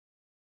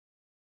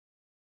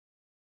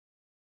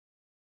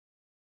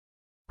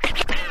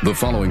The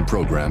following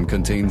program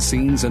contains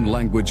scenes and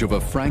language of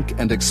a frank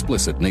and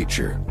explicit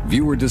nature.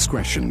 Viewer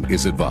discretion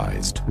is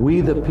advised.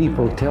 We the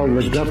people tell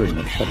the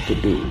government what to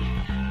do.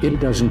 It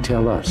doesn't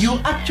tell us. You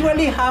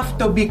actually have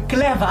to be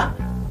clever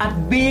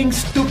at being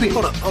stupid.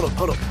 Hold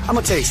up. I'm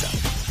gonna tell you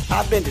something.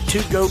 I've been to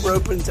 2 goat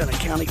ropings and a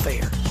county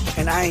fair,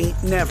 and I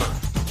ain't never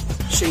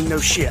seen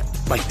no shit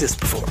like this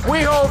before.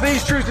 We hold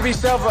these truths to be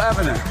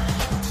self-evident.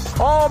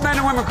 All men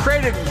and women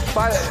created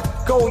by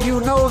gold. You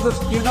know the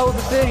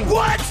thing.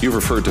 What? You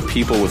referred to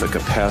people with a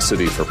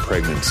capacity for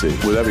pregnancy.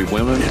 Would that be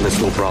women? And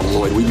it's no problem,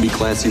 Lloyd. We can be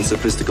classy and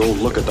sophisticated.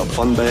 Look at the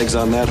fun bags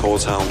on that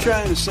horse hound.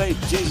 Trying to say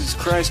Jesus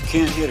Christ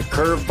can't hit a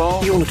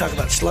curveball? You want to talk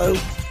about slow?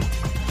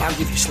 I'll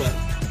give you slow.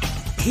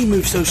 He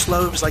moved so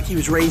slow, it was like he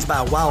was raised by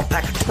a wild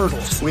pack of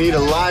turtles. We need a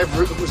live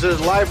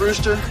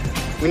rooster?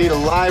 We need a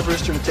live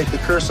rooster to take the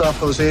curse off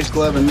Jose's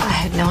glove. And I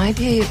had no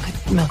idea you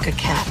could milk a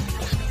cat.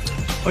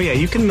 Oh yeah,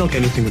 you can milk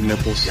anything with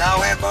nipples. Y'all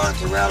have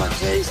mozzarella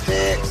cheese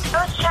sticks.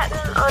 I was chatting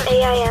on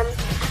AIM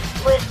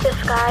with this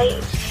guy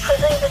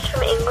who's like this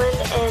from England,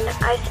 and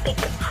I speak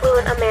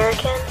fluent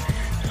American,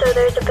 so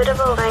there's a bit of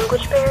a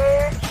language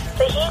barrier,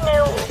 but he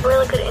knew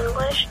really good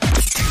English.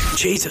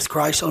 Jesus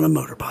Christ on a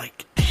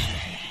motorbike.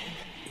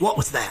 What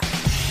was that?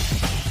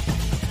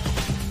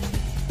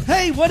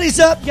 Hey, what is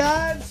up,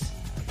 guys?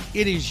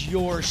 It is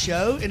your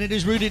show, and it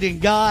is rooted in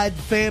God,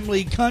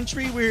 family,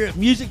 country. We're at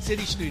Music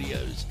City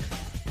Studios.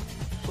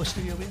 What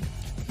studio we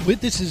in?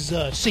 This is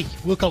C.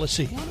 We'll call it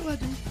C. What do I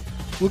do?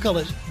 We'll call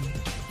it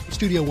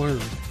Studio Worm.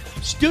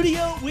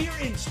 We're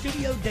in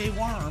Studio Day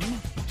Worm.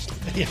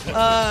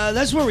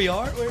 That's where we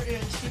are. We're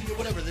in Studio,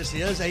 whatever this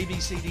is, A, B,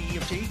 C, D, E,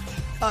 F, G.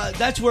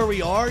 That's where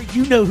we are.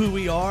 You know who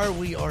we are.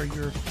 We are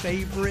your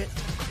favorite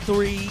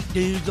 3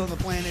 dudes on the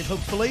planet,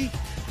 hopefully.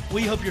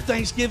 We hope your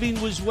Thanksgiving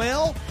was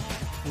well.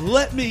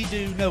 Let me do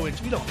you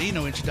don't need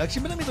no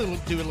introduction, but let me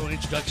do a little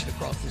introduction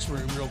across this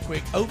room real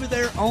quick. Over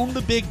there on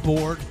the big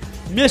board,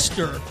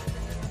 Mr.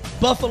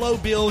 Buffalo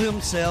Bill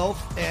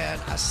himself, and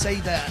I say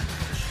that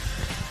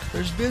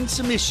there's been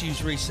some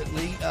issues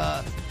recently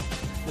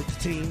with the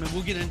team, and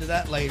we'll get into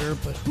that later,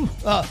 but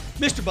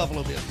Mr.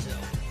 Buffalo Bill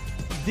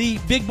himself, the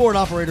big board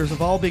operators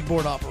of all big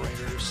board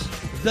operators,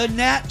 the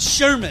Nat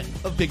Sherman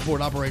of big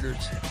board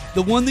operators,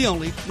 the one, the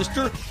only,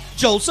 Mr.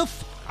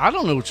 Joseph. I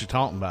don't know what you're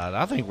talking about.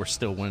 I think we're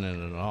still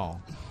winning it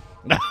all.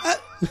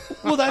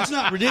 Well, that's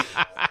not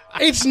ridiculous.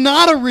 It's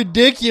not a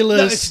ridiculous.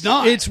 No, it's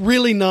not. It's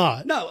really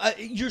not. No,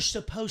 you're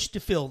supposed to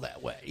feel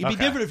that way. It'd be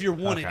different if you're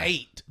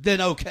 1-8.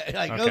 Then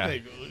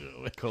okay.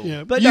 Cool.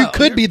 Yeah, but you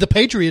could be the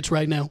Patriots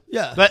right now.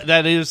 Yeah,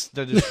 that is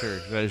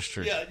true. That is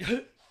true. Yeah.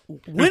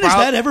 When has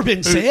that ever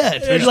been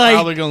said? Who's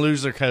probably going to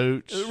lose their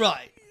coach?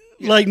 Right.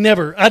 Yeah. Like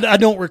never. I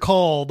don't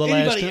recall the last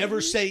time. Anybody ever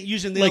say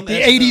using them like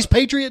the 80s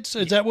Patriots?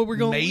 Is that what we're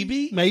going?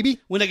 Maybe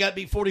when they got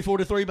beat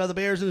 44-3 by the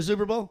Bears in the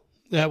Super Bowl.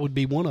 That would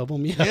be one of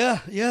them.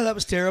 Yeah, that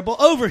was terrible.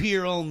 Over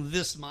here on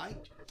this mic,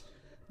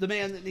 the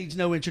man that needs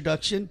no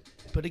introduction,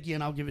 but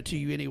again, I'll give it to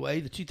you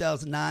anyway. The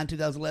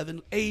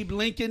 2009-2011 Abe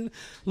Lincoln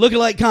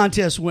Lookalike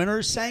Contest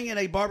winner, sang in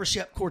a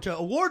barbershop quartet,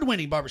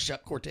 award-winning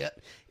barbershop quartet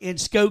in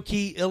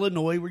Skokie,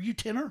 Illinois. Were you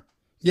tenor?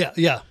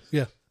 Yeah.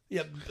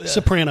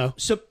 Soprano.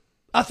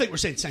 I think we're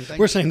saying the same thing.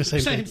 We're saying the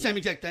same thing. Same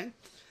exact thing.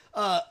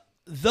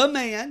 The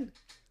man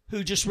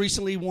who just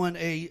recently won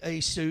a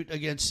suit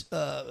against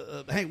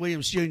Hank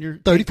Williams Jr.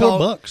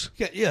 $34.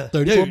 Yeah.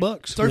 $34.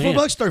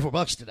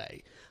 $34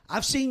 today.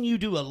 I've seen you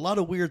do a lot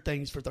of weird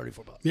things for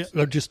 $34. Yeah,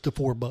 or just the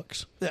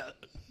 $4. Yeah.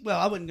 Well,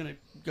 I wasn't going to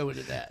go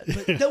into that.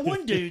 But that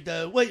one dude,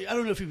 though, I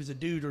don't know if he was a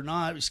dude or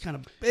not. It was kind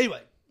of,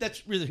 anyway,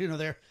 that's really here nor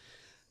there.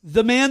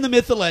 The man, the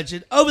myth, the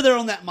legend, over there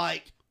on that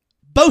mic,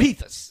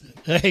 Bohethus.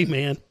 Hey,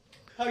 man.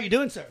 How are you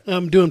doing, sir?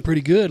 I'm doing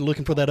pretty good,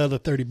 looking for that other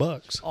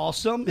 $30.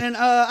 Awesome. And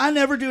I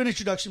never do an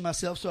introduction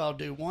myself, so I'll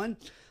do one.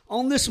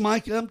 On this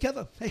mic,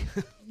 Kevin. Hey.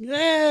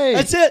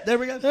 That's it. There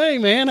we go. Hey,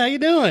 man. How you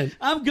doing?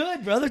 I'm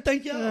good, brother.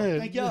 Thank y'all.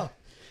 Thank y'all.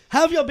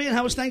 How have y'all been?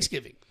 How was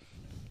Thanksgiving?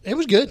 It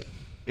was good.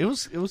 It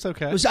was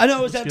okay. I know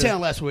I was out of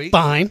town last week.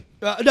 Fine.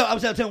 No, I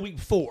was out of town week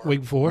before.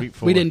 Week before.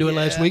 We didn't do it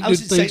last week. I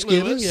was in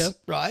Thanksgiving. St.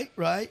 Louis.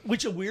 Right.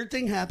 Which a weird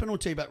thing happened. I'll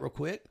tell you about real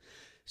quick.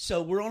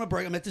 So we're on a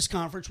break. I'm at this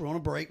conference. We're on a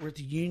break. We're at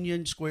the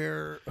Union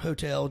Square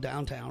Hotel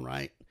downtown,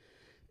 right?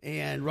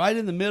 And right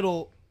in the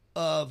middle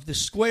of the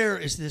square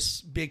is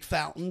this big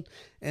fountain,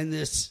 and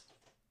this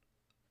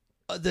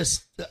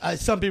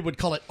some people would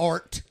call it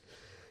art.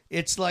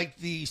 It's like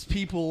these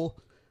people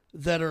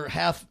that are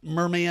half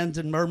mermans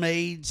and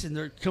mermaids, and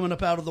they're coming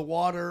up out of the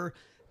water.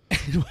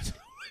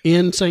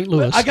 In St.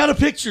 Louis. I got a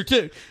picture,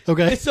 too.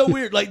 Okay. It's so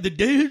weird. Like, the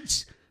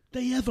dudes,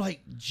 they have,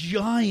 like,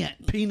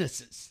 giant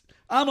penises.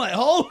 I'm like,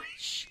 holy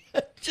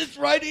shit, just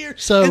right here.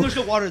 And there's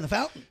no water in the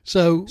fountain.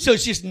 So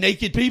it's just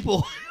naked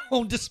people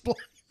on display.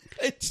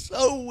 It's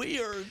so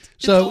weird.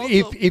 So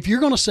awesome. if you're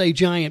going to say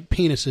giant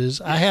penises,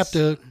 yes. I have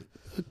to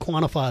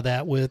quantify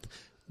that with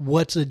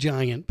what's a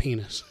giant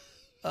penis.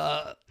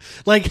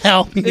 Like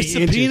how many It's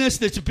a inches? Penis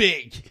that's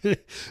big.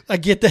 I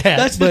get that.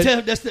 That's but,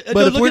 the. That's the.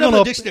 But no,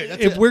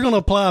 if we're going to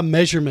apply a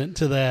measurement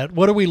to that,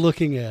 what are we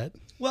looking at?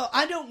 Well,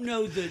 I don't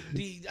know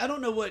I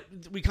don't know what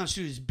we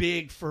constitute as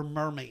big for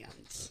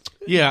mermans.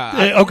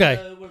 Yeah.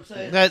 Okay.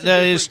 That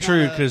is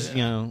true because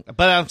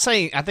but I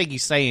think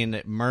he's saying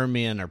that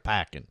mermen are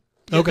packing.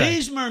 Okay.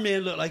 These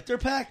mermen look like they're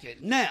packing.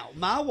 Now,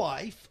 my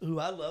wife, who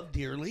I love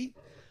dearly,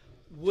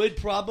 would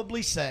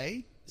probably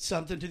say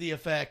something to the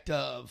effect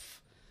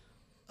of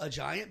a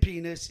giant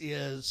penis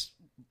is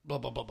blah,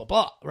 blah, blah, blah,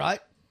 blah, right?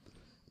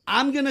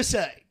 I'm going to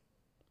say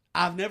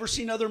I've never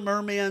seen other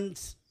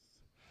mermans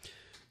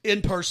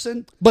in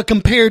person. But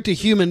compared to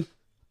human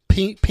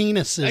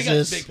penises, they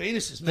got some big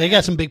penises, man. They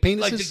got some big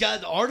penises.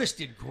 Like the artist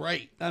did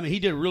great. I mean, he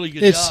did a really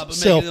good job of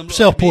making them look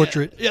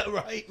self-portrait. Yeah,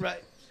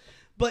 right.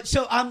 But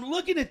so I'm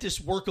looking at this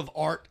work of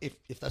art,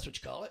 if that's what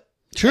you call it.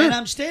 Sure. And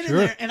I'm standing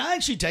there, and I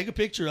actually take a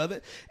picture of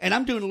it, and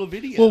I'm doing a little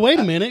video. Well, wait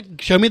a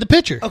minute. Show me the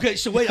picture. Okay,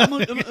 so wait. I'm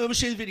gonna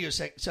show you the video a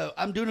second. So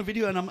I'm doing a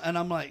video, and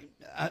I'm like,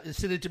 I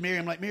send it to Mary.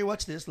 I'm like, Mary,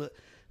 watch this. Look,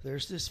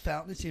 there's this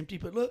fountain. It's empty,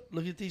 but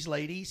look at these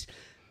ladies.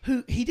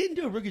 Who he didn't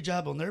do a real good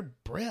job on their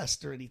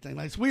breast or anything.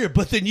 Like, it's weird.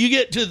 But then you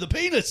get to the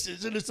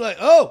penises, and it's like,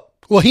 oh.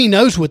 Well, he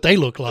knows what they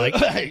look like.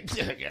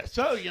 Yeah,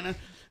 so,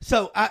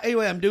 So,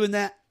 anyway, I'm doing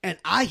that, and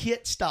I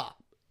hit stop.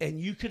 And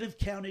you could have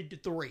counted to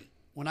 3.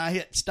 When I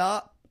hit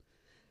stop,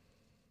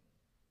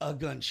 a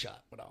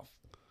gunshot went off.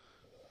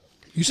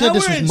 You said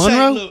this was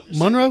Monroe?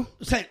 Monroe?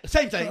 Same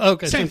thing.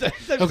 Okay. Same thing.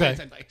 Okay.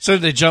 Same thing. So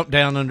they jumped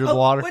down under the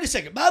water? Wait a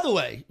second. By the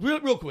way,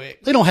 real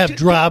quick. They don't have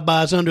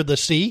drive-bys under the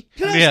sea.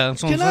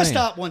 Can I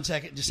stop 1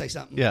 second and just say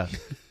something? Yeah.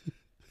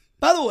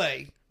 By the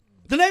way,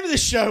 the name of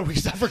this show,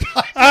 because I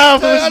forgot.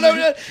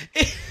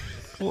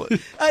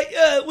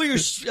 We're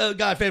your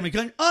God Family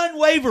Country.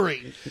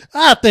 Unwavering.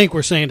 I think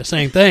we're saying the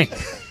same thing.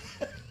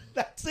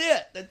 That's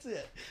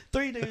it.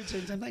 3 dudes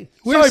saying the same thing.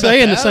 We're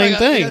saying the same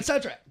thing.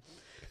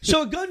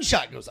 So a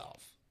gunshot goes off.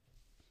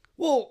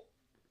 Well,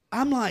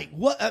 I'm like,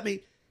 what? I mean,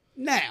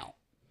 now,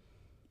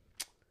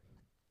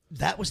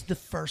 that was the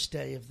first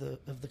day of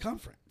the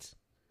conference.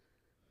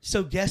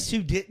 So guess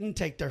who didn't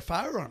take their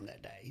firearm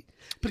that day?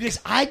 Because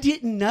I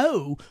didn't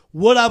know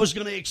what I was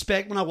going to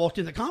expect when I walked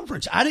in the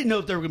conference. I didn't know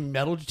if there were going to be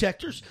metal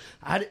detectors.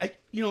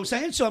 You know what I'm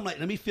saying? So I'm like,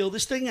 let me fill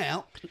this thing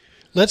out.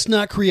 Let's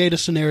not create a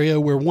scenario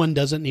where one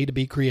doesn't need to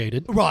be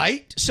created.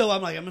 Right. So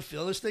I'm like, I'm going to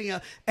fill this thing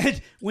out.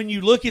 And when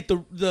you look at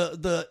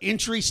the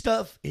entry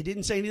stuff, it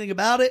didn't say anything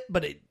about it,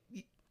 but it,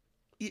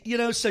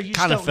 so you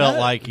kind of felt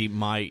like he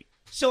might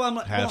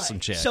have some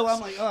checks. So I'm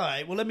like, all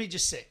right, well, let me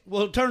just see.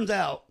 Well, it turns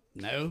out,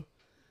 no.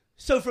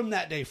 So from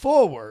that day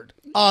forward,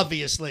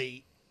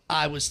 obviously,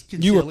 I was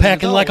concealing. You were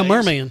packing like a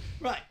merman.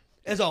 Right.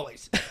 As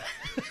always.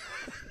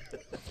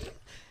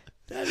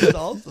 That is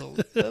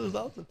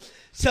awesome.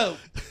 So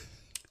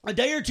a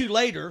day or two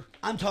later,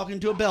 I'm talking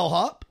to a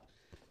bellhop,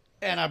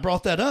 and I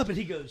brought that up, and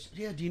he goes,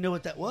 yeah, do you know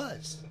what that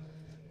was?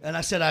 And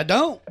I said, I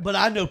don't, but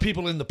I know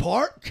people in the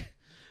park.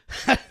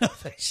 I know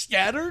they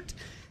scattered.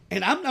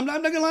 And I'm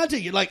not going to lie to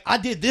you. Like, I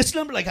did this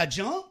number, like I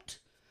jumped,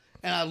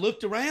 and I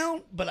looked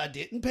around, but I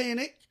didn't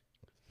panic.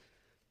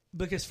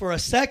 Because for a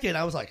second,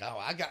 I was like, oh,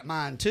 I got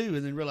mine too.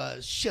 And then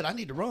realized, shit, I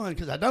need to run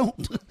because I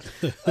don't.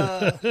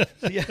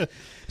 Yeah.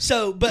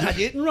 So, but I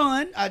didn't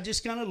run. I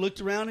just kind of looked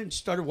around and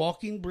started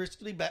walking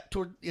briskly back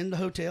in the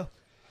hotel.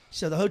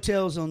 So the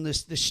hotel's on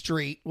this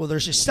street. Well,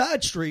 there's a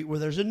side street where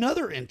there's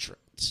another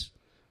entrance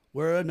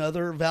where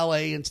another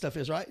valet and stuff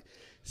is, right?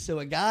 So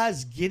a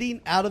guy's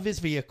getting out of his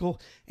vehicle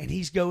and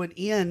he's going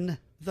in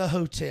the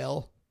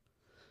hotel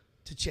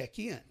to check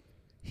in.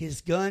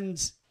 His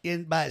gun's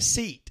in by his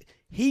seat.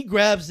 He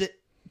grabs it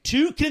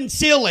to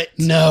conceal it.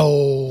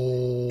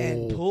 No.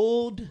 And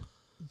pulled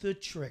the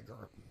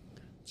trigger.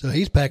 So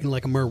he's packing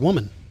like a mer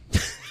woman.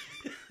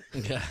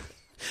 Okay.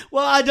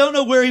 Well, I don't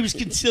know where he was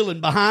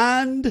concealing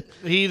behind.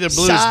 He either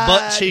blew his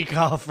butt cheek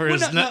off or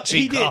his nut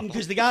cheek off. He didn't,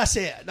 because the guy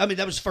said, I mean,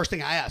 that was the first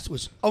thing I asked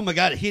was, oh my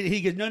God.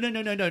 He goes,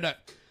 no.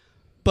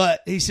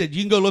 But he said,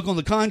 you can go look on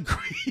the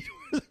concrete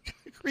where the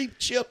concrete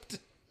chipped.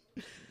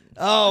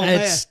 Oh,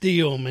 That's man.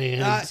 steel,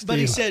 man. But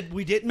he said,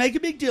 we didn't make a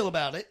big deal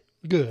about it.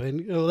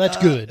 Good. Oh, that's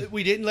good.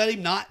 We didn't let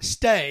him not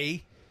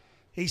stay.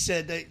 He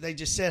said they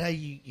just said, hey,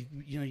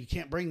 you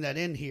can't bring that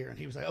in here. And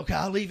he was like, okay,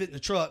 I'll leave it in the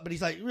truck. But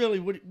he's like, really,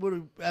 what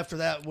after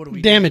that, what do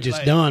we Damage do? is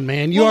done,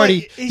 man. You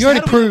already proved. He's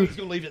going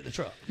to leave it in the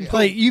truck. Yeah.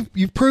 Like,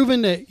 you've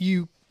proven that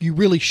you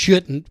really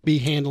shouldn't be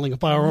handling a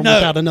firearm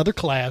without another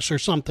class or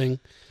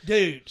something.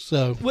 Dude.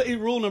 So,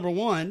 rule number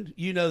 1,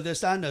 you know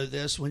this, I know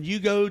this. When you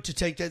go to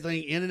take that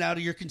thing in and out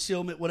of your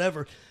concealment,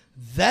 whatever,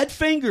 that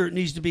finger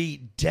needs to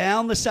be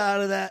down the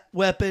side of that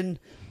weapon.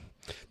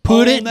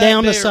 Put it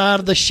down the side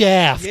of the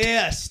shaft.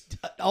 Yes,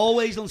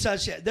 always on the side of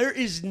the shaft. There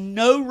is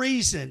no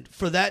reason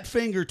for that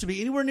finger to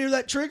be anywhere near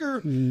that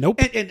trigger. Nope.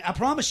 And I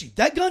promise you,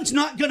 that gun's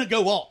not going to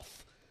go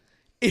off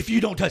if you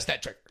don't touch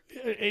that trigger.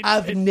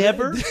 I've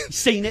never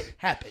seen it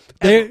happen.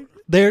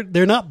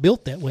 They're not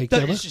built that way,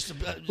 Kevin.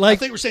 I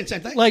think we're saying the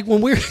same thing. Like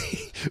when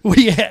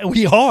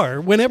we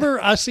are.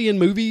 Whenever I see in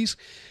movies,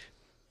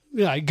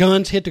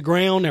 guns hit the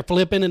ground, they're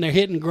flipping and they're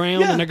hitting the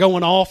ground and they're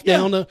going off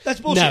down the. That's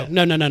bullshit.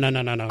 No.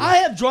 I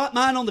have dropped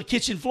mine on the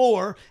kitchen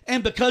floor,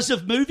 and because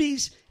of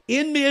movies,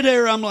 In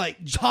midair, I'm like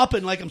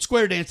hopping like I'm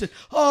square dancing.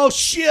 Oh,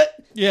 shit.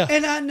 Yeah.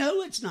 And I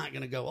know it's not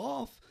going to go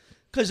off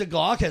because a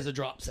Glock has a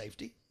drop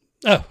safety.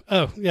 Oh,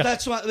 yeah.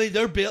 That's why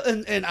they're built.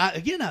 And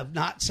I'm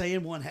not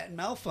saying one hadn't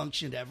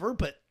malfunctioned ever,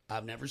 but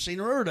I've never seen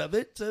or heard of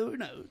it, so who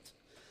knows?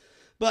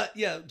 But,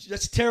 yeah,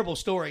 that's a terrible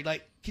story.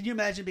 Like, can you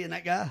imagine being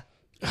that guy?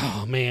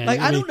 Oh, man. Like,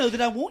 I don't know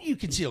that I want you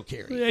concealed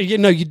carry.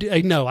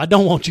 No, I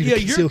don't want you to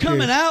conceal you're carry.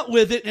 coming out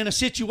with it in a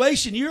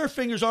situation, your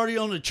finger's already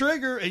on the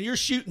trigger, and you're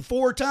shooting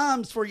 4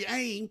 times before you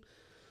aim.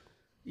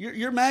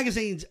 Your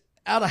magazine's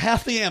out of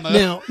half the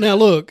ammo. Now,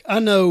 look, I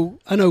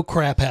know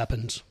crap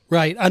happens,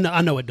 right?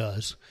 I know it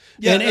does.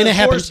 Yeah, and it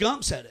happens. Forrest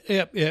Gump said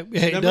it. Yeah,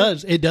 it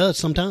does. It does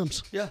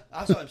sometimes. Yeah,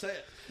 that's what I'm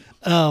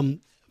saying.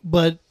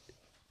 But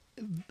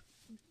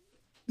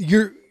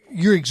you're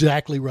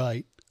exactly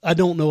right. I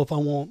don't know if I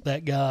want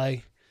that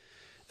guy.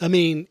 I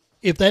mean,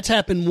 if that's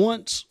happened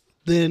once,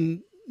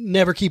 then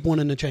never keep one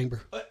in the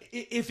chamber.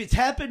 If it's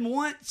happened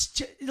once,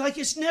 like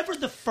it's never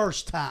the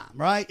first time,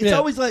 right? It's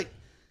always like,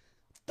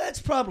 that's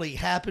probably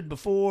happened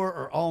before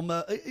or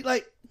almost.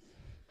 Like,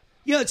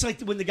 it's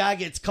like when the guy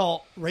gets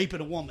caught raping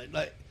a woman.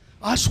 Like,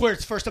 I swear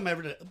it's the first time I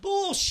ever did it.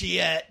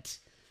 Bullshit.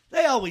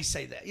 They always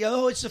say that.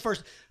 It's the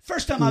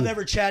first time I've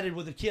ever chatted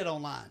with a kid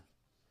online.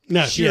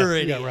 No, sure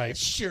it is. Right.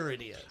 Sure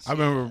it is. I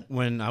remember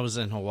when I was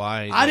in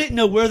Hawaii. I didn't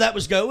know where that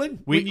was going.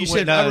 You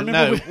said, I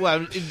remember.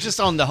 Well,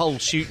 just on the whole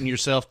shooting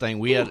yourself thing,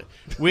 we had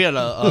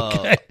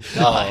a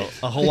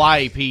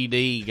Hawaii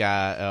PD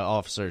guy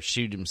officer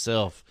shoot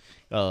himself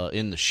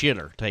in the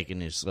shitter, taking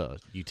his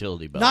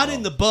utility belt. Not off.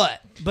 in the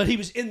butt, but he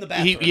was in the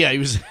bathroom. He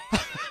was.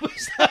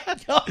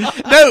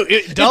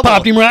 It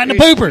popped him right in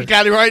the pooper.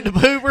 Got him right in the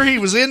pooper. He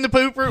was in the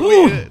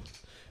pooper.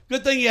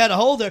 Good thing you had a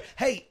hole there.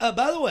 Hey,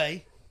 by the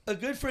way, a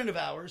good friend of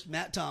ours,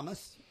 Matt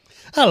Thomas.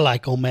 I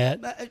like old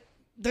Matt.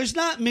 There's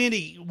not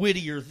many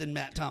wittier than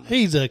Matt Thomas.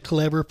 He's a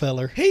clever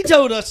feller. He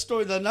told us a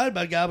story the other night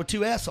about a guy with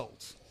 2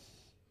 assholes.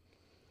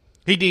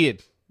 He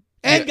did.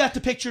 And got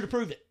the picture to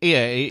prove it.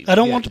 Yeah. I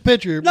don't want the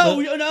picture. No.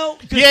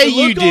 Yeah,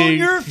 you do. On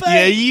your face,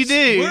 yeah, you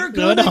do. We're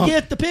going to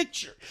get the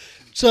picture.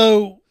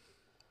 So,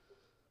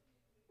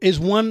 is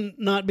one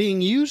not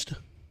being used?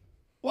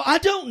 Well, I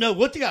don't know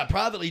what the guy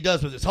privately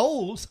does with his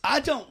holes. I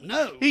don't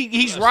know.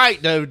 He's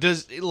right, though.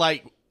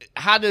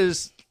 How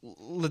does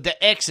the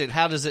exit,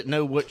 how does it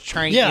know which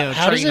train,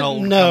 how does train it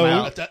hole to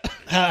know, come out?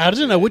 How does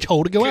it know which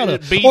hole to go out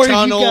of? B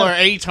tunnel or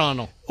A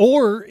tunnel?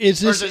 Or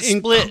is this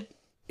split?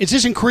 Is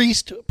this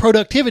increased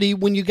productivity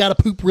when you got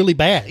to poop really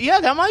bad? Yeah,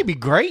 that might be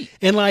great.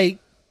 And like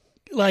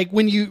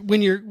when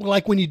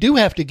you do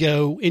have to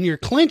go and you're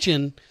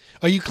clenching,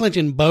 are you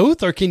clenching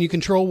both, or can you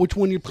control which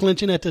one you're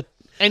clenching at the?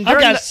 And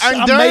I'm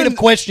made of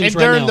questions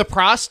right now. During the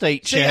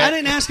prostate check. See, I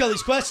didn't ask all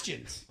these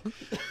questions.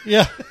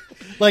 Yeah.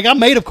 Like, I'm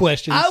made of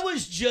questions. I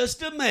was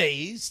just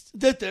amazed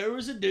that there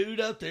was a dude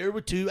out there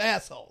with 2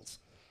 assholes.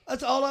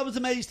 That's all I was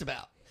amazed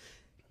about.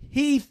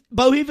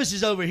 Bo Hevis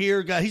is over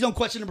here. He's on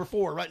question number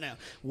 4 right now.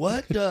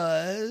 What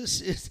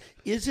is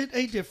it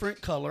a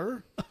different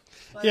color?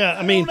 Yeah,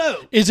 I mean,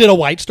 don't know. Is it a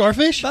white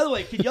starfish? By the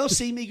way, can y'all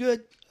see me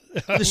good?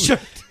 The shirt.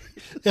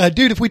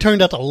 Dude, if we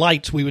turned out the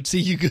lights, we would see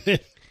you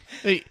good.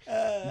 Hey,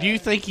 do you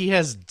think he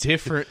has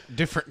different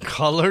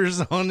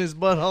colors on his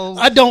buttholes?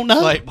 I don't know.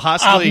 Like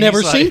possibly, I've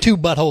never seen 2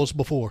 buttholes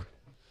before.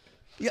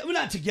 Yeah, we're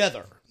not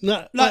together.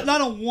 Not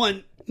on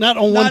one. Not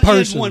on one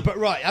person.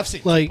 Right. I've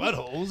seen 2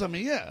 buttholes. I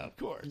mean, yeah, of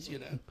course.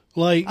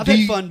 Like, I've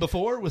had fun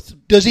before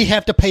with. Does he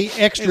have to pay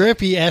extra if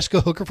he asks a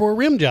hooker for a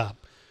rim job?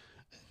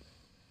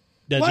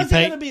 Why is he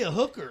going to be a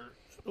hooker?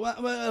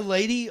 A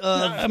lady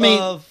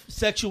of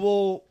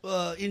sexual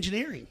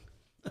engineering.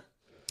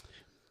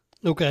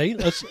 Okay,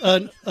 that's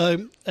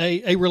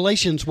a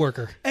relations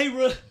worker.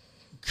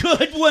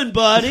 Good one,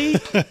 buddy.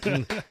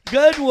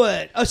 Good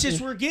one.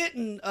 Since we're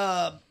getting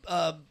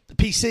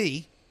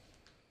PC,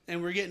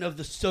 and we're getting of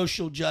the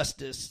social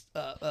justice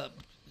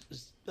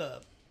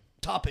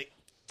topic,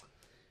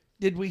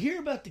 did we hear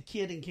about the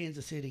kid in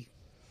Kansas City?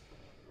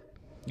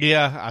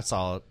 Yeah, I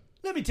saw it.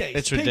 Let me tell you,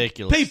 it's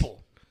ridiculous.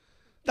 People,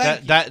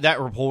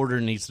 that reporter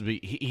needs to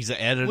be. He's an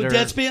editor with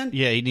Deadspin.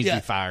 Yeah, he needs to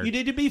be fired. You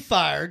need to be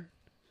fired.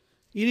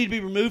 You need to be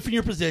removed from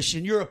your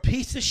position. You're a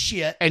piece of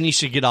shit. And you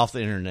should get off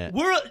the internet.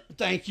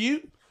 Thank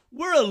you.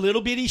 We're a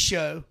little bitty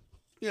show,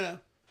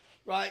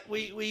 right?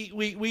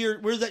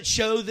 We're that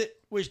show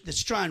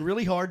that's trying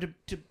really hard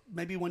to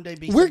maybe one day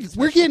be.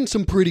 We're getting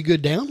some pretty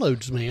good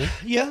downloads, man.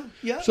 Yeah.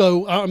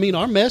 So I mean,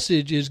 our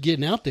message is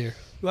getting out there.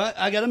 Right.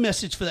 I got a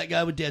message for that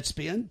guy with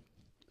Deadspin.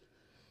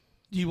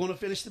 Do you want to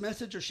finish the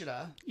message, or should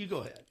I? You go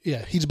ahead.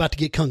 Yeah, he's about to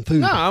get kung fu.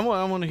 No, I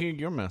want to hear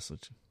your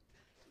message.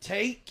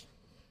 Take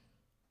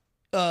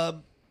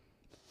your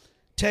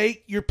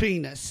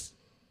penis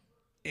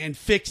and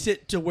fix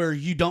it to where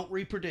you don't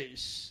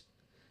reproduce.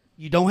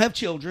 You don't have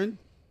children.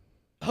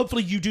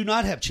 Hopefully you do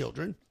not have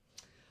children.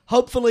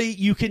 Hopefully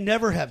you can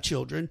never have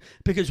children,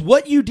 because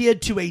what you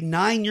did to a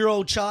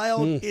 9-year-old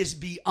child is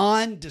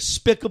beyond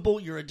despicable.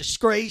 You're a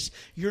disgrace.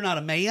 You're not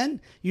a man.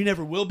 You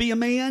never will be a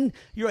man.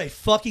 You're a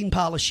fucking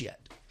pile of shit.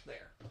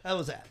 There. How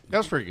was that? That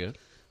was pretty good.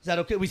 Is that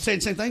okay? We saying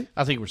the same thing?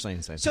 I think we're saying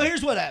the same So thing.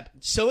 here's what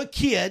happened. So a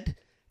kid,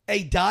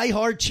 a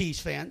diehard Chiefs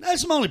fan.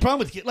 That's my only problem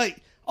with the kid.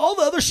 Like, all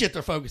the other shit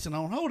they're focusing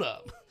on. Hold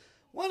up.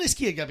 Why this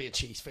kid got to be a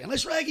Chiefs fan?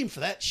 Let's rag him for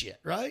that shit,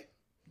 right?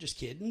 Just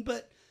kidding.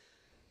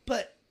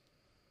 But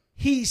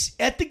he's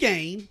at the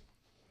game,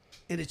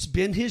 and it's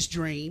been his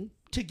dream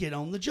to get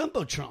on the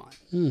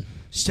Jumbotron.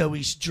 So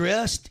he's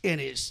dressed in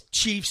his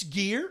Chiefs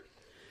gear.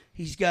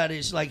 He's got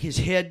his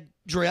head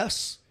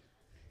dress.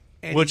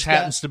 Which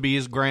happens to be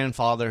his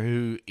grandfather,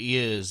 who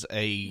is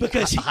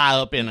because high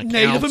up in a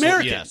Native council.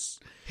 American. Yes.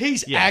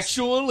 He's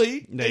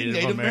actually a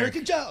Native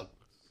American child.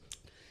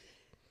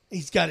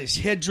 He's got his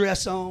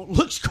headdress on.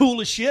 Looks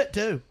cool as shit,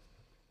 too.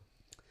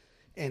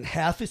 And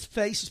half his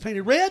face is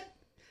painted red.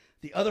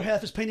 The other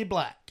half is painted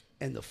black.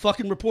 And the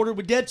fucking reporter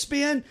with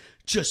Deadspin,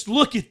 just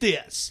look at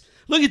this.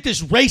 Look at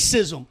this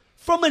racism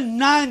from a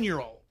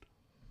 9-year-old.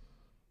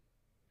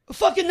 A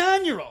fucking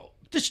 9-year-old.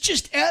 That's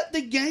just at the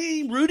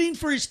game rooting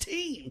for his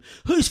team,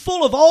 who's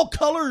full of all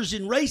colors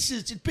and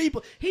races and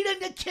people.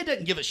 That kid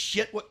doesn't give a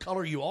shit what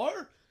color you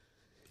are.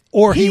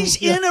 Or he's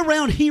in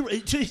around hero.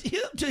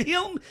 To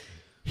him,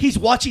 he's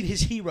watching his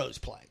heroes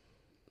play.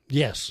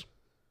 Yes.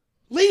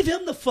 Leave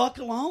him the fuck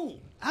alone.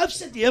 I've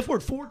said the F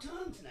word 4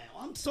 times now.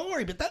 I'm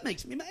sorry, but that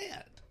makes me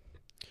mad.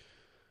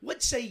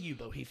 What say you,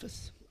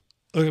 Bohefus?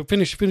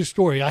 Finish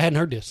story. I hadn't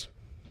heard this.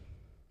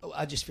 Oh,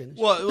 I just finished.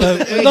 Well,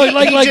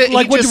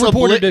 like what the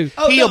reporter do?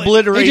 He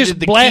obliterated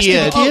the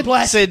kid.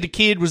 The said the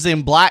kid was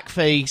in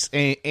blackface,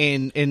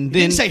 and then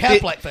didn't say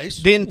half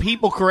blackface. Then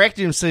people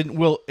corrected him and said,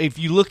 "Well, if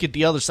you look at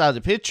the other side of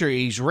the picture,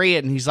 he's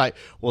red." And he's like,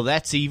 "Well,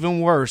 that's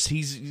even worse.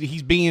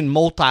 He's being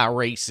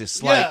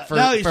multi-racist,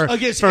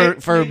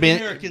 for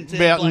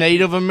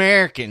Native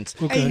Americans,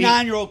 a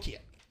 9-year-old kid."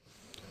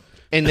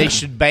 And they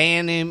should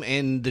ban him,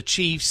 and the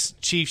Chiefs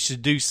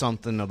should do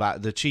something about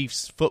it. The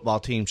Chiefs football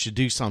team should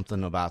do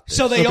something about this.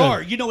 So they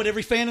are. You know what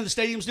every fan of the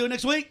stadium's doing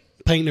next week?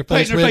 Painting their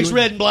face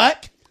red and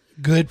black.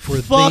 Good for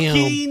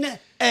fucking them.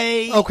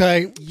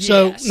 Okay,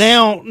 yes.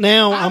 So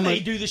now I may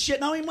do the shit.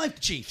 And I don't even like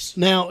the Chiefs.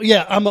 Now,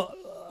 yeah, I'm about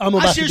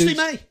I seriously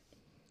may.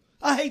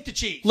 I hate the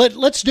Chiefs.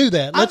 Let's do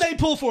that. I may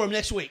pull for them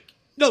next week.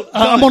 No,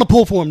 I'm going to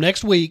pull for them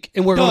next week,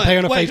 and we're going to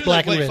paint our face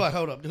black and red.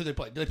 Hold up. Who do they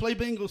play? Do they play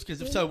Bengals?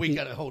 Because if so, we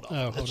got to hold on.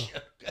 Oh, hold on.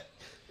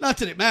 Not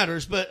that it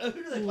matters, but who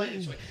do they play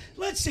this week?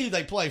 Let's see who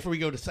they play before we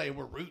go to say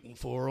we're rooting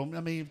for them.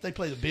 I mean, if they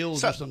play the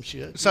Bills or some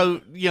shit.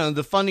 So,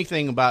 the funny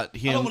thing about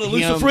him... I don't want to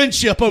lose a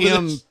friendship over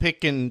this.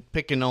 Picking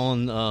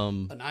on...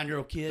 a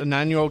 9-year-old kid. A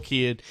 9-year-old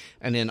kid,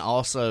 and then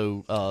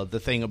also the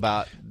thing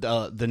about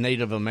the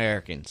Native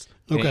Americans.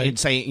 Okay. And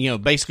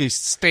saying, basically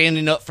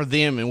standing up for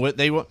them and what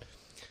they want...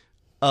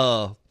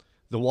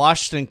 The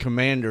Washington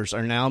Commanders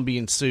are now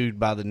being sued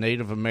by the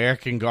Native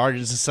American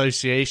Guardians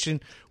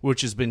Association,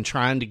 which has been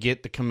trying to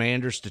get the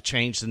Commanders to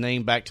change the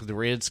name back to the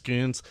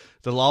Redskins.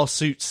 The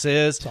lawsuit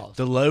says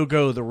the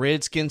logo of the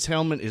Redskins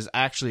helmet is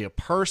actually a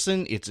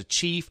person. It's a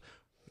chief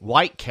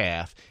white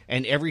calf,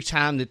 and every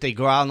time that they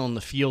go out on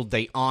the field,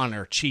 they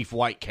honor Chief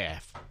White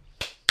Calf.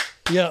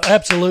 Yeah,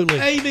 absolutely.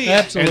 Amen.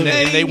 Absolutely.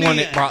 And they want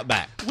it brought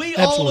back. We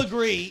all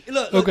agree.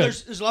 Look,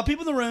 there's a lot of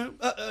people in the room.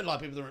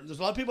 There's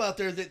a lot of people out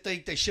there that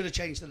think they should have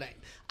changed the name.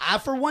 I,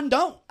 for one,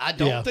 don't. I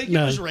don't think it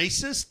was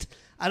racist.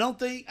 I don't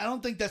think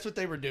that's what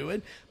they were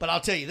doing. But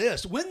I'll tell you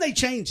this: when they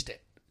changed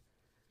it,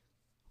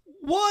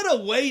 what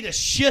a way to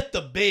shit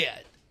the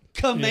bed.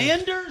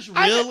 Commanders,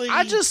 really?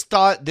 I just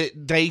thought that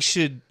they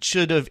should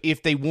have,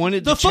 if they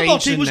wanted to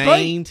change the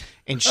name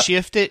and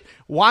shift it,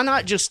 why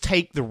not just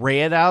take the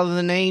red out of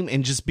the name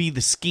and just be the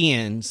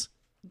Skins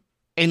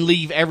and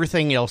leave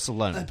everything else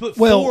alone? And put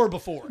 4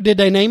 before. Did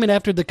they name it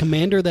after the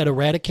commander that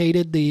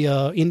eradicated the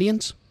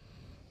Indians?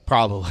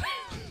 Probably.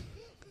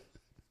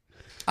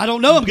 I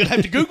don't know. I'm going to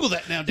have to Google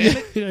that now, damn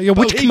it.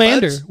 Which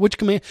commander? Which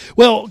commander?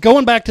 Well,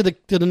 going back to the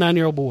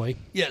 9-year-old boy.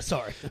 Yeah,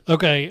 sorry.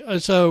 Okay,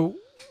 so...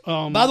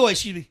 by the way,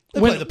 excuse me, they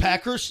play the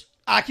Packers.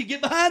 I could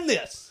get behind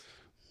this.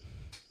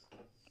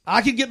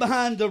 I could get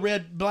behind the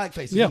red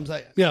blackface. Yeah, I'm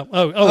saying. yeah.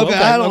 Okay.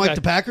 I don't like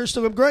the Packers,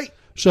 so I'm great.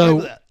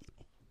 So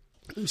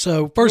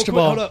first of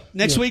all, hold up.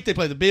 Next week they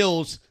play the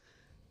Bills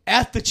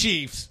at the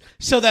Chiefs.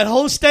 So that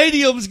whole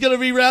stadium is going to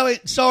be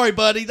rallied. Sorry,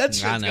 buddy, that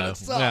shit's going to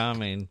suck. Yeah, I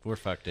mean, we're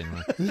fucked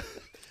anyway.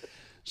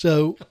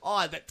 So,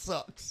 that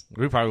sucks.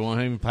 We probably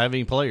won't even have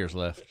any players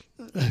left.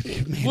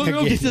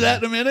 We'll get to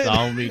that in a minute.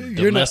 All be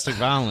domestic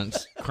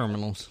violence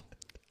criminals.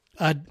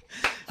 But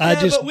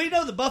we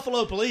know the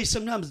Buffalo police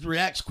sometimes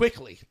reacts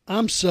quickly.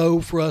 I'm so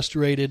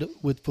frustrated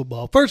with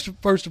football.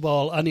 First of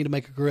all, I need to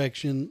make a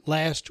correction.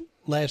 Last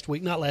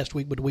week, not last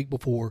week, but the week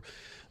before,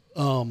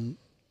 I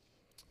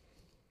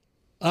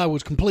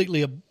was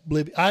completely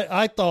oblivious.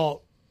 I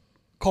thought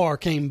Carr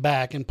came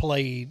back and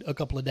played a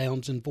couple of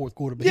downs in fourth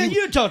quarter. But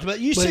you talked about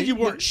it. You said you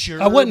weren't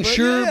sure. I wasn't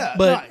sure,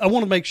 but right. I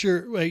want to make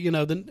sure,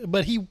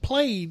 but he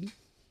played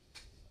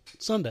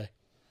Sunday.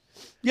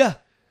 Yeah.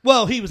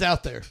 Well, he was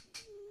out there.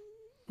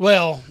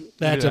 Well,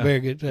 that's a very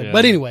good. Yeah.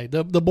 But anyway,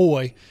 the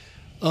boy,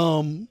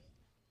 I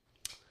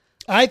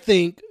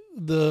think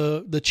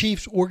the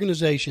Chiefs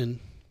organization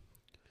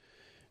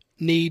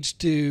needs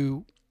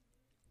to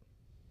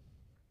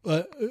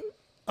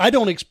I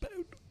don't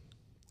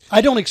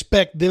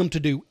expect them to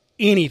do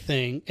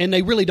anything, and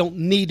they really don't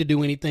need to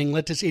do anything.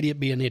 Let this idiot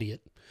be an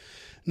idiot.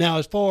 Now,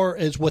 as far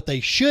as what they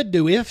should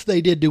do, if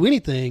they did do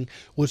anything,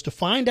 was to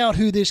find out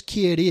who this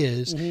kid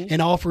is and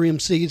offer him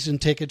season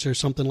tickets or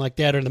something like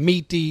that, or to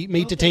meet the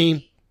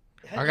team.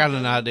 I got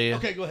an idea.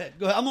 Okay, go ahead.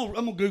 I'm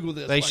gonna Google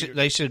this.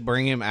 They should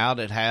bring him out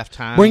at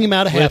halftime. Bring him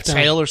out at with halftime.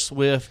 Taylor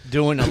Swift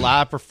doing a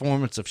live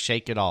performance of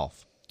 "Shake It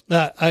Off."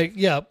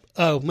 Yeah.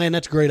 Oh man,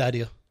 that's a great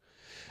idea.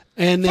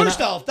 And then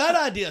First off, that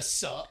idea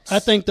sucks. I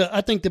think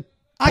the.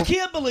 I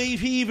can't believe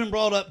he even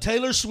brought up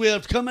Taylor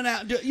Swift coming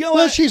out. You know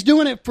Well, what? she's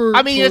doing it for.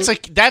 I mean,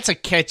 that's a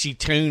catchy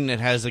tune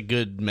that has a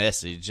good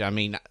message. I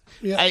mean,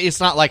 it's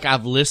not like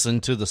I've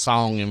listened to the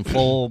song in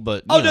full,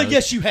 but no,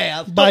 yes, you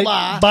have. Don't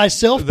lie. By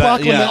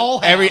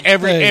self-proclamation.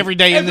 Every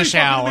day in the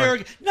shower.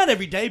 Not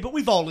every day, but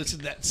we've all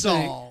listened to that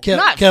song.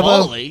 Not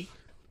fully.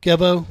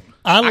 Kevo,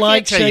 I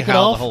like can't tell Shake you It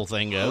how Off. the whole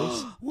thing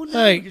goes.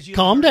 Hey,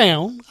 calm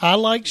down. I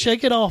like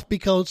Shake It Off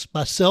because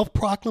by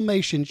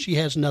self-proclamation, she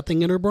has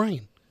nothing in her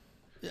brain.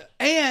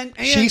 And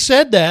she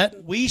said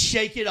that. We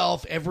shake it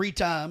off every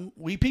time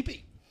we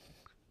pee-pee.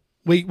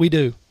 We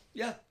do.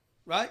 Yeah,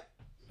 right?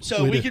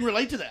 So we can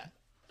relate to that.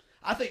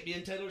 I think me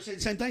and Taylor say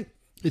the same thing.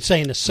 It's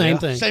saying the same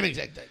thing. Same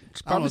exact thing.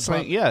 It's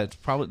probably it's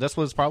probably that's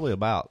what it's probably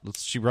about.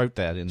 She wrote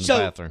that in the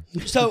bathroom.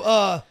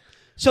 So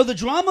the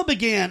drama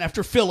began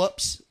after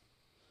Phillips,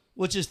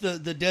 which is the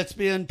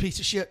Deadspin piece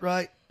of shit,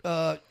 right?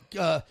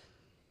 Spotlight.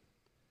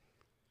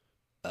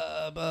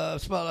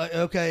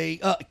 Okay.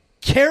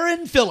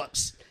 Carron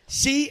Phillips.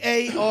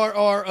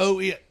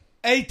 Carroe.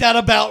 Ain't that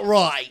about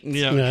right?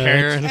 Yeah,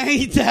 Carron.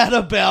 Ain't that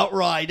about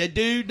right? A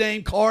dude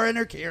named Carron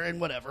or Karen,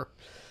 whatever.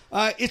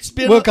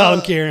 We'll call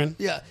him Karen.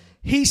 Yeah.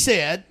 He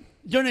said,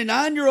 during a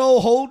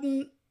 9-year-old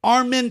Holden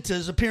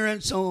Armenta's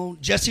appearance on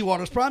Jesse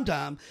Waters'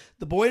 Primetime,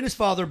 the boy and his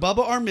father,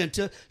 Bubba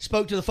Armenta,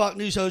 spoke to the Fox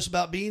News host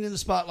about being in the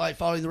spotlight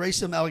following the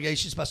racism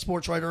allegations by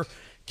sports writer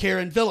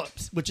Carron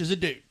Phillips, which is a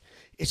dude.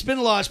 It's been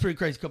a lot. It's pretty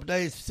crazy. A couple of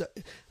days.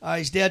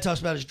 His dad talks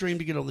about his dream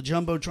to get on the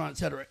Jumbotron,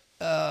 etc.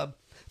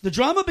 The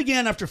drama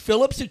began after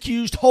Phillips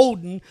accused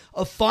Holden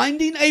of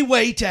finding a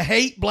way to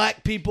hate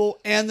black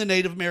people and the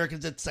Native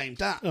Americans at the same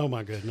time. Oh,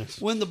 my goodness.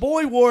 When the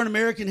boy wore an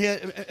American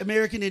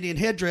Indian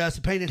headdress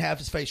and painted half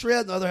his face red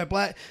and the other half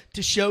black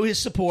to show his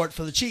support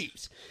for the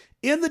Chiefs.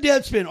 In the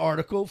Deadspin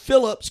article,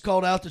 Phillips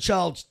called out the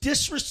child's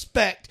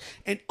disrespect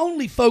and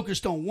only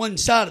focused on one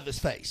side of his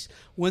face.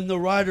 When the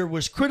writer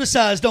was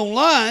criticized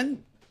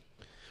online,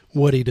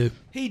 what'd he do?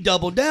 He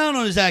doubled down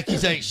on his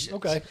accusations.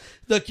 Okay.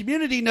 The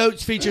community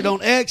notes featured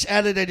on X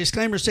added a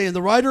disclaimer saying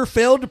the writer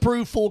failed to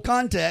prove full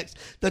context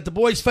that the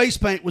boy's face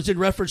paint was in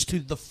reference to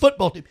the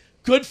football team.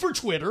 Good for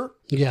Twitter.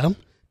 Yeah.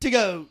 To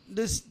go,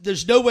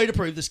 there's no way to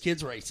prove this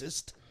kid's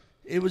racist.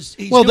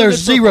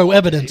 There's zero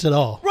evidence at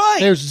all. Right.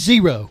 There's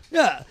zero.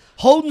 Yeah.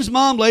 Holden's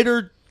mom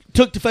later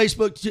took to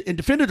Facebook and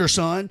defended her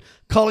son,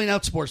 calling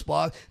out sports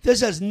blog.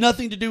 This has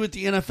nothing to do with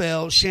the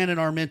NFL, Shannon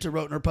Armenta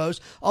wrote in her post.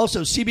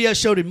 Also,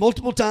 CBS showed him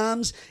multiple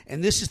times,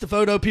 and this is the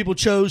photo people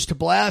chose to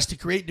blast to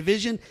create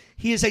division.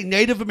 He is a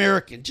Native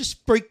American. Just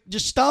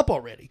stop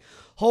already.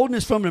 Holden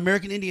is from an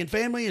American Indian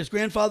family. His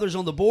grandfather is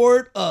on the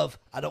board of,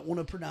 I don't want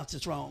to pronounce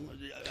this wrong.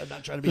 I'm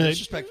not trying to be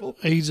disrespectful.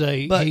 He's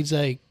a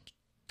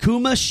Chumash,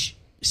 Chumash,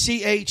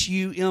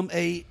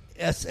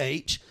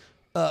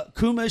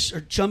 Chumash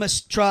or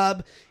Chumash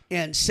tribe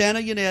in Santa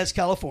Ynez,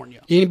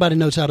 California. Anybody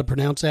knows how to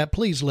pronounce that,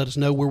 please let us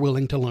know. We're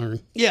willing to learn.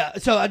 Yeah,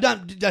 so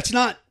that's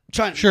not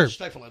trying to be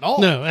disrespectful at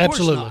all. No,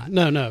 absolutely.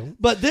 No.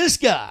 But this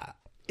guy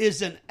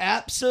is an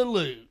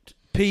absolute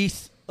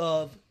piece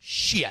of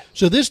shit.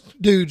 So this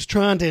dude's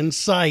trying to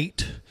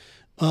incite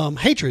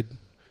hatred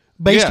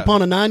based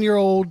upon a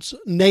 9-year-old's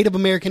Native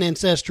American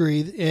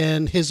ancestry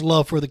and his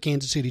love for the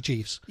Kansas City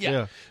Chiefs.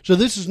 Yeah. So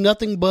this is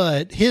nothing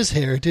but his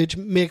heritage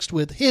mixed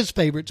with his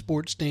favorite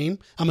sports team,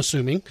 I'm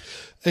assuming,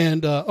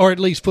 and or at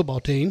least football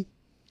team.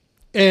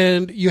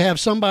 And you have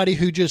somebody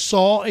who just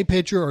saw a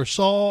picture or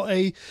saw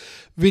a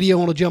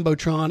video on a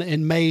Jumbotron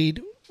and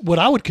made what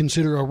I would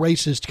consider a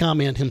racist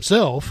comment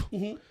himself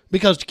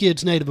because the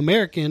kid's Native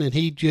American and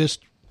he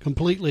just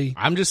completely...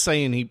 I'm just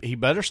saying he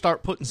better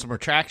start putting some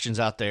retractions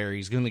out there.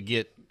 He's going to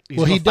get...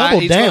 he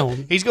doubled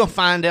down. He's going to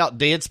find out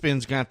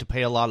Deadspin's going to have to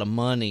pay a lot of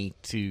money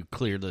to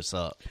clear this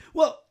up.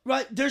 Well,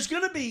 right, there's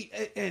going to be...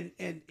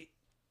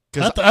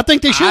 I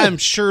think they should. I'm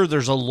sure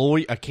there's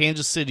a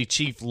Kansas City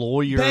Chief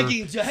lawyer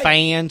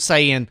fan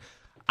saying,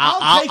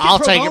 I'll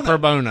take it pro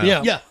bono.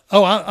 Yeah.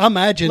 Oh, I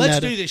imagine Let's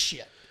that. do this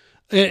shit.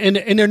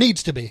 And there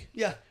needs to be.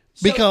 Yeah.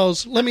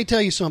 Because let me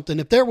tell you something.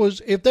 If there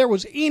was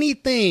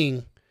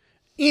anything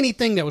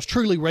that was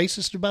truly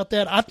racist about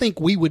that, I think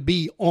we would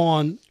be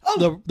on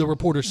the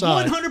reporter's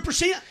side.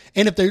 100%.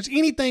 And if there's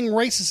anything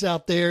racist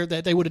out there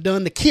that they would have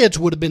done, the kids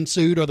would have been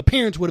sued, or the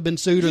parents would have been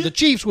sued, or the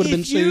Chiefs would have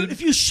been sued.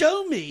 If you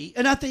show me,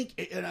 and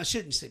I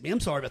shouldn't say me, I'm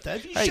sorry about that.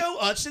 If you show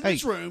us in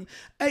this room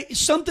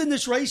something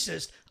that's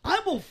racist, I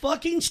will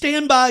fucking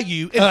stand by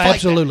you and fight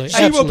absolutely.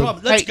 that. Zero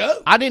problem. Let's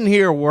go. I didn't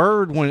hear a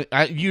word when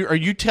are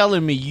you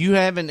telling me you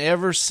haven't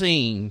ever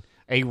seen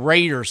a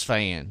Raiders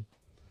fan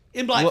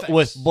In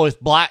blackface.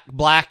 With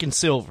black and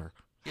silver.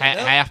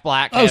 Half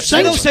black. Oh, half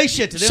Saints, don't say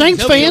shit to them.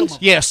 Saints fans?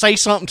 Yeah, say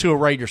something to a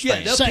Raiders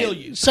fan. They'll kill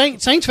you.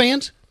 Saints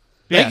fans?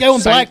 Yeah, they go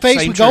in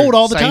blackface with gold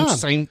all the time.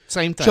 Same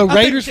thing. So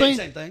Raiders fans? fans?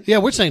 Same thing. Yeah,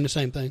 we're saying the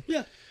same thing.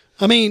 Yeah.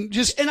 I mean,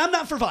 just... And I'm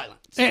not for violence.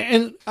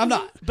 And I'm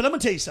not. But I'm going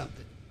to tell you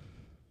something.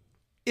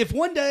 If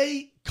one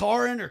day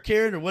Carron or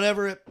Karen or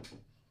whatever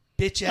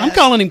bitch ass... I'm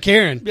calling him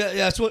Karen. Yeah,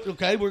 that's what...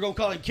 Okay, we're going to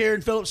call him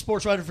Carron Phillips,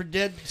 sports writer for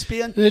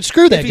Deadspin.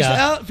 Screw that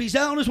guy. If he's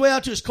out on his way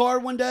out to his car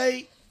one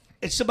day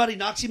and somebody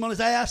knocks him on his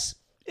ass,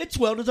 it's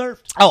well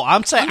deserved. Oh,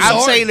 I'm saying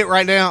it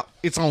right now.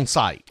 It's on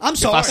site. I'm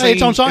sorry.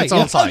 It's on site. It's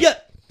on site. Oh, yeah.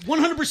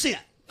 100%.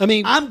 I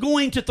mean... I'm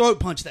going to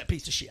throat punch that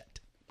piece of shit.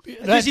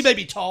 Because he may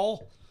be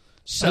tall.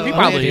 So he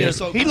probably is.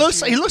 He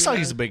looks like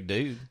he's a big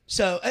dude.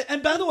 So,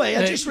 and by the way,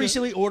 I just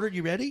recently ordered.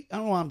 You ready? I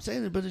don't know why I'm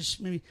saying it, but I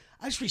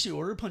just recently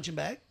ordered a punching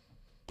bag.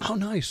 Oh,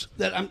 nice.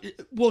 That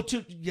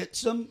to get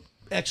some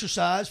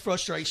exercise,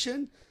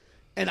 frustration,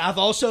 and I've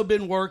also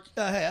been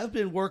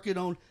working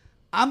on.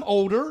 I'm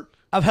older.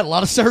 I've had a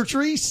lot of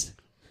surgeries.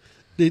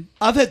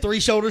 I've had 3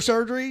 shoulder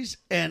surgeries,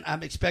 and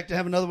I'm expecting to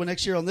have another one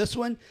next year on this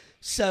one.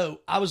 So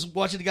I was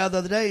watching the guy the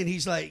other day, and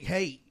he's like,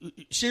 "Hey,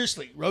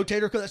 seriously,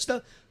 rotator, that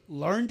stuff.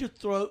 Learn to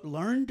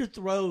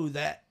throw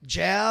that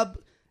jab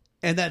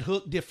and that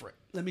hook different.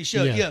 Let me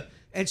show you."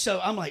 And so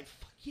I'm like,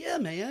 "Fuck yeah,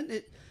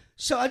 man!"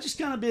 So I just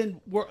kind of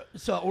been.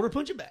 So I ordered a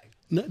punching bag.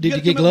 No, did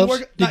you get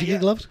gloves? Did you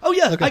get gloves? Oh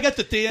yeah, okay. I got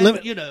the thin.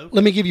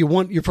 Let me give you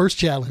your first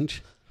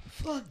challenge.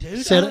 Fuck,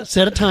 dude.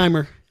 Set a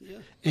timer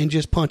and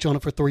just punch on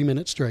it for 3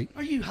 minutes straight.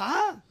 Are you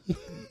high?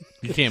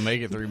 You can't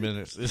make it 3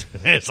 minutes.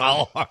 It's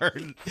all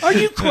hard. Are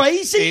you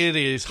crazy? It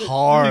is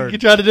hard. You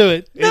try to do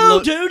it.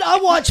 No, dude. I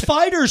watch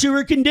fighters who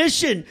are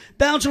conditioned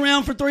bounce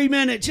around for 3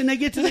 minutes, and they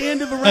get to the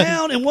end of a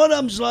round, and one of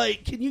them's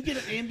like, "Can you get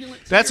an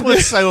ambulance?" That's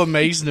what's so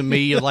amazing to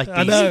me. Like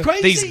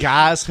these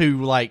guys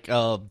who like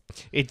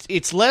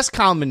it's less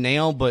common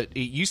now, but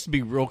it used to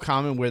be real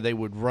common where they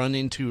would run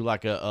into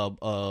like a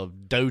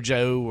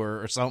dojo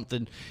or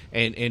something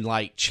and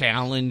like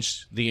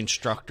challenge the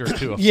instructor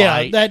to a fight.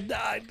 Yeah,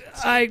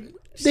 that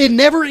it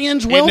never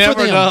ends well for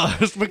them. It never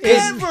does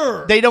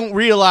because they don't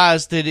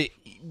realize that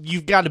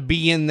you've got to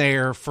be in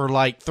there for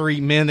like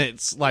 3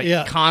 minutes,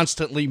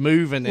 constantly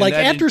moving. Like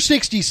after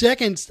 60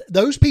 seconds,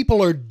 those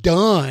people are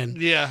done.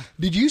 Yeah.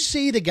 Did you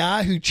see the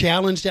guy who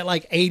challenged that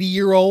like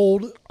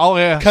 80-year-old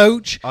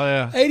coach? Oh,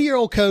 yeah.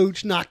 80-year-old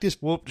coach knocked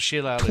this whooped the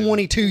shit out of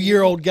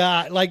 22-year-old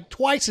guy, like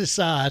twice his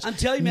size. I'm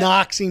telling you, man,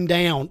 knocks him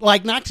down,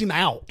 like knocks him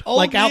out,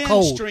 like out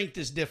cold. Strength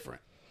is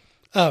different.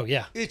 Oh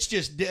yeah, it's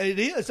just it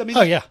is. I mean,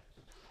 oh yeah,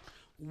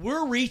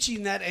 we're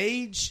reaching that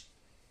age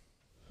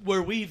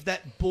where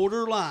that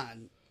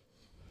borderline.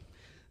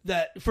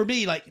 That for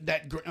me, like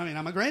that. I mean,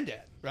 I'm a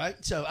granddad, right?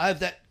 So I have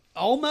that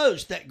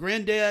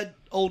granddad,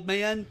 old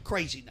man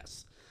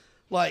craziness.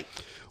 Like,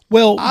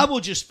 well, I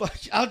will just fuck.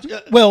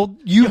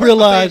 You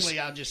realize, family,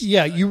 I'll just,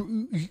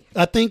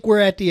 I think we're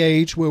at the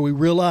age where we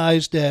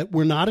realize that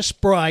we're not as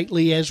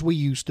sprightly as we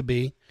used to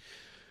be.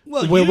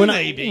 Well, we're you not,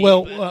 may be.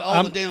 Well,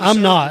 I'm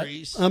not.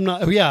 I'm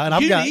not. Yeah, and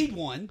I've got. You need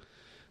one.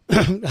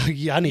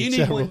 Yeah, I need you need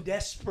several. one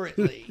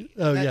desperately.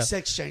 Oh that yeah,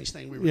 sex change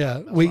thing we were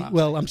talking about.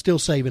 Well, I'm still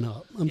saving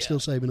up. Still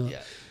saving up.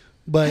 Yeah.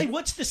 But hey,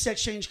 what's the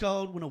sex change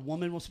called when a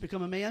woman wants to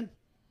become a man?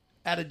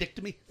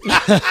 Addictomy.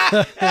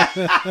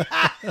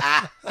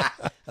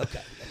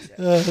 Okay.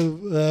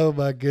 Oh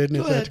my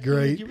goodness, that's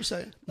great. You were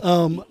saying.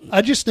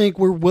 I just think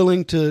we're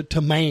willing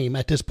to maim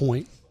at this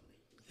point.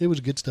 It was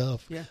good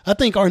stuff. Yeah. I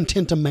think our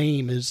intent to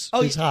maim is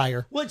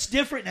higher. Well, it's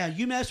different now.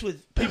 You mess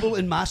with people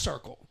in my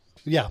circle.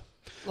 Yeah.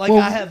 Like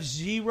I have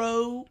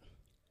zero.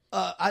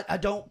 I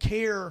don't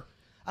care.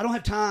 I don't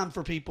have time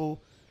for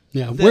people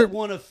that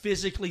want to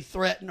physically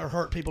threaten or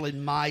hurt people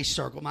in my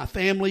circle, my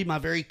family, my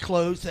very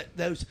close.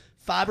 Those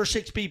 5 or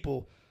 6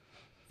 people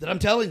that I'm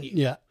telling you.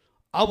 Yeah.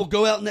 I will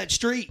go out in that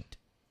street,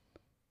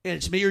 and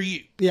it's me or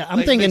you. Yeah,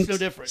 I'm thinking no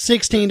difference.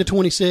 16 to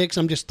 26.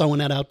 I'm just throwing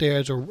that out there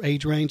as an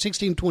age range.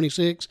 16 to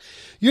 26.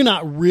 You're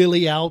not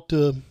really out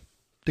to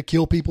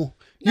kill people.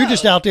 You're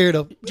just out there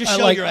to just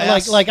show your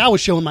ass. Like I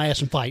was showing my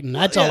ass and fighting.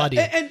 That's all I did.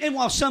 And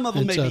while some of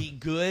them may be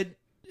good,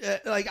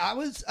 like I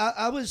was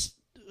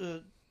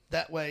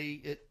that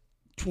way at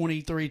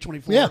 23,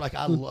 24. Yeah. Like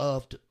I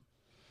loved.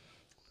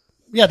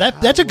 Yeah,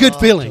 that's a good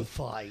feeling. To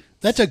fight.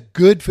 That's a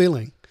good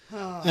feeling,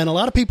 and a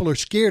lot of people are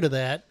scared of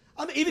that.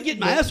 I mean, even getting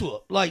my ass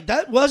whooped, like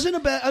that wasn't a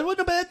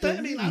bad thing.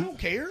 I mean, I don't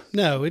care.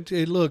 No,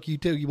 look,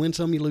 you win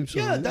some, you lose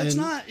some. Yeah, that's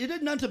not. It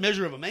isn't nothing to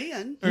measure of a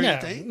man or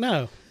anything.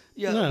 No.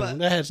 Yeah, no,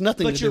 that has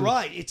nothing to do. But you're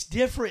right. It's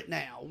different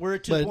now. We're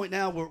to the point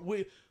now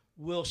where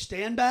we'll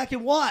stand back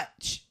and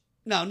watch.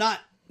 No, not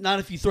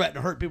if you threaten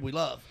to hurt people we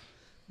love,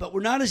 but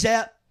we're not as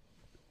apt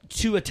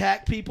to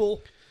attack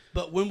people.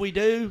 But when we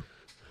do,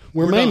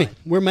 we're maiming. Done.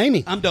 We're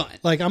maiming. I'm done.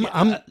 Like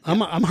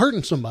I'm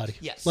hurting somebody.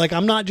 Yes. Like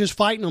I'm not just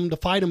fighting them to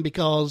fight them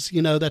because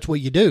that's what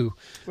you do.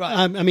 Right.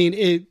 I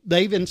mean,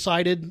 they've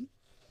incited.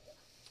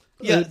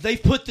 Yeah,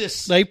 they've put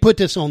this. They put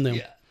this on them.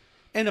 Yeah.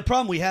 And the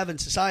problem we have in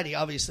society,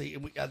 obviously,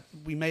 and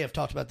we may have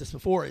talked about this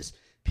before, is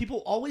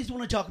people always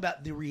want to talk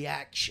about the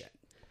reaction.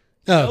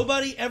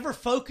 Nobody ever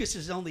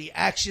focuses on the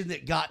action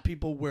that got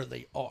people where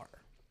they are.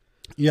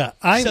 Yeah.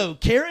 So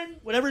Carron,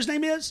 whatever his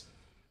name is,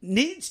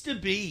 needs to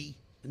be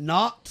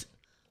knocked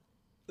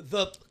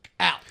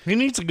out. He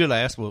needs a good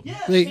ass whoop. Yeah,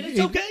 and it's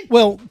okay.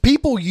 Well,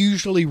 people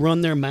usually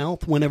run their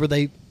mouth whenever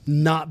they've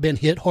not been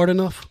hit hard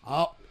enough.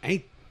 Oh,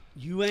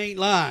 you ain't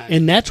lying.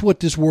 And that's what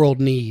this world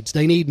needs.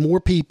 They need more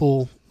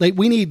people.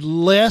 We need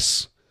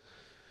less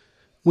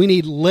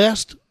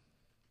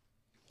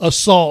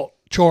assault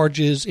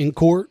charges in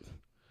court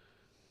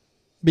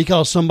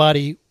because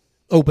somebody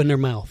opened their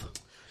mouth.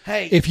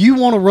 Hey, if you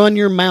want to run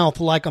your mouth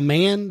like a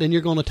man, then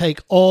you're going to take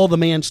all the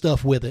man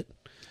stuff with it.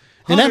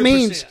 And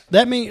 100%.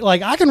 that means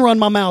like I can run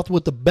my mouth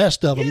with the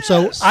best of them. Yes.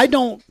 So I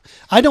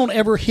don't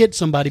ever hit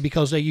somebody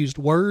because they used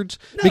words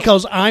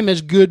because I'm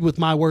as good with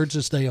my words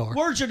as they are.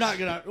 Words are not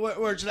going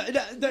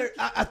to.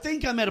 I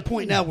think I'm at a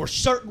point now where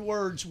certain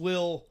words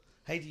will.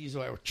 Hate to use the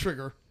word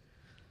trigger,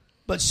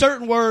 but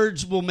certain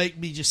words will make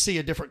me just see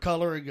a different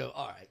color and go,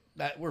 all right,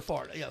 that we're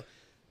far.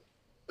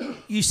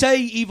 You say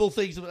evil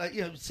things,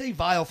 say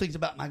vile things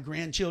about my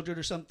grandchildren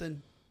or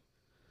something.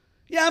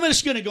 Yeah, I'm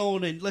just going to go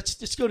on and let's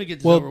just go to get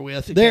this over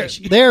with.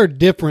 There are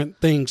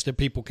different things that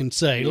people can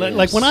say. Yes.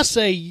 Like when I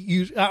say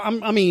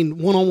I mean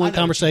one-on-one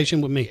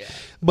conversation with me. Yeah.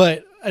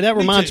 But that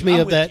reminds me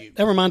of that.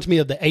 That reminds me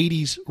of the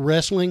 '80s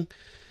wrestling.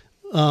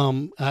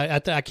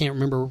 I can't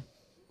remember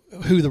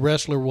who the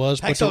wrestler was.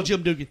 Hacksaw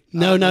Jim Duggan.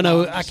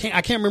 No. I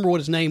can't remember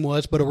what his name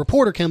was. But a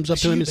reporter comes up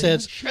to him and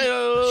says,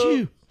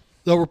 "The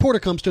reporter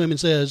comes to him and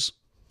says,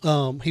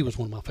 he was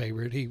one of my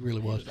favorite. He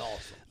really was.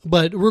 Awesome.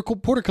 But a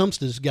reporter comes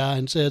to this guy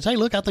and says, "Hey,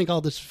 look, I think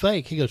all this is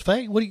fake." He goes,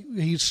 "Fake? What?"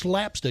 He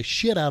slaps the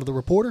shit out of the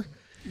reporter.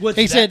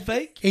 He said,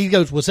 fake? He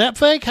goes, "Was that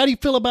fake? How do you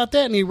feel about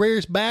that?" And he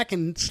rears back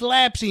and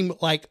slaps him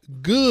like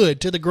good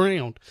to the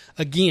ground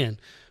again.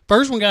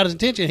 First one got his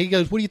attention. He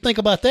goes, "What do you think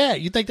about that?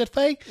 You think that's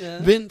fake?" Yeah.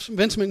 Vince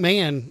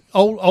McMahon,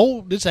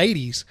 old, this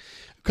 '80s,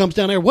 comes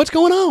down there. What's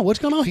going on? What's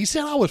going on? He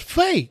said I was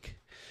fake.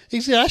 He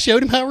said I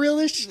showed him how real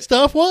this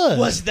stuff was.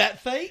 Was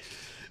that fake?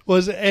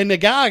 And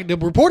the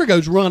reporter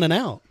goes running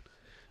out.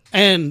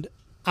 And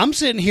I'm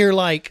sitting here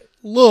like,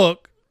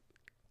 look,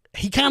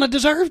 he kind of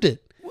deserved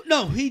it.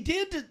 No, he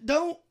did.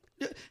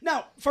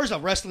 Now, first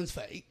off, wrestling's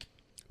fake.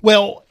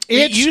 Well,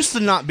 it used to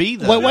not be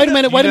though. Well, wait a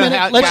minute.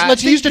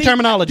 Let's use the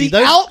terminology.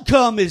 The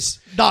outcome is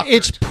doctored.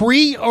 It's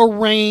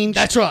prearranged.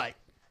 That's right.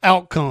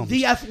 Outcomes.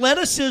 The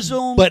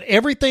athleticism, but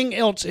everything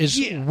else is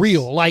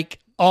real. Like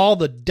all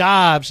the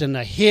dives and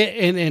the hit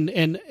and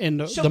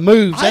the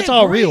moves. That's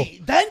all real.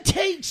 That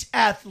takes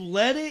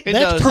athletic.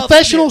 That's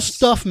professional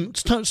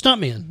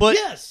stuntmen. But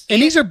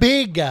and these are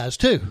big guys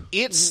too.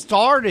 It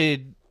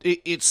started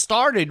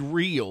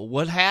real.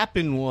 What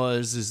happened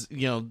was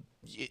you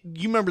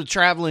remember the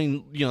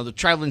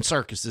traveling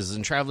circuses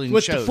and traveling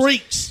with shows. The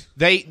freaks.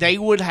 They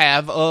would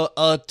have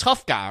a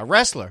tough guy, a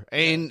wrestler,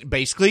 and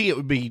basically it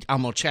would be,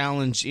 I'm gonna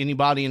challenge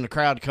anybody in the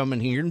crowd to come in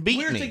here and beat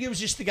me. Weird thing, it was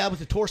just the guy with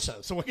the torso.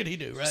 So what could he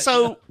do, right?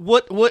 So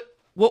what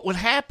would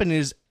happen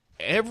is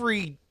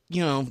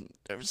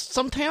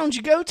some towns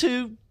you go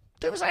to,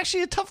 there was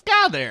actually a tough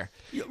guy there,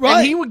 right?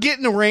 And he would get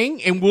in the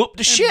ring and whoop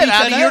the shit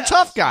out of your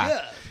tough guy.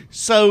 Yeah.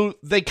 So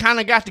they kind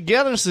of got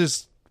together and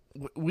says,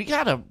 we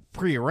got to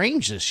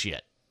prearrange this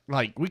shit.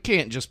 Like, we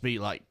can't just be,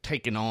 like,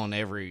 taking on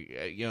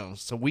every,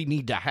 so we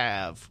need to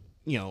have,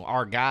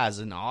 our guys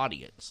in the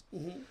audience.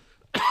 Mm-hmm.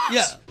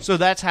 Yeah. So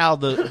that's how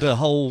the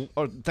whole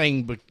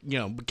thing,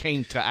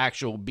 became to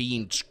actual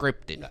being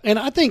scripted. And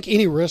I think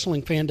any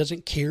wrestling fan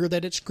doesn't care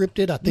that it's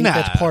scripted. I think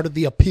that's part of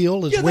the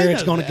appeal is where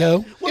it's going to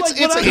go. Well, it's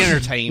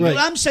entertainment.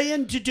 What I'm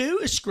saying to do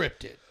is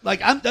scripted.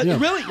 Like,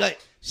 really, like,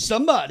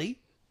 somebody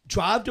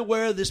drive to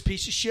where this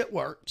piece of shit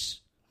works.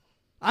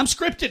 I'm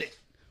scripted it.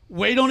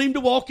 Wait on him to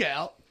walk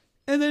out.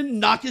 And then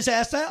knock his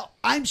ass out.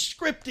 I'm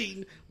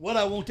scripting what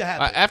I want to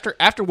happen.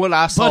 After what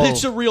I saw, but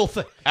it's a real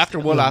thing. After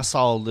what I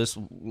saw this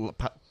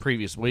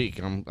previous week,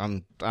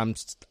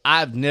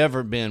 I've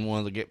never been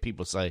one to get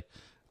people to say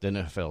the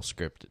NFL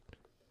scripted.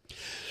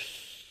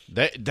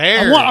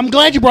 I'm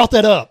glad you brought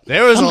that up.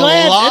 There was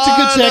that's a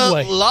good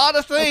segue. A lot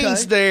of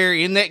things there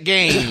in that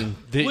game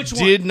that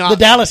did not. The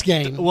Dallas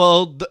game.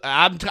 Well,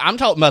 I'm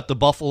talking about the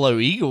Buffalo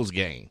Eagles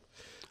game.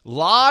 A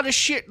lot of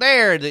shit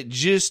there that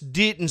just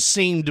didn't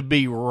seem to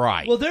be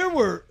right. Well, there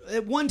were,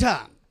 at one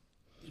time,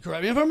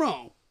 correct me if I'm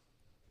wrong,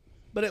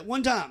 but at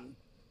one time,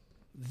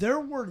 there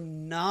were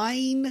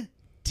 9-10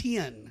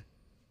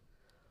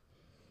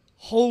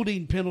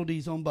 holding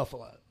penalties on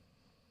Buffalo.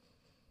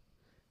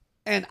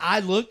 And I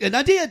looked, and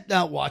I did,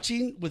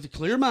 watching with a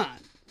clear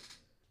mind.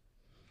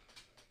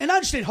 And I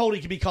understand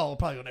holding can be called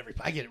probably on every,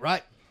 I get it,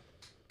 right?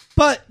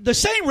 But the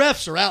same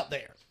refs are out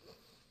there.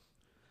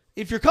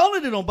 If you're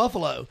calling it on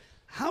Buffalo,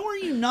 how are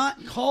you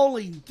not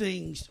calling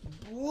things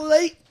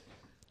blatant?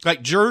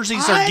 Like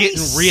jerseys are getting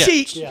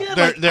ripped.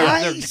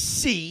 I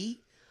see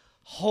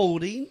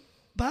holding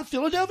by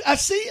Philadelphia. I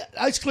see it.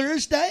 It's clear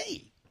as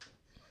day.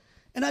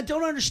 And I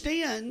don't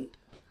understand.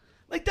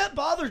 Like, that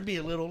bothers me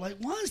a little. Like,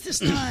 why is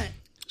this not?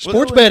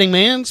 Sports betting,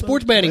 man.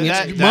 Sports betting.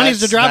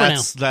 Money's the driver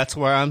now. That's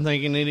where I'm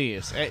thinking it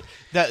is.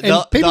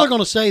 People are going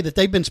to say that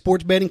they've been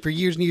sports betting for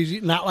years and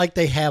years, not like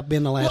they have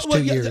been the last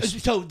 2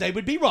 years. So they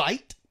would be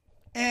right,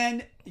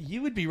 and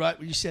you would be right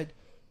when you said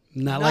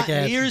not like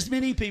near as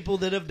many people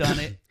that have done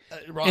it.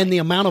 Right. And the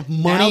amount of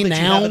money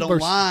now you have it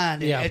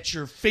online at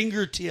your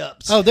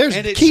fingertips. Oh, there's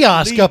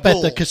kiosk up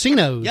at the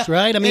casinos,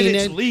 right? I mean, and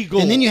it's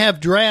legal. And then you have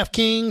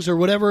DraftKings or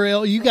whatever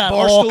else. You got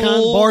all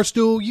kinds.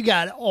 Barstool. You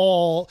got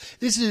all.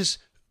 This is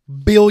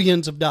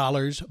billions of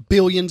dollars,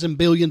 billions and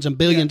billions and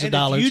billions of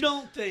dollars. If you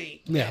don't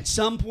think at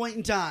some point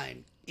in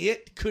time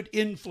it could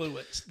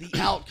influence the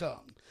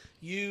outcome,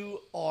 you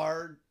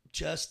are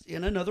just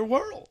in another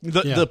world.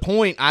 The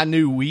point I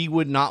knew we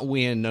would not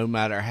win no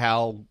matter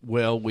how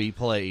well we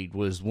played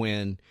was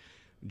when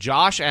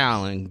Josh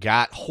Allen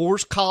got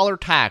horse collar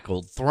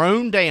tackled,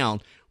 thrown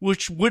down,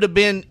 which would have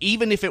been,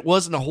 even if it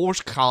wasn't a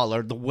horse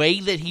collar, the way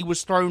that he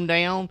was thrown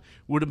down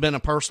would have been a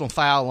personal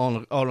foul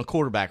on a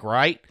quarterback,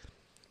 right?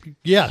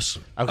 Yes.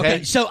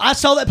 Okay. So I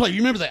saw that play. You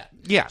remember that?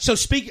 Yeah. So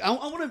I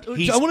want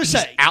to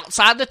say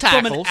outside the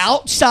tackles from an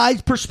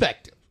outside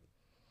perspective.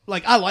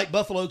 Like, I like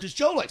Buffalo because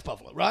Joe likes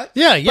Buffalo, right?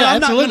 Yeah, but I'm absolutely.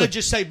 not going to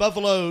just say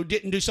Buffalo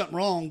didn't do something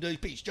wrong to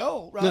impeach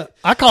Joe, right? No,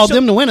 I called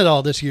them to win it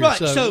all this year. Right,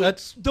 so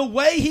that's the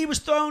way he was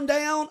thrown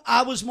down,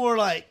 I was more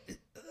like,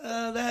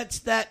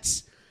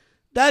 that's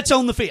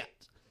on the fence.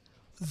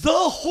 The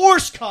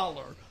horse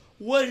collar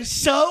was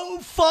so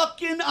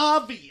fucking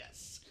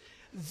obvious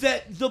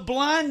that the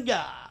blind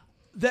guy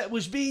that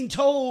was being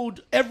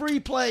told every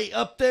play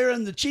up there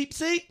in the cheap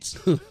seats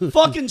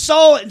fucking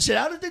saw it and said,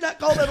 how did they not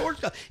call that horse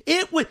collar?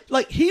 It was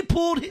like he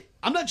pulled it.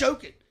 I'm not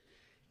joking.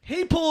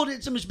 He pulled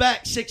it from his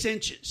back 6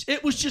 inches.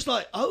 It was just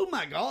like, oh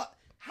my God,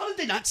 how did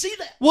they not see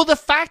that? Well, the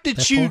fact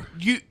that you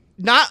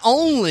not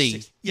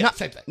only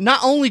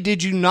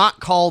did you not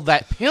call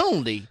that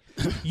penalty,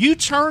 you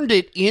turned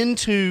it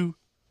into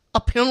a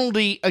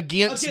penalty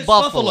against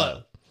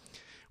Buffalo.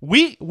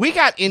 We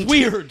got into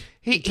weird.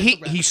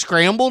 He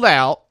scrambled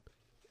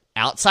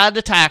outside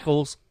the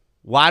tackles,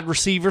 wide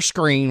receiver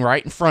screen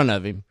right in front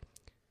of him,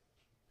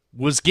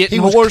 was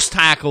getting horse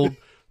tackled,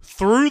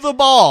 threw the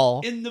ball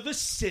in the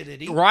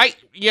vicinity. Right,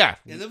 yeah.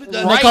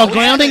 They called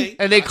grounding?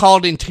 And they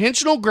called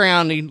intentional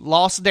grounding,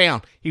 lost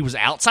down. He was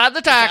outside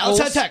the tackles.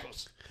 Outside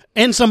tackles.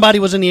 And somebody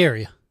was in the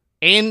area.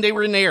 And they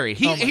were in the area.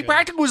 He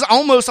practically was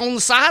almost on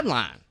the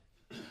sideline.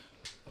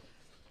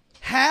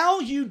 How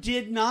you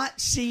did not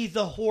see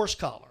the horse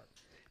collar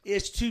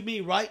is to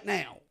me right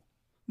now.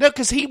 No,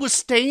 because he was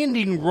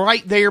standing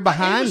right there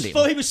behind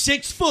him. He was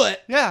 6 foot.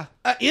 Yeah.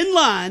 In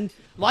line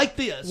like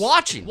this.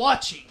 Watching.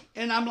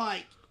 And I'm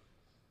like,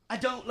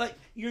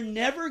 you're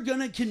never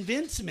going to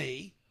convince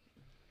me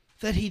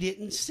that he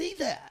didn't see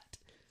that.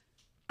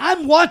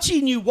 I'm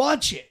watching you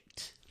watch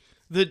it.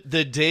 The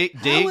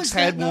Diggs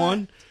had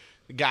one.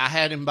 The guy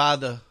had him by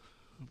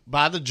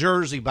the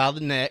jersey, by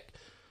the neck.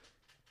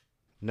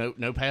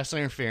 No pass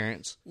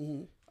interference.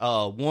 Mm-hmm.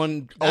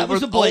 One that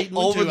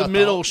over the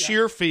middle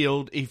sheer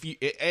field.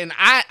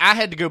 I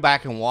had to go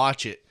back and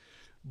watch it,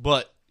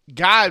 but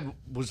guy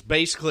was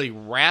basically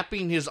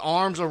wrapping his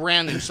arms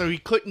around him so he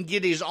couldn't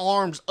get his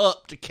arms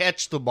up to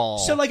catch the ball.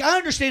 So I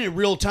understand in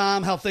real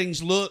time how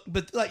things look,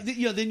 but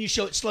then you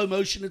show it slow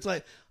motion. It's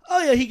like,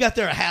 oh yeah, he got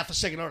there a half a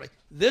second early.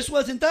 This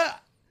wasn't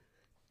that.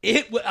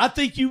 I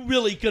think you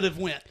really could have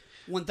went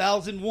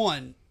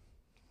 1001,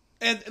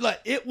 and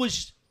it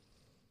was.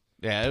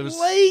 Yeah, it was.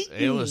 Blatant.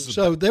 It was.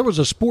 So there was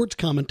a sports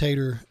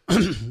commentator,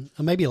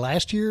 maybe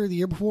last year or the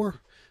year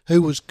before,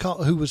 who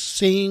was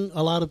seeing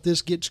a lot of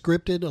this get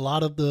scripted. A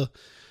lot of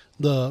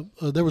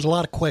there was a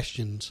lot of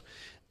questions,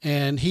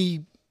 and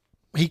he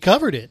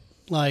covered it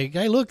like,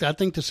 "Hey, look, I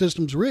think the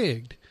system's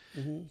rigged."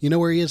 Mm-hmm. You know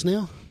where he is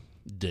now?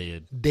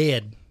 Dead.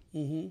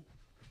 Mm-hmm.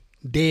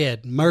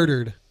 Dead.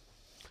 Murdered.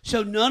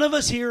 So none of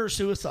us here are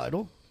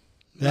suicidal.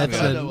 That's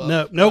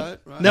nope.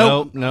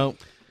 Nope.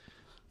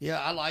 Yeah,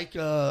 I like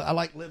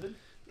living.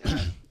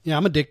 Yeah,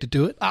 I'm addicted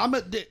to it. I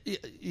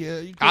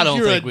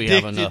don't think we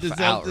have enough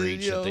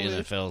outreach that the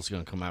NFL is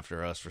going to come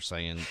after us for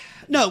saying.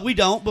 No, we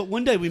don't. But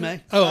one day we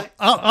may. Oh, right?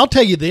 I'll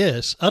tell you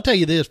this.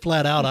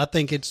 Flat out. I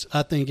think it's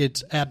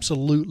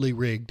absolutely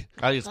rigged.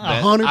 100%.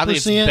 I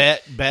think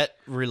it's bet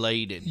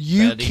related.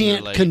 You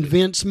can't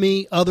convince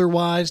me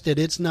otherwise that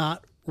it's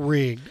not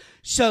rigged.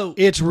 So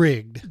it's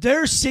rigged.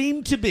 There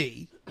seem to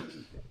be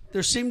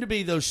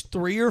those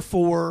 3 or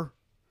 4.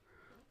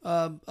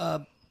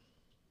 God,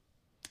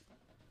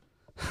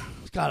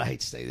 I hate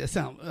to say this.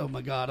 Oh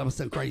my God, I'm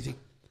sound crazy.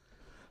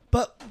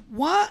 But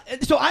why?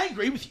 So I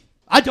agree with you.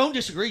 I don't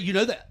disagree. You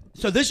know that.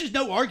 So this is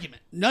no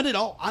argument. None at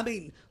all. I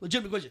mean,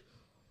 legitimate question.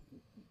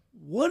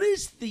 What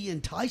is the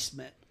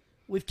enticement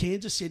with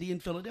Kansas City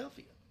and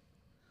Philadelphia?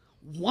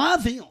 Why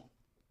them?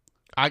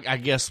 I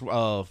guess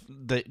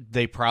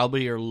they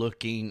probably are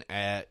looking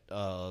at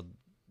the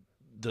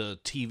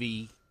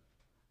TV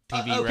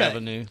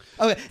revenue.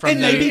 Okay,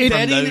 and maybe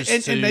betting,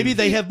 and maybe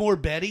they have more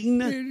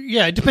betting.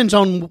 Yeah, it depends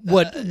on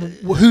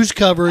who's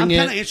covering it. I'm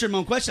kind of answering my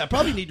own question. I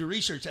probably need to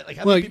research that. Like,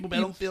 how many people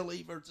bet on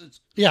Philly versus?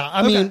 Yeah,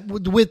 I mean,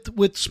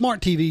 with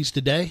smart TVs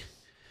today,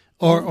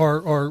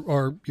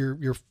 or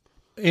your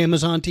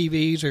Amazon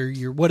TVs or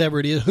your whatever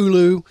it is,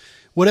 Hulu,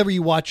 whatever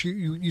you watch,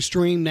 you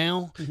stream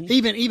now.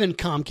 Even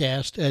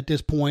Comcast at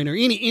this point, or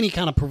any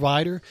kind of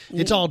provider,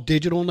 it's all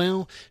digital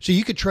now. So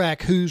you could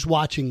track who's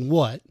watching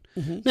what.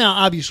 Now,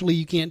 obviously,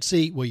 you can't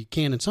see. Well, you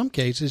can in some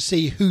cases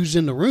see who's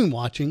in the room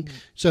watching.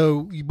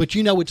 So, but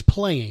you know it's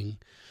playing.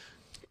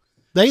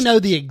 They know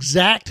the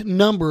exact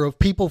number of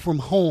people from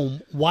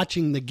home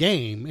watching the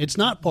game. It's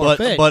not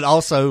far-fetched. But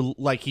also,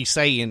 like he's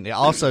saying,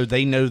 also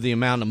they know the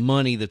amount of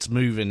money that's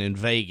moving in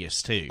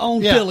Vegas, too.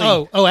 On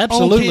Philly. Oh,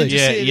 absolutely.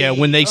 Yeah.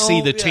 When they see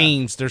the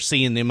teams, they're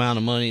seeing the amount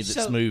of money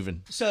that's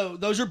moving. So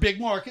those are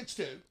big markets,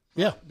 too.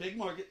 Yeah. Big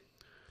market.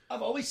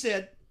 I've always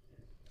said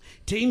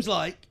teams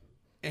like,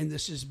 and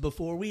this is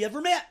before we ever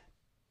met,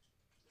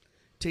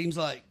 teams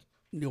like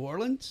New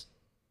Orleans,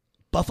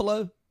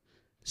 Buffalo,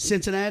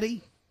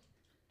 Cincinnati,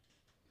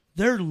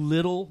 they're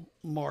little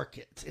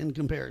markets in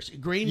comparison.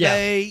 Green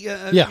Bay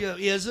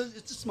it's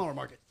a smaller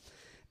market.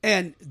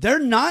 And they're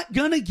not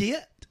going to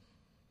get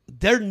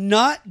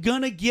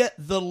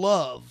the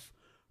love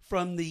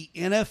from the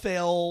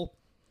NFL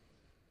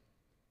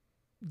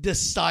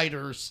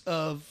deciders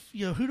of,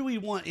 who do we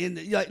want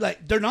in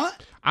like they're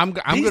not.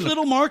 These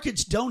little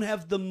markets don't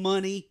have the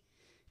money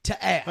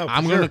to add.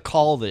 I'm going to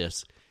call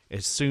this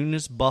as soon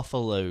as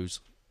Buffalo's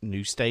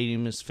new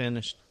stadium is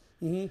finished.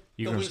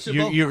 You're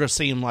gonna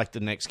see them like the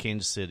next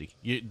Kansas City.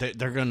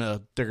 They're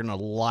gonna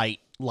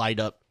light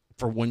up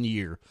for 1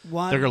 year.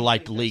 Why they're gonna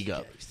light the league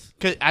up.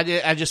 Cause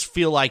I just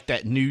feel like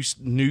that new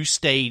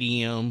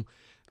stadium.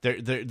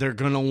 They're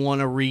gonna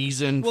want a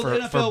reason for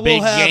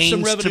big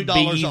games to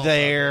be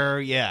there.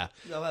 Yeah.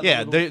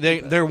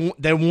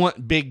 They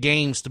want big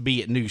games to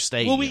be at new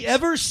stadiums. Will we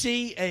ever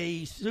see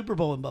a Super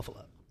Bowl in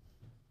Buffalo?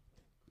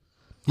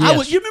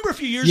 Yes. You remember a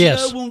few years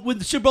ago when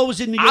the Super Bowl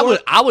was in New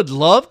York? I would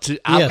love to.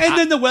 And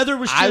then the weather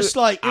was just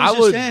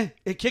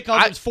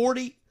kickoff was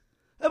 40.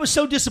 That was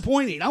so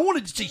disappointing. I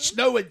wanted to see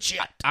snow and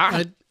shit.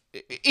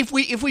 If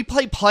we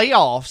play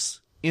playoffs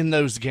in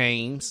those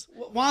games,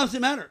 why does it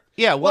matter?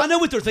 Yeah, well, I know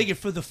what they're thinking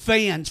for the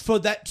fans, for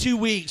that 2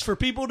 weeks, for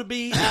people to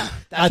be.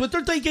 That's what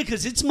they're thinking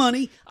because it's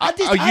money. I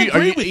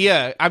agree with you.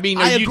 Yeah, I mean,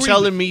 are you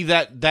telling me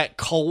that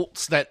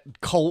Colts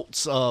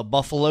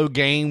Buffalo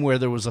game where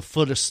there was a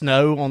foot of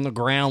snow on the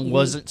ground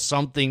wasn't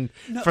something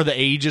for the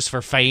ages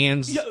for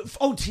fans?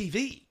 On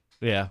TV.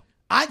 Yeah.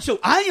 So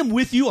I am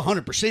with you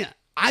 100%.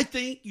 I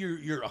think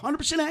you're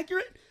 100%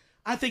 accurate.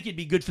 I think it'd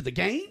be good for the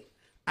game.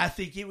 I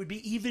think it would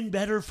be even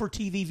better for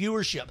TV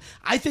viewership.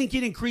 I think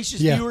it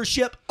increases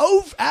viewership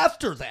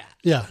after that.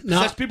 Yeah.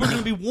 Because people are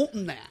going to be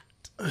wanting that.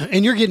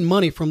 And you're getting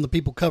money from the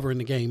people covering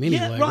the game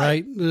anyway,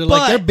 right?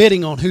 Like they're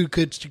bidding on who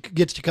gets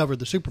to cover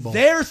the Super Bowl.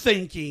 They're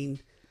thinking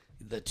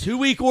the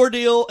 2-week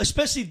ordeal,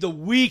 especially the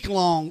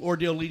week-long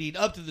ordeal leading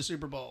up to the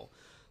Super Bowl,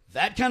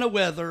 that kind of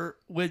weather,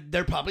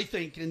 they're probably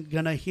thinking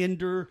going to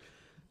hinder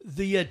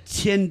the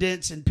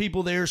attendance and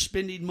people there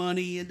spending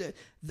money, and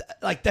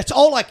that's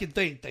all I can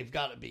think they've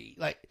got to be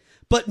like.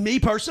 But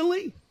me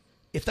personally,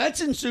 if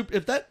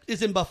that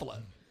is in Buffalo,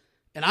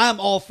 and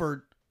I'm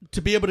offered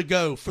to be able to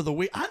go for the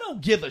week, I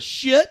don't give a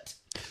shit.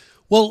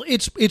 Well,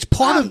 it's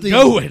part of the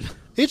going.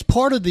 It's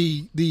part of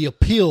the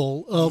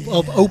appeal of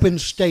open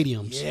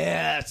stadiums.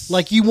 Yes,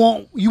 like you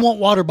want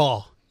water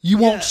ball, you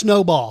want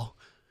snowball.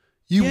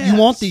 You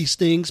want these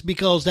things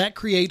because that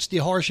creates the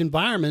harsh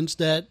environments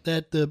that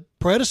the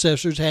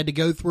predecessors had to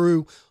go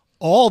through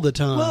all the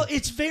time. Well,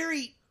 it's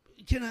very,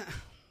 I don't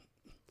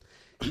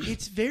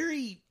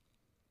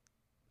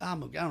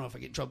know if I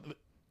get in trouble, but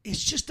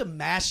it's just a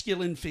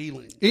masculine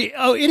feeling. It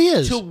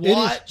is. To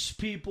watch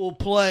people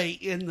play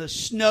in the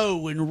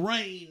snow and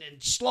rain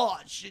and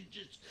slush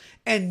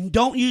and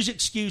don't use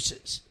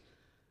excuses.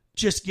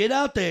 Just get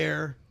out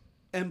there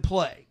and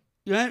play.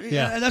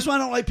 Yeah. And that's why I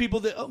don't like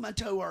people that, my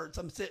toe hurts,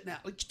 I'm sitting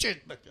out. Like,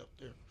 shit back up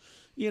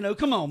there.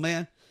 Come on,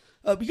 man.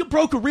 You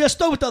broke a wrist,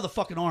 throw it the other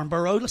fucking arm,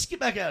 Burrow. Let's get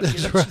back out of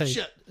here. That's right.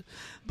 Shit.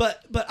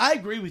 But I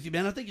agree with you,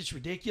 man. I think it's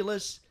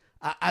ridiculous.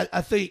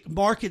 I think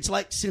markets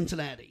like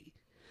Cincinnati.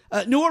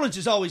 New Orleans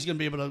is always going to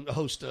be able to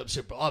host a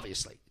Super Bowl,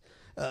 obviously.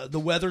 The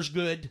weather's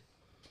good,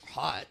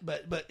 hot,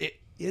 but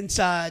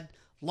inside,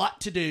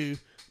 lot to do,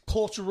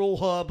 cultural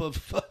hub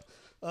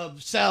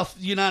of South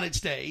United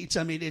States.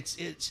 I mean,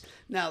 it's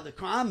now the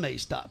crime may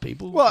stop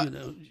people. Well,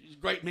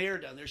 great mayor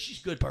down there. She's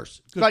a good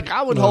person.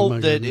 I would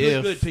hope that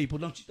if good people,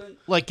 don't you think?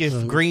 Like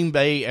if Green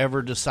Bay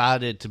ever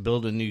decided to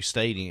build a new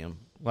stadium,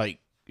 like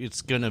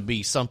it's going to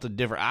be something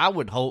different. I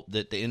would hope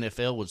that the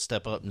NFL would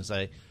step up and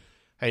say,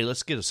 "Hey,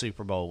 let's get a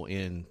Super Bowl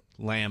in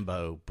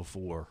Lambeau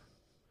before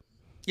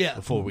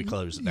we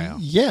close it down."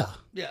 Yeah.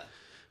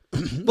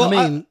 Well,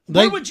 I mean,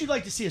 where would you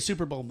like to see a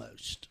Super Bowl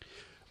most?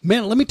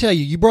 Man, let me tell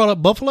you, you brought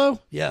up Buffalo?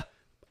 Yeah.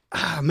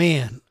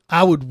 Man,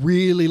 I would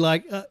really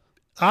like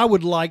I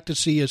would like to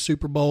see a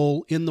Super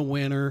Bowl in the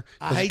winter.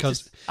 I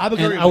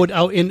would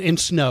in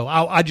snow.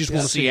 I just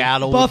want to see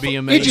Seattle would be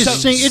amazing.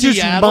 It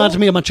just reminds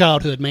me of my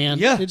childhood, man.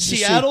 Yeah,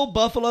 Seattle,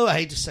 Buffalo. I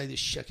hate to say this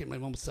shit. I can't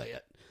believe I'm going to say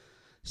it.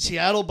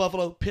 Seattle,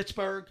 Buffalo,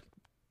 Pittsburgh,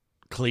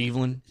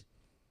 Cleveland.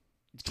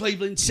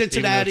 Cleveland,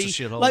 Cincinnati, it's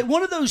a shithole. like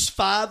one of those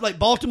 5, like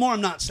Baltimore.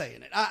 I'm not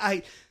saying it.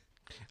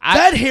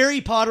 That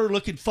Harry Potter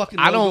looking fucking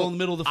logo in the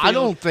middle of the field. I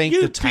don't think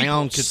you the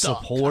town people could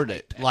suck. support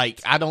it.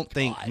 Like, I don't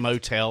think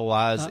motel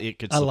wise it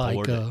could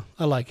support it.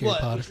 I like Harry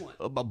Potter.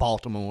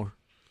 Baltimore.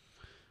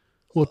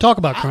 We'll talk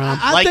about crime.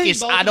 I think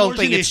Baltimore's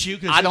an issue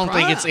 'cause I don't of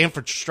think crime. it's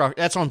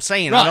infrastructure. That's what I'm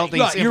saying. Right, I don't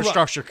think right, it's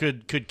infrastructure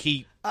could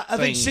keep. I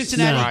think things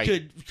Cincinnati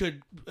right.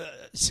 could,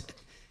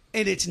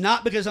 and it's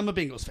not because I'm a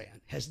Bengals fan.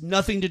 It has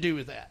nothing to do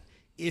with that.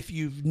 If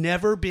you've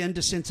never been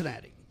to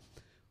Cincinnati,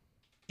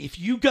 if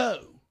you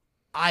go,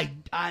 I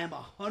am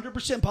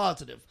 100%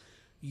 positive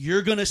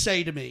you're going to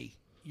say to me,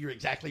 you're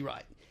exactly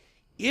right.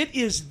 It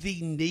is the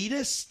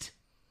neatest.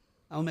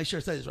 I'll make sure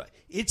I say this right.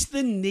 It's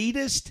the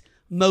neatest,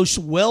 most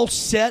well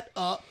set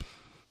up,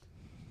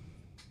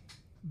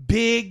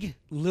 big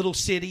little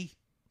city,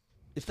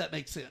 if that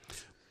makes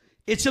sense.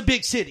 It's a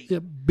big city. Yeah,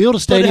 build a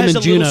stadium in Juneau.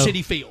 But it has a little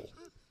city feel.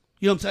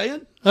 You know what I'm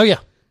saying? Oh, yeah.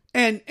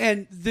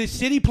 And the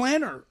city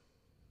planner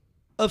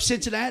of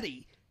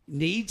Cincinnati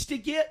needs to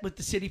get with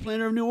the city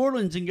planner of New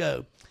Orleans and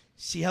go,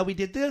 see how we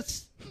did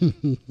this?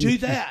 Do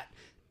that.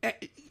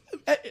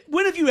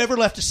 When have you ever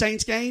left a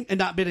Saints game and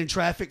not been in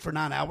traffic for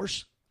 9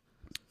 hours?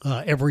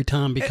 Every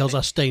time, because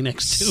I stay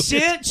next to it.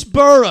 Since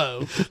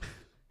Burrow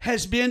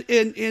has been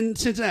in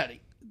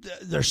Cincinnati,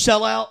 they're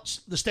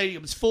sellouts. The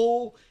stadium's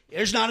full.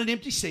 There's not an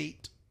empty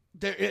seat.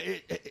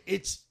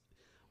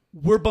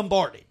 We're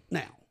bombarded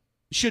now.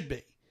 Should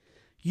be.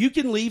 You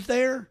can leave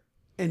there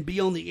and be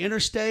on the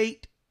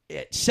interstate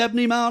at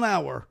 70 mile an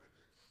hour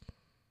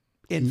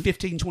in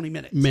 15, 20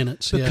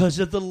 minutes. Because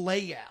of the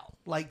layout.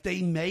 Like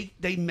they made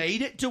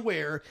it to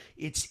where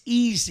it's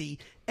easy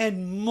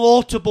and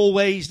multiple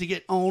ways to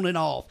get on and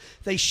off.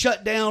 They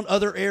shut down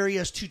other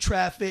areas to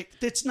traffic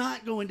that's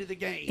not going to the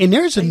game. And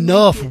there's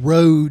enough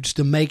roads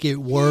to make it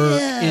work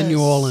in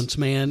New Orleans,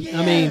 man. Yes.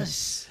 I mean,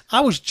 I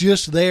was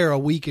just there a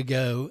week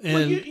ago. And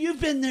well, you've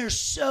been there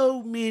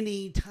so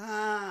many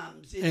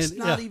times. It's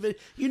not even,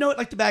 you know it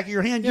like the back of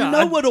your hand. You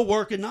know what'll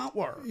work and not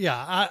work.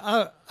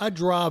 Yeah, I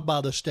drive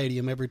by the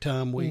stadium every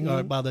time we,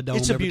 by the dome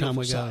every time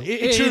we go.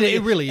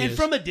 It really is. And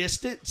from a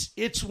distance,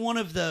 it's one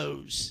of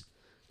those,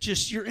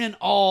 just you're in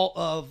awe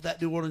of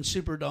that New Orleans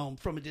Superdome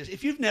from a distance.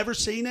 If you've never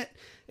seen it,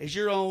 as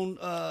you're on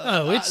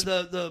it's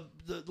the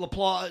La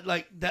Plaza,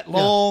 like that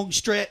long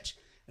stretch,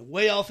 and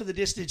way off in the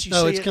distance you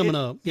see it's coming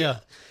up. Yeah.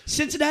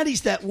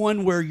 Cincinnati's that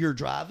one where you're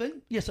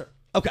driving. Yes, sir.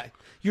 Okay.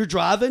 You're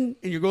driving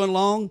and you're going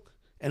along,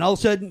 and all of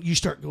a sudden you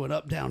start going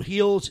up down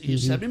hills. You're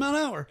 70 mile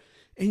an hour,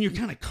 and you're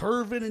kind of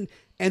curving,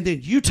 and then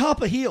you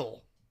top a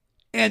hill,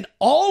 and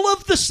all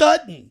of the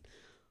sudden,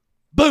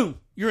 boom,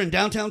 you're in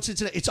downtown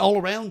Cincinnati. It's all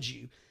around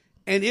you.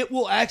 And it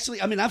will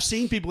actually, I mean, I've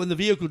seen people in the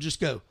vehicle just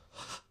go,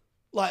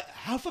 like,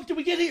 how the fuck did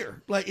we get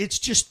here? Like, it's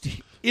just,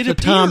 it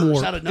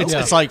appears out of nowhere.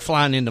 It's like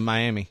flying into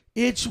Miami.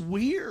 It's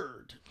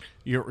weird.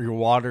 Your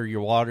water.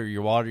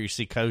 You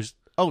see coast.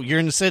 Oh, you're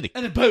in the city.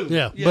 And then boom.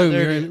 Yeah boom.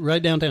 You're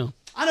right downtown.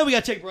 I know we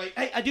got to take a break.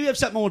 Hey, I do have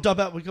something I want to talk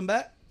about when we come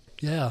back.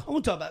 Yeah. I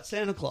want to talk about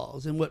Santa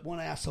Claus and what one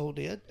asshole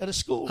did at a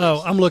school.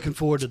 Oh, I'm looking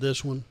forward to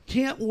this one.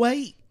 Can't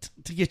wait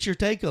to get your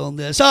take on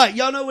this. All right,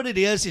 y'all know what it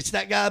is. It's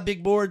that guy,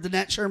 Big Board, the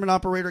Nat Sherman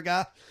operator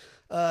guy.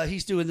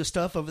 He's doing the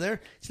stuff over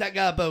there. It's that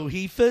guy, Bo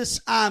Heifus.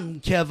 I'm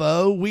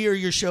Kevo. We are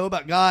your show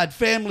about God,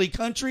 family,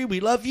 country. We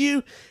love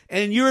you.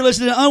 And you're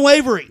listening to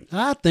Unwavering.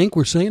 I think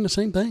we're saying the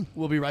same thing.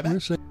 We'll be right back.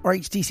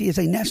 RHTC is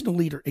a national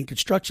leader in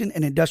construction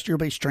and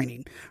industrial-based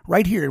training.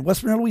 Right here in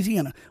West Monroe,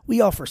 Louisiana,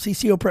 we offer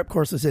CCO prep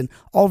courses in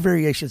all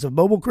variations of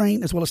mobile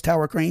crane as well as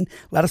tower crane,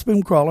 lattice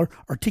boom crawler,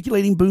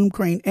 articulating boom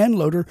crane and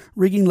loader,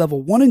 rigging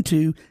level 1 and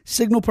 2,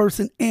 signal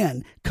person,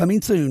 and,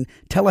 coming soon,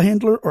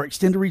 telehandler or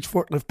extended reach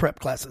forklift prep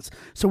classes.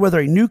 So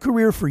whether a new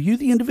career for you,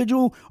 the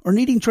individual, or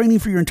needing training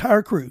for your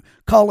entire crew,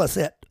 call us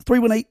at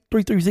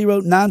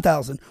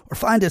 318-330-9000 or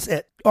find us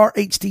at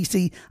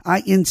rhtcinc.com.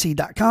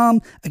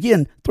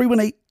 Again,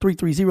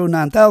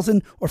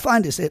 318-330-9000 or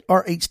find us at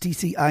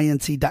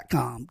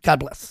rhtcinc.com. God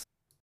bless.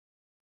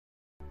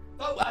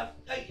 Oh, I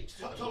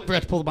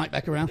forgot to pull the mic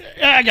back around.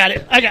 I got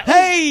it.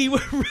 Hey,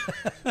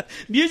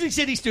 Music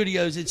City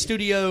Studios in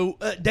Studio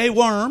Day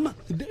Worm.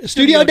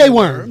 Studio Day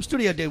Worm.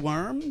 Studio Day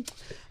Worm.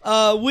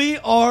 We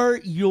are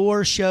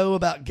your show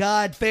about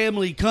God,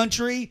 family,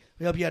 country.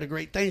 We hope you had a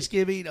great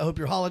Thanksgiving. I hope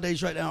your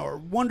holidays right now are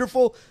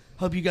wonderful.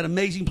 Hope you got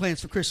amazing plans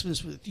for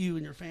Christmas with you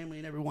and your family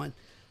and everyone.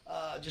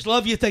 Just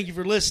love you. Thank you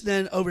for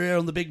listening. Over there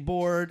on the big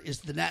board is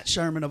the Nat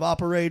Sherman of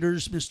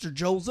operators, Mr.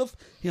 Joseph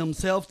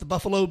himself, the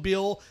Buffalo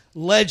Bill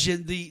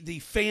legend, the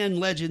fan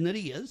legend that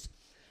he is.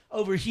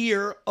 Over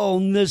here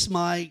on this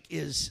mic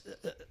is,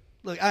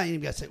 look, I ain't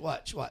even got to say,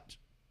 watch.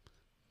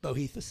 Bo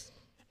Heifus.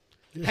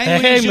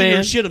 Hey,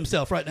 man. Shit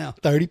himself right now.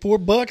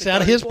 $34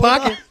 out of his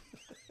pocket.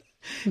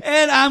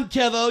 And I'm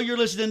Kevo. You're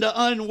listening to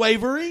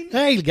Unwavering.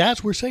 Hey,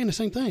 guys, we're saying the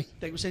same thing.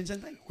 Think we're saying the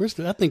same thing?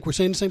 I think we're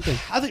saying the same thing.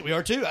 I think we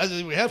are, too. I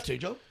think we have to,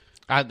 Joe.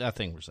 I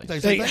think we're saying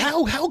the same thing.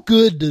 How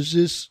good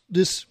does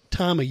this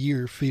time of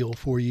year feel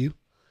for you?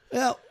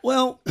 Yeah,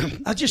 well,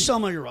 I just saw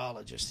my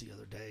urologist the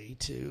other day,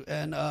 too,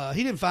 and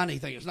he didn't find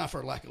anything. It's not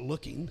for lack of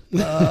looking.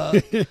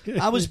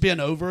 I was bent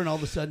over, and all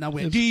of a sudden I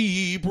went,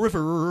 deep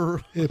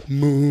river.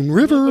 Moon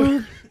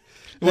River.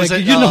 Was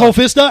Did it, you the whole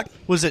fist, Doc?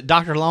 Was it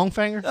Dr.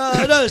 Longfinger?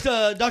 No, it's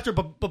Dr.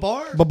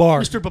 Babar.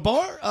 Babar. Mr.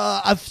 Babar.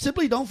 I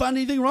simply don't find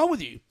anything wrong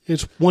with you.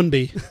 It's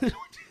 1B.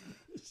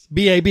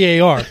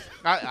 B-A-B-A-R.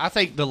 I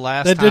think the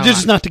last They're time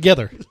just not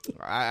together.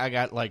 I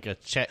got like a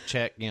check,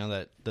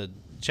 that the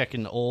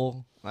checking the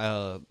oil.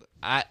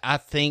 I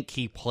think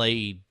he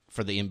played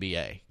for the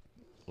NBA.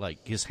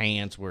 Like his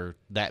hands were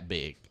that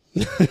big.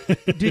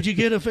 Did you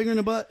get a finger in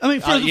the butt? I mean,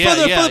 for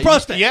the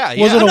prostate. Yeah,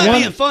 Was it I'm a not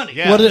one? being funny.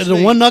 Yeah, Was it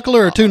a one knuckler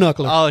or a two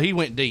knuckler? Oh, he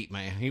went deep,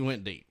 man. He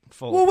went deep.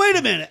 Well, wait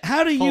a minute.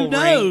 How do you full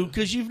know? ring.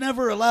 Because you've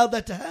never allowed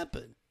that to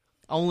happen.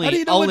 How do Only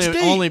you know it's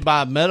deep? only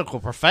by medical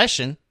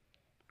profession.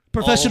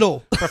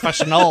 Professional.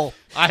 Professional.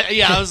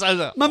 I was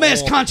My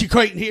man's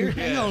consecrating here.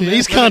 Hang on, man.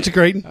 He's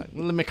consecrating.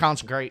 Let me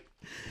concentrate.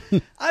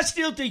 I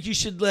still think you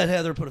should let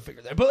Heather put a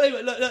finger there. But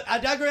anyway, look, I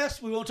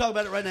digress. We won't talk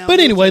about it right now. But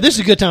anyway, this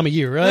is a good time of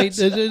year, right?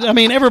 I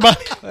mean,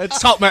 everybody. Let's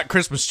talk about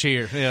Christmas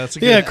cheer. Yeah, it's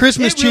a good,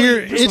 Christmas cheer.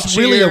 It's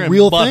really a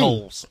real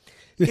thing.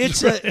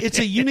 It's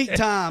a unique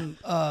time.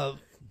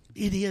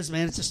 It is,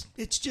 man.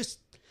 It's just.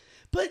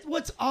 But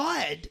what's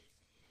odd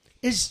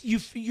is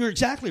you're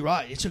exactly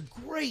right. It's a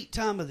great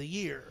time of the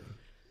year,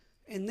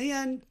 and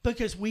then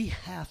because we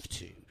have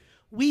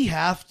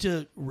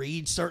to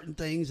read certain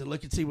things and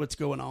look and see what's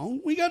going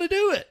on. We got to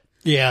do it.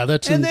 Yeah,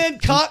 and then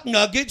cock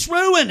nuggets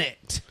ruin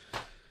it.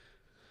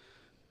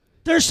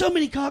 There's so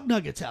many cock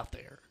nuggets out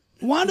there.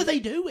 Why do they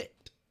do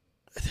it?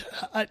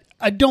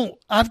 I don't.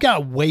 I've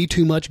got way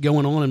too much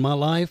going on in my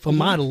life. In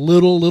my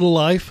little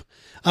life,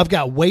 I've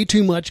got way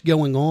too much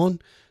going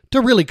on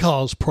to really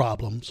cause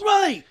problems.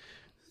 Right.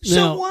 So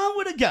Now, why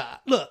would a guy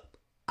look?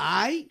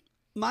 I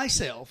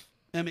myself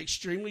am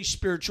extremely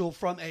spiritual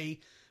from a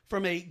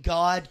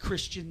God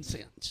Christian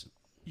sense.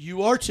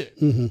 You are too.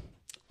 Mm-hmm.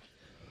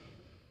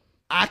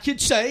 I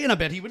could say, and I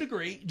bet he would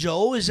agree,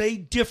 Joel is a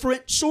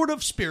different sort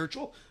of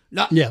spiritual.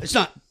 It's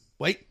not.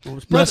 Wait.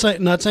 Not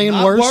saying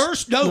not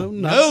worse. No.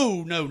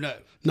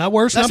 Not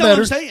worse, That's not not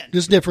better. what I'm saying.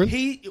 Just different.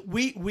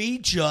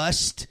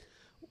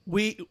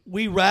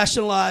 We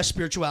rationalize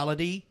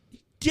spirituality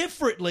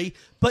differently,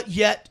 but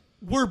yet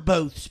we're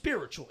both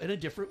spiritual in a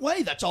different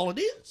way. That's all it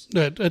is.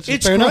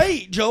 It's fair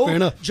great, enough. Joel. Fair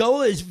enough.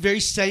 Joel is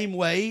very same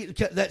way.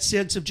 That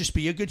sense of just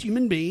be a good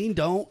human being.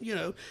 Don't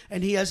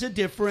and he has a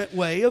different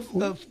way of.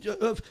 Well,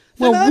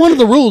 one of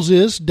the rules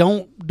is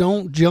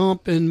don't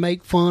jump and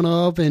make fun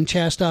of and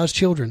chastise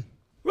children.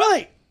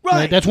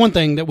 Right. That's one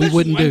thing that we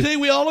wouldn't do. One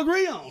thing we all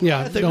agree on. Yeah,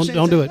 I think we're saying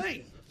don't the do same it.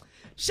 thing.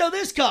 So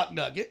this cock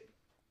nugget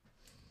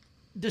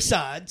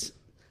decides,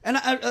 and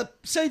I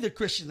say the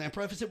Christian thing, I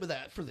preface it with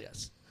that for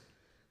this.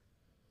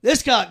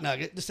 This cock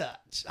nugget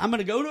decides, I'm going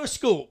to go to a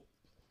school,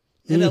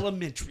 an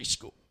elementary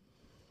school,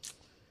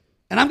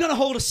 and I'm going to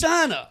hold a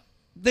sign up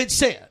that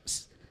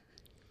says,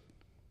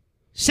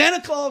 Santa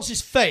Claus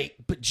is fake,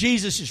 but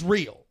Jesus is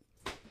real.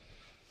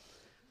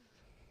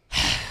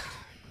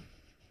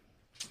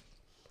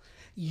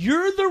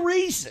 You're the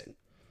reason,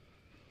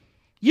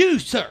 you,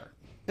 sir,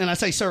 and I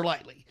say sir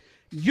lightly,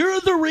 you're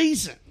the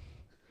reason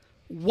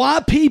why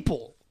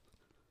people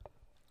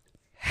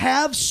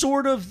have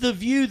sort of the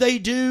view they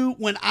do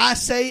when I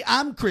say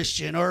I'm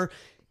Christian or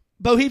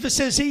Bohiva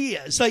says he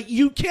is. Like,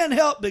 you can't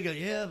help but go,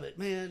 yeah, but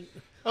man,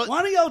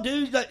 why do y'all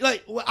do that?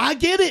 Like, well, I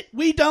get it.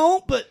 We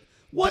don't, but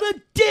what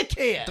a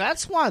dickhead.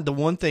 That's why the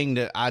one thing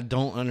that I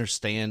don't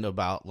understand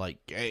about, like,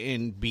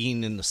 in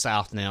being in the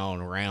South now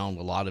and around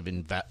a lot of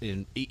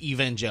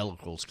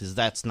evangelicals, because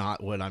that's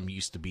not what I'm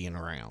used to being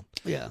around.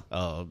 Yeah.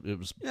 It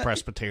was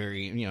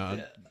Presbyterian,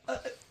 Yeah.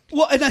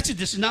 Well, and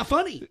this is not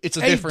funny. It's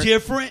a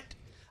different,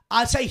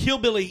 I'd say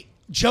hillbilly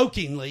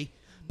jokingly,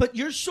 but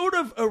you're sort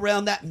of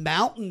around that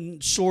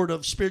mountain sort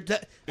of spirit.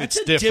 That's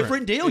a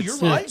different deal. You're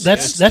right.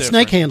 That's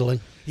snake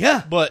handling.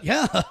 Yeah. But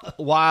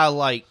why,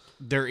 like,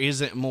 there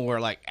isn't more,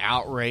 like,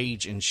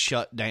 outrage and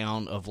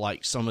shutdown of,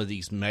 like, some of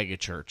these mega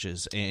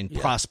churches and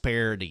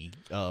prosperity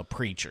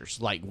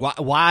preachers? Like,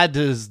 why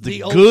does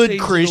the good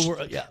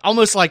Christian,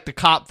 almost like the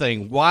cop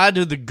thing, why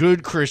do the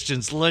good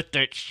Christians let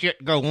that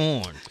shit go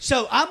on?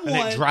 So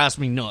it drives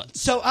me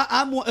nuts. So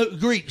I'm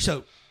agree.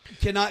 So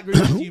cannot agree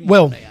with you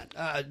more, man.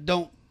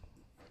 Don't.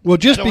 Well,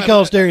 just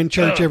because they're in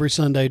church every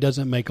Sunday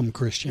doesn't make them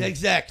Christian.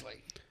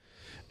 Exactly.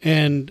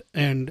 And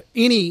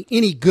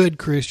any good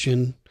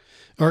Christian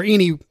or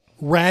any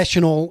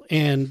rational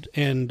and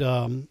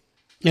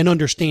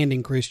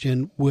understanding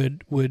Christian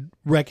would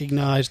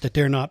recognize that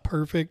they're not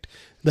perfect.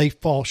 They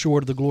fall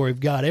short of the glory of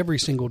God every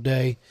single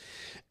day.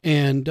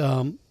 And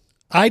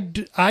I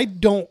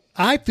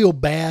feel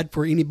bad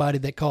for anybody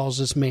that calls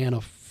this man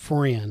a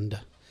friend.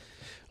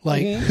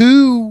 Like,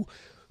 who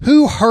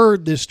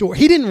heard this story?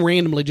 He didn't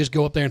randomly just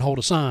go up there and hold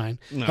a sign.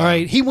 No. All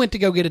right. He went to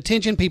go get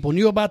attention. People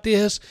knew about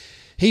this.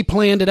 He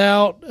planned it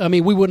out. I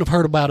mean, we wouldn't have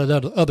heard about it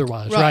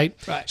otherwise, right?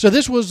 Right. So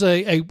this was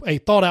a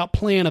thought-out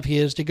plan of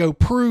his to go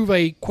prove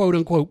a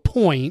quote-unquote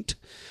point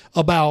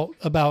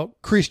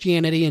about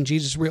Christianity and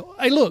Jesus real.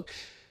 Hey, look,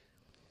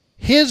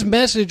 his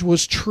message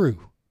was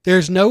true.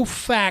 There's no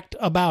fact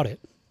about it.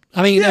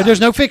 I mean, there's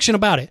no fiction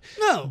about it.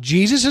 No.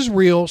 Jesus is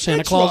real.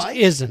 Santa Claus right.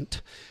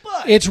 isn't.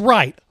 But it's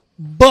right.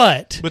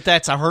 But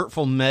that's a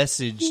hurtful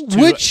message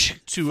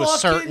to a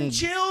certain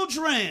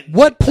children.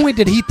 What point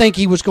did he think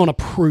he was going to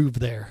prove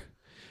there?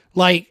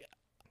 Like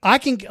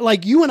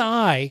you and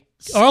I,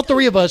 all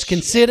three of us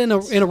can sit in a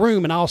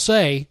room and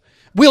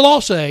we'll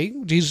all say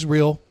Jesus is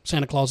real,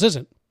 Santa Claus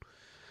isn't.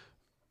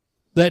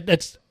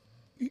 That's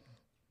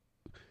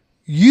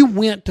you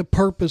went to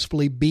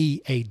purposefully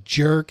be a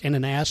jerk and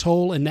an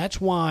asshole, and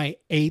that's why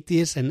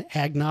atheists and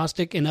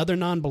agnostic and other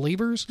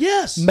non-believers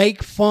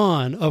make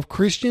fun of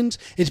Christians.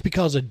 It's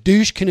because of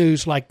douche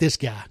canoes like this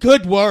guy.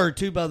 Good word,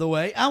 too, by the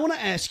way. I want to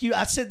ask you,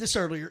 I said this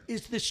earlier,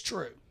 is this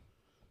true?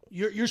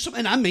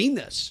 And I mean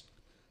this.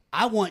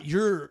 I want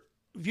your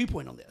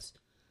viewpoint on this.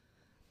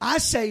 I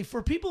say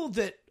for people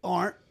that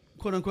aren't,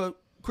 quote-unquote,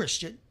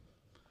 Christian,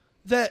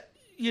 that,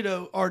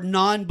 are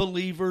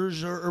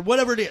non-believers or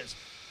whatever it is,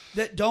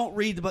 that don't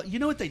read the book. You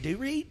know what they do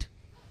read?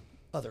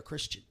 Other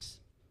Christians.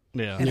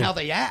 Yeah. And how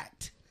they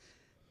act.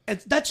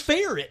 And that's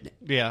fair, isn't it?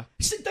 Yeah.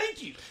 He said,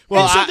 thank you.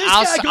 Well, and so this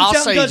guy goes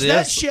down and does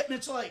that shit, and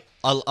it's like...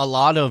 A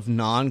lot of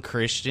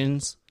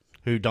non-Christians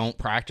who don't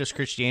practice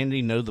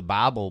Christianity know the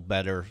Bible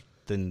better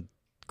than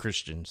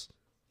Christians.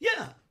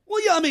 Yeah.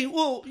 Well, yeah, I mean,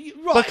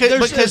 right.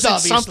 Because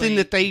it's something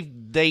that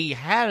they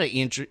have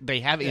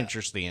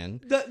interest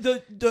in.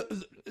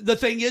 The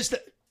thing is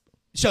that...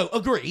 So,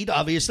 agreed,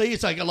 obviously.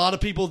 It's like a lot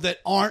of people that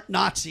aren't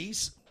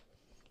Nazis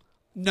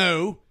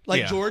know,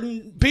 like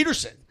Jordan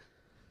Peterson.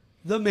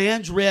 The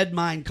man's read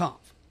Mein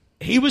Kampf.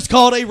 He was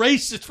called a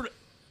racist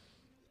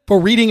for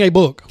reading a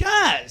book.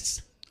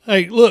 Guys.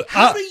 Hey, look.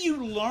 How do you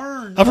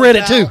learn I've read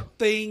it too.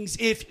 Things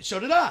so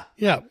did I.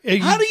 Yeah.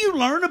 How do you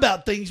learn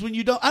about things when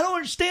you don't? I don't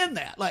understand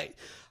that. Like,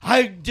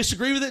 I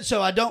disagree with it,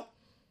 so I don't.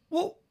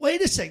 Well,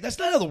 wait a second. That's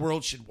not how the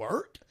world should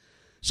work.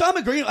 So I'm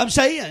agreeing. I'm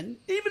saying,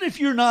 even if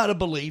you're not a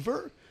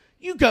believer,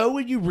 you go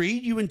and you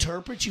read, you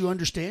interpret, you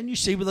understand, you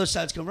see where those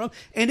sides come from.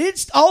 And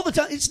it's all the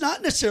time. It's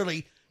not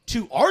necessarily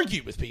to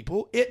argue with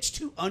people. It's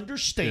to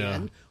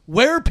understand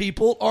where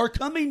people are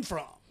coming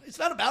from. It's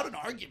not about an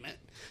argument.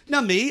 Now,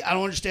 me, I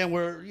don't understand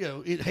where,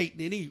 hating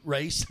any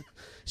race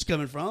is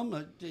coming from.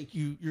 I think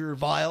you're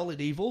vile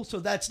and evil, so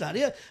that's not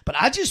it. But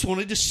I just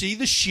wanted to see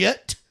the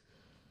shit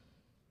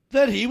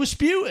that he was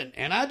spewing,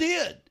 and I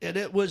did. And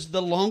it was the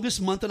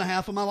longest month and a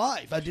half of my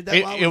life. I did that.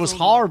 It was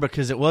hard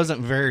because it wasn't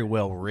very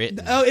well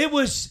written. Oh, it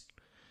was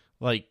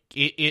like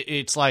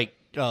it's like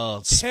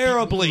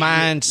terribly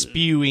mind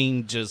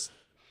spewing, just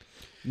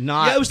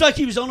not. Yeah, it was like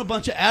he was on a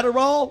bunch of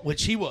Adderall,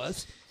 which he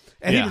was,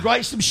 and he would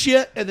write some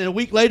shit, and then a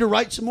week later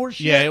write some more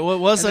shit. Yeah, it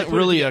wasn't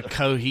really a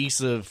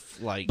cohesive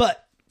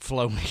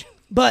flow.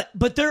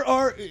 But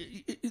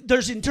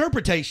there's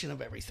interpretation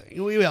of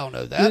everything. We all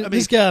know that. I mean,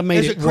 this guy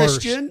made it worse.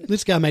 Christian,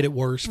 this guy made it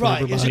worse for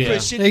everybody. As a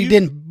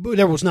Christian,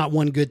 there was not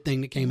one good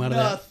thing that came out of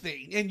that.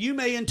 Nothing. And you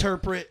may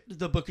interpret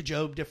the Book of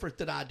Job different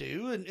than I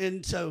do,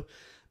 and so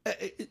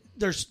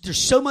there's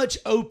so much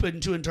open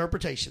to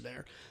interpretation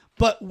there.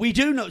 But we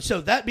do know.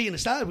 So that being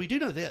aside, we do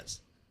know this.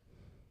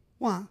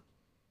 Why?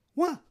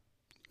 What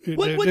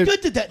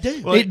good did that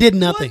do? Well, it did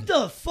nothing. What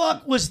the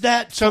fuck was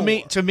that? To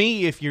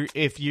me, if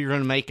you're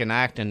going to make an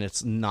act and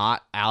it's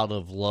not out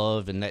of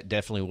love, and that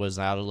definitely was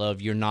out of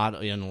love, you're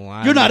not in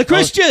line. You're not a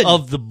Christian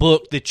of the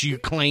book that you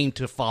claim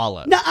to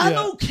follow. Now I'm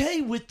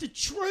okay with the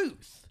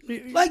truth.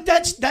 Like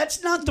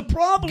that's not the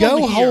problem.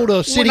 Go here. hold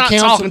a city council.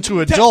 We're not talking to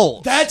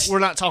adults. We're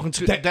not talking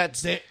to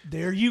that's.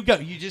 There you go.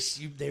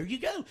 There you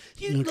go.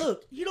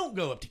 Look. You don't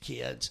go up to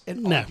kids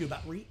and argue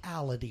about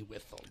reality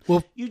with them.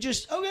 Well, you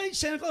just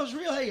Santa Claus is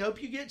real. Hey,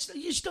 hope you get.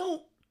 You just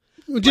don't.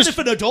 But if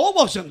an adult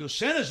walks up and goes,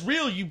 Santa's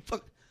real,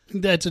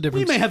 that's a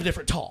difference. We may have a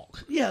different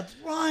talk. Yeah,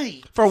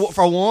 right.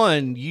 For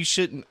one, you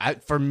shouldn't.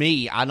 For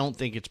me, I don't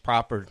think it's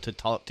proper to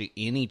talk to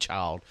any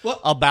child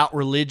about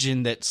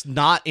religion that's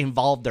not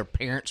involved their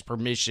parents'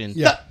 permission.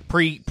 Yeah.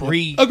 Agreed.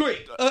 Agreed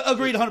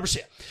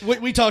 100%.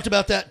 We talked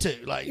about that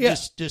too. Like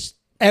just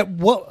at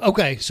what?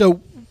 Okay,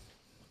 so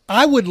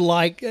I would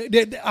like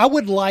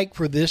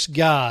for this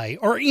guy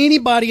or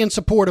anybody in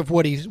support of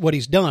what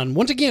he's done.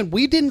 Once again,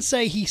 we didn't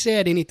say he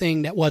said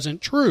anything that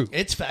wasn't true.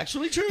 It's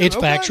factually true. It's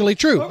factually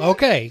true.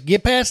 Okay,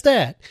 get past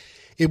that.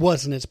 It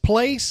wasn't his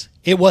place.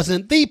 It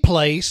wasn't the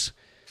place.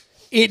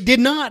 It did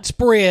not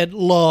spread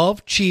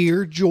love,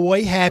 cheer,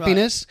 joy,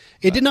 happiness.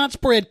 It did not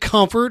spread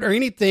comfort or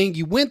anything.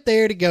 You went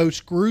there to go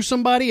screw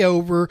somebody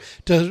over,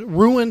 to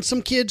ruin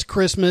some kid's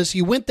Christmas.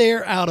 You went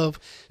there out of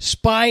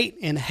spite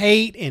and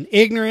hate and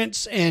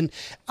ignorance. And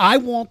I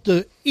want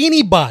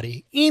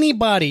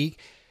anybody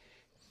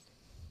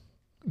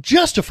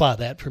justify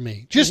that for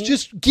me.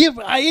 Just give.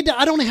 I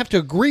don't have to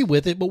agree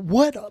with it, but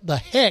what the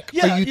heck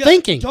are you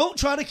thinking? Don't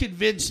try to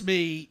convince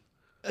me.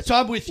 So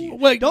I'm with you.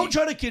 Don't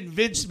try to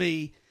convince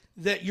me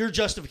that your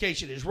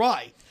justification is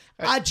right.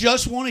 I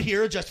just want to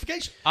hear a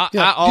justification. I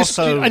just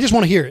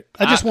want to hear it.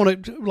 I just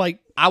want to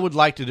I would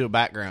like to do a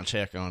background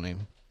check on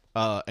him.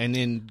 and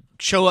then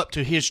show up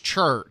to his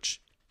church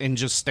and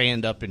just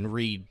stand up and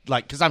read,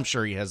 like, because I'm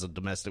sure he has a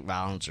domestic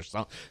violence or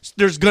something.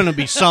 There's going to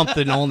be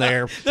something on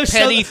there.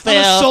 Petty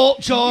theft,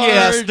 assault charge.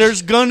 Yes,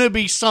 there's going to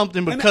be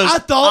something because I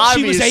thought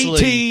she was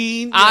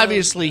 18.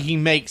 Obviously, he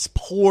makes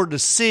poor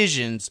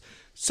decisions.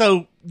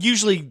 So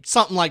usually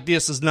something like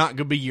this is not going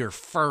to be your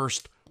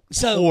first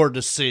poor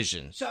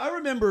decision. So I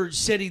remember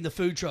setting the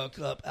food truck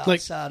up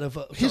outside of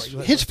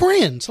his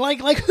friends.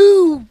 Like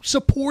who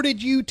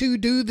supported you to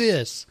do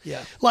this?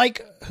 Yeah.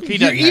 Like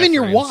even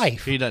your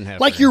wife. He doesn't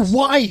have like friends. your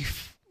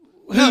wife.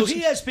 No,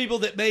 he has people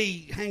that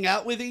may hang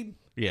out with him.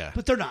 Yeah.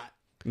 But they're not.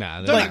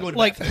 Nah, they're not going to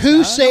like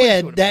who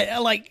said that?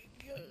 Like,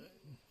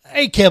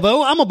 hey,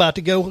 Kevo, I'm about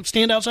to go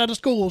stand outside of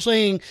school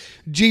saying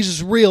Jesus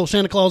is real,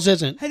 Santa Claus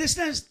isn't. Hey, this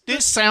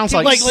sounds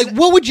like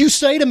what would you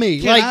say to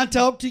me?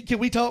 Can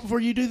we talk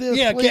before you do this?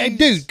 Yeah,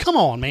 dude, come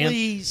on, man.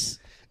 Please.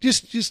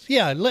 Just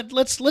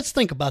let's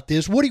think about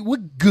this.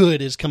 What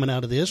good is coming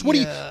out of this? What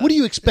do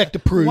you expect to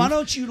prove? Why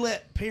don't you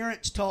let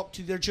parents talk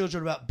to their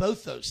children about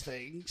both those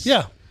things?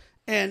 Yeah.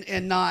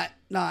 And not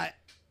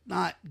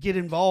get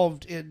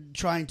involved in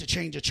trying to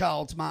change a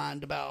child's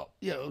mind about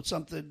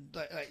something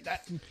like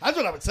that. That's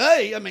what I would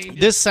say. I mean,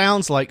 this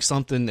sounds like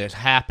something that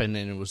happened,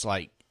 and it was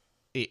like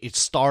it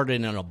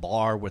started in a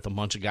bar with a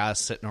bunch of guys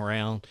sitting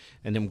around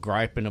and them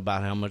griping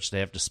about how much they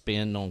have to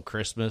spend on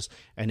Christmas,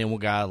 and then one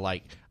guy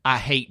like, I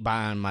hate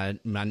buying my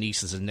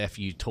nieces and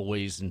nephew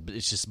toys, and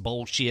it's just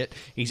bullshit.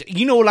 He's,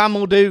 you know what I'm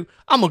gonna do?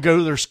 I'm gonna go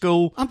to their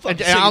school. I'm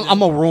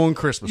gonna ruin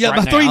Christmas. Yeah, right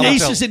my now. 3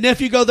 nieces and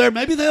nephew go there.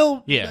 Maybe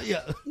they'll.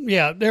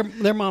 Yeah.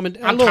 Their mom and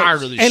I'm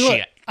tired of this shit.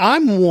 Look,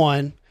 I'm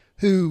one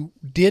who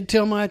did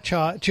tell my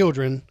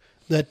children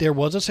that there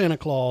was a Santa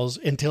Claus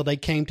until they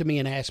came to me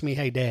and asked me,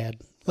 "Hey, Dad."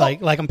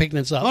 Like I'm picking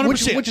this up,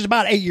 which is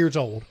about 8 years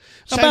old.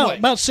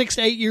 About 6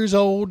 to 8 years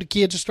old, the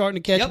kids are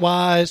starting to catch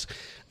wise.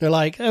 They're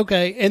like,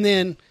 okay, and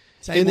then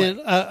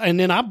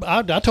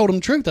I told them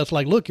the truth. I was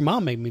like, look, your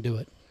mom made me do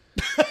it.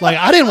 Like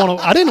I didn't want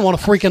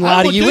to freaking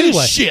lie to you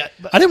anyway.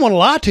 I didn't want to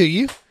lie to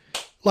you.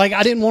 Like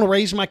I didn't want to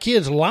raise my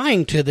kids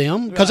lying to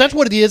them because that's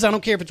what it is. I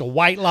don't care if it's a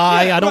white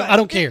lie. Yeah, I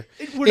don't care.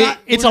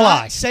 It's a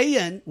lie.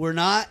 We're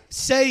not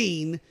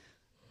saying.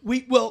 I'm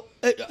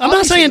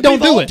not saying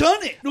don't do it.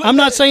 Done it. I'm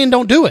not saying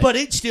don't do it. But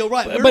it's still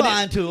right. We're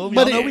lying to them.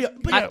 But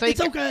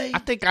it's okay. I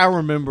think I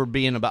remember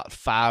being about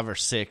 5 or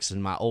 6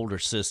 and my older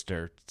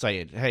sister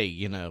saying, hey,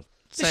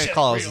 Santa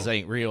Claus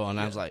ain't real. And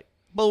I was like,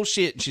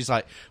 bullshit. And she's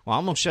like, well,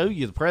 I'm going to show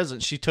you the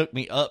present. She took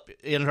me up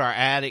into our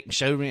attic and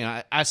showed me.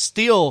 And I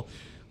still,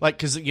 like,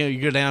 because,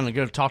 you go down and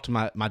go talk to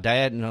my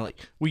dad. And they're like,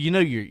 well,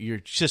 your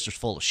sister's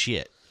full of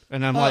shit.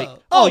 And I'm like,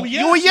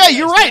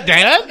 you're right,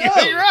 Dad.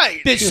 No. You're right.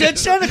 Bitch said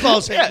Santa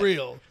Claus ain't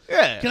real.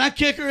 Yeah. Can I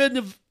kick her in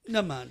the...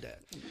 Never mind, Dad.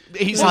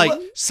 He's like,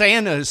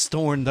 Santa is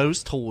storing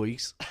those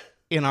toys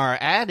in our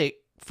attic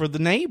for the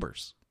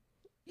neighbors.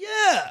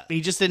 Yeah.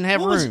 He just didn't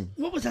have room.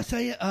 What was I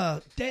saying?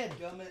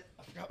 Dadgummit.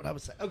 I forgot what I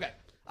was saying. Okay.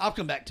 I'll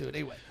come back to it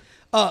anyway.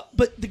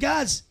 But the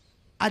guys,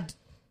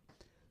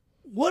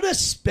 what a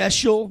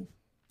special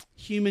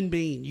human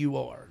being you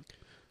are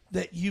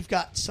that you've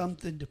got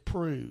something to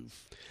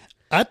prove.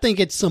 I think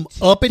it's some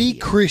uppity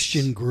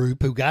Christian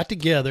group who got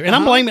together, and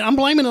I'm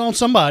blaming it on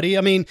somebody.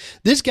 I mean,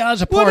 this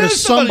guy's a part of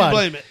somebody.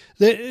 Blame it.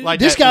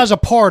 This guy's a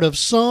part of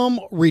some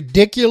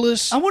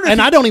ridiculous,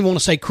 I don't even want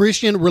to say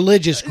Christian,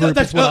 religious group.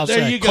 Is what I'll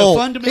say. There you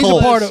go. He's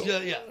a part of.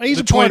 He's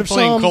a part of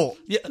some cult.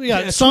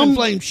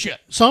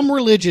 Some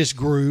religious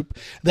group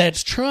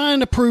that's trying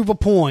to prove a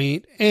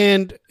point,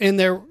 and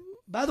they're.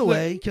 By the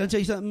way, can I tell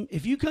you something?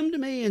 If you come to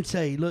me and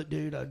say, look,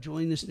 dude, I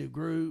joined this new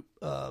group.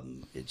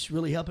 It's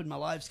really helping my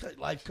life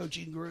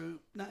coaching group.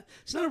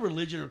 It's not a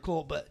religion or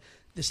cult, but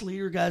this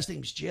leader guy's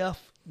name's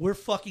Jeff. We're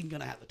fucking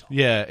going to have a talk.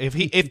 Yeah,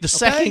 if the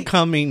second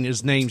coming,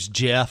 his name's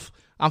Jeff,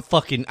 I'm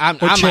out.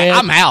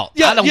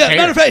 Yeah, I don't care.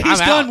 Matter of fact,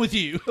 he's I'm done out. with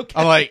you. Okay.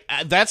 I'm like,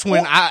 that's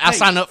when I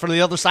sign up for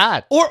the other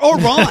side. Or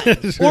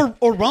Ron.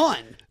 or Ron.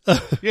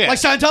 Yeah. Like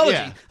Scientology.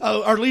 Yeah.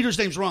 Our leader's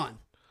name's Ron.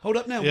 Hold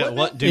up now. Yeah,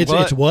 what?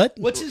 It's what?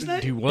 What's his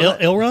name? Do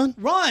what? Elron?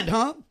 Ron,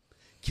 huh?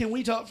 Can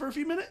we talk for a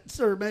few minutes,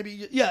 or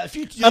maybe? Yeah, if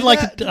you. I'd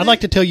like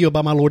to tell you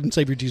about my Lord and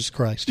Savior Jesus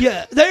Christ.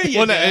 Yeah, there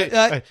you go.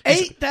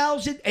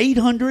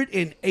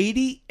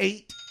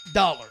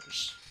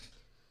 $8,888.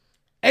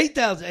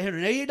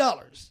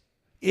 $8,888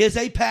 is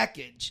a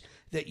package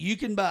that you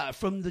can buy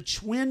from the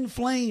Twin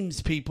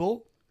Flames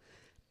people,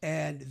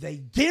 and they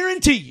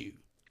guarantee you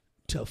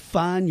to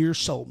find your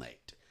soulmate.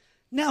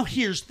 Now,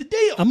 here's the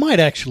deal. I might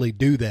actually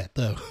do that,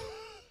 though.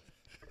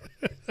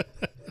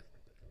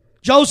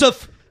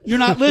 Joseph, you're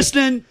not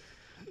listening.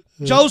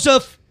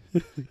 Joseph,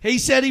 he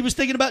said he was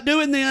thinking about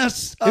doing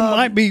this.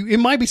 It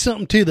might be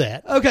something to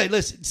that. Okay,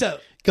 listen. So,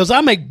 because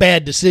I make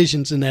bad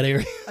decisions in that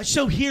area.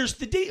 So here's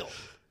the deal: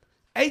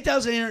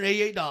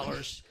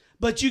 $8,888,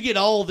 but you get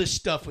all this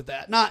stuff with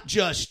that, not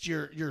just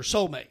your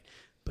soulmate.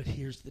 But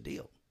here's the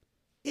deal: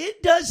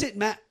 it doesn't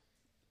matter.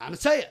 I'm gonna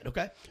say it.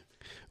 Okay.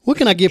 What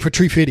can I get for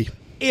Tree Fitty?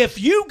 if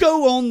you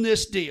go on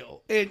this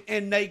deal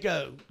and they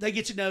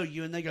get to know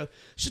you and they go,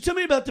 so tell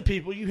me about the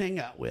people you hang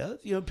out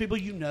with, people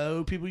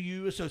people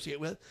you associate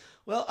with.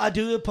 Well, I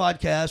do a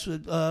podcast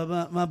with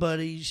my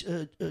buddies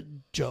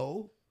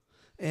Joel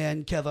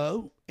and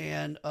Kevo,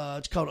 and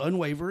it's called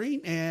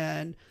Unwavering.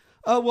 And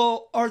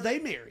are they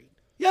married?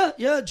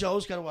 Yeah.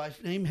 Joel's got a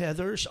wife named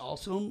Heather. She's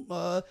awesome.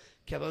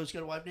 Kevo's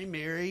got a wife named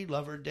Mary.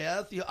 Love her to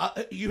death.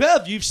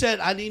 You've said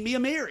I need me a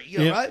Mary.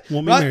 Right?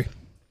 Want me Mary.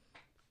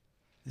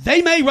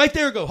 They may right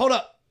there go, hold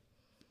up.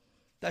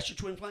 That's your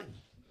twin flame.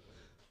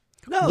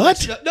 No.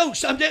 What? No,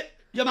 I'm dead.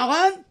 Am I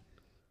lying?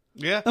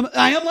 Yeah.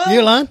 I am lying.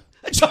 You're lying?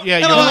 Yeah,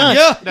 you're lying.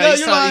 Yeah,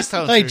 you're lying.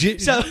 Hey,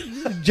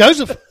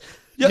 Joseph.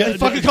 He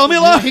fucking called me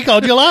a liar. He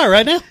called you a liar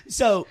right now.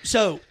 So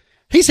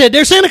he said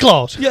they're Santa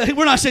Claus. Yeah,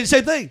 we're not saying the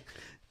same thing.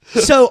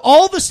 So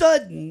all of a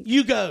sudden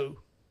you go,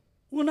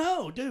 well,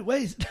 no, dude,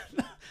 wait.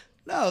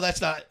 No,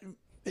 that's not.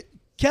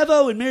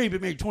 Kevo and Mary have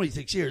been married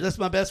 26 years. That's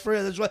my best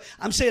friend. That's what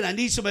I'm saying. I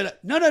need somebody to,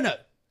 no.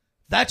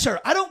 That's her.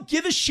 I don't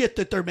give a shit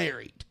that they're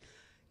married.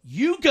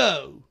 You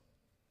go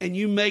and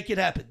you make it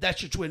happen.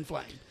 That's your twin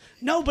flame.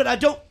 No, but I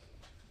don't.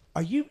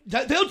 Are you?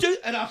 They'll do.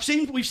 And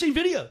we've seen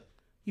video.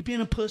 You being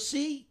a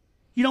pussy?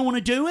 You don't want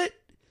to do it?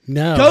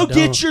 No. Go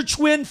get your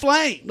twin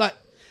flame.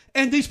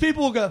 And these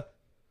people will go,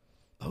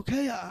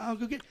 okay, I'll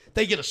go get.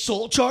 They get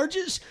assault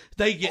charges.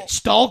 They get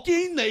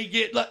stalking. They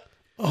get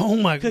oh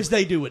my god, because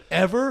they do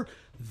whatever.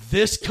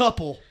 This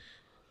couple,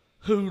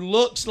 who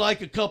looks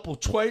like a couple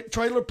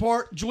trailer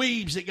park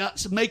dweebs that got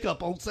some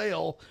makeup on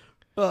sale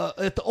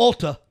at the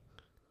Ulta.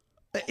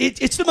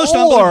 It's the most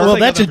unbelievable thing. Well,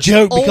 that's a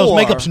joke because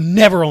makeup's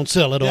never on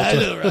sale at Ulta. I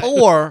know, right?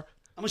 Or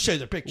I'm gonna show you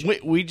their picture.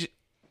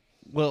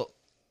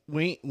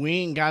 We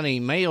ain't got any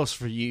males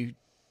for you,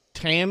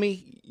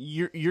 Tammy.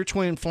 Your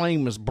twin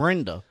flame is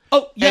Brenda.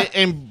 Oh yeah,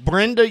 and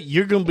Brenda,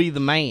 you're gonna be the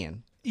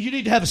man. You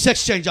need to have a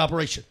sex change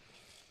operation.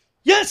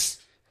 Yes,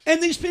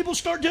 and these people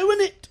start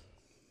doing it.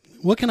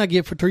 What can I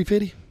get for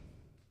 $350?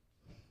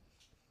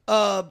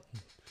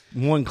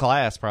 One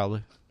class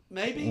probably.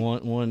 Maybe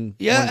one.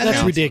 Yeah, and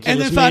that's ridiculous.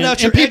 And then find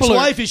out your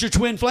ex-wife is your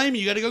twin flame, and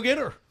you got to go get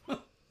her.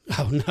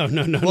 Oh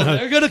no! Well,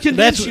 they're going to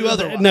convince you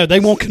otherwise. No, they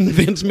won't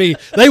convince me.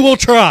 They will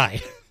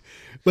try,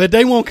 but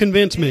they won't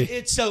convince me.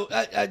 It's so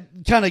I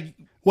kind of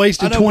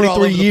wasted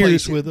 23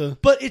 years with a.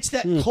 But it's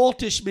that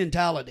cultish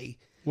mentality.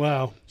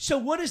 Wow. So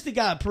what does the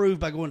guy prove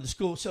by going to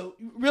school? So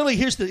really,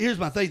 here's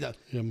my thing though.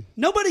 Yeah.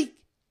 Nobody,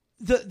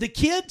 the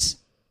kids,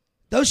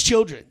 those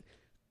children,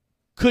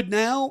 could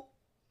now.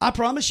 I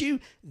promise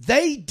you,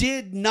 they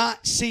did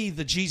not see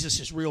the Jesus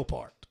is real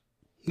part.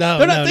 No.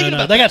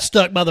 They got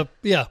stuck by the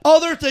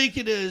All they're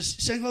thinking is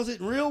Santa Claus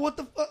isn't real. What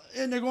the fuck?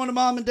 And they're going to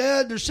mom and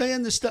dad. They're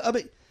saying this stuff. I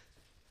mean,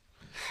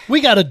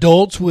 we got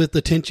adults with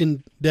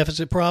attention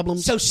deficit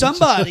problems. So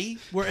somebody,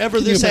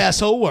 wherever this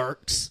asshole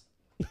works,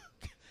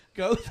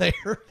 go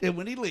there, and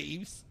when he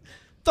leaves,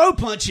 throw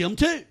punch him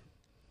too.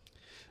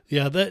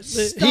 Yeah,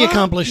 he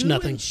accomplished doing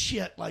nothing.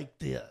 Shit like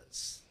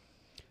this.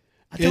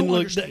 I don't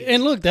understand.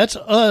 And look, that's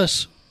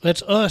us.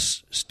 That's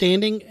us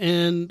standing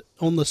and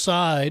on the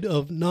side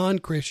of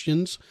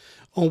non-Christians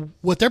on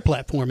what their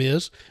platform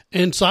is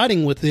and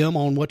siding with them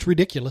on what's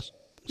ridiculous.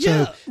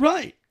 Yeah,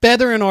 right.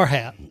 Feather in our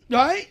hat.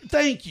 Right?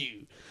 Thank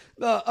you.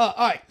 All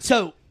right.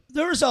 So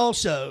there's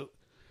also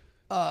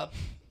a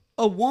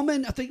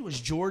woman, I think it was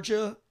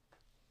Georgia,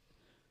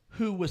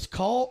 who was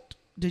caught.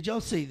 Did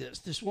y'all see this?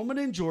 This woman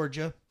in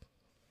Georgia,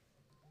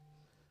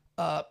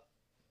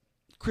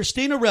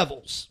 Christina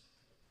Revels.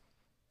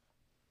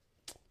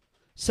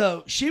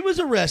 So she was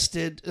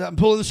arrested. I'm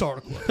pulling this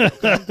article.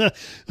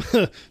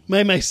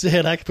 May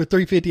said, for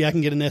 $350, I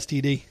can get an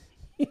STD.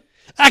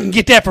 I can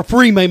get that for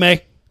free,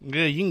 May.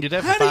 Yeah, you can get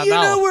that for $5. How do you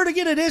know where to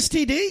get an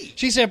STD?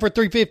 She said for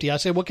 $350. I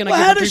said, what can I get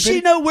how for $350? does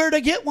she know where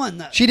to get one,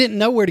 though? She didn't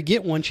know where to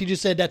get one. She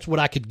just said that's what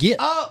I could get.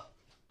 Oh.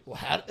 Well,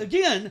 how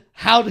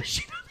does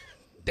she know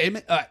that? Damn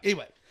it. All right,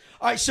 anyway.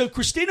 All right, so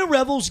Christina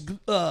Revels,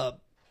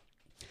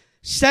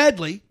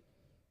 sadly,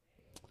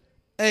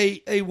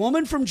 a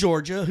woman from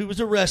Georgia who was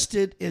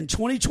arrested in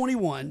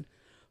 2021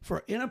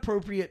 for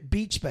inappropriate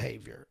beach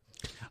behavior.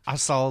 I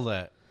saw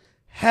that.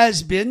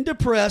 Has been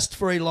depressed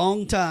for a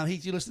long time.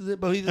 Heath, you listen to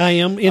that? I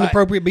am.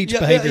 Inappropriate beach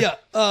behavior. Yeah.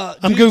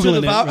 I'm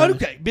Googling it. Right.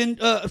 Okay.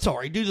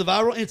 Due to the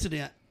viral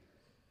incident,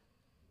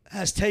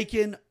 has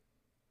taken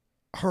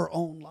her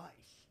own life.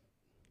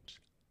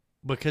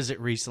 Because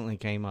it recently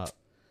came up.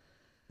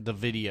 The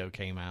video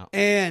came out.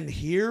 And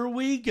here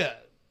we go.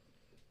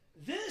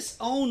 This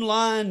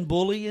online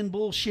bullying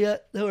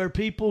bullshit where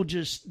people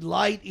just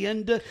light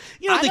into,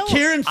 the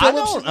Carron Phillips. I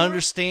don't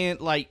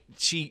understand. Like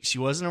she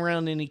wasn't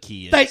around any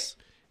kids.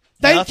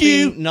 Thank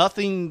you.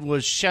 Nothing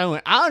was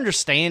showing. I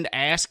understand.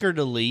 Ask her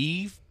to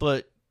leave,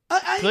 but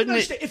I couldn't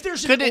understand if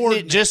there's couldn't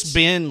it just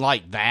been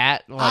like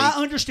that?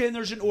 I understand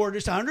there's an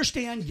ordinance. I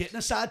understand getting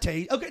a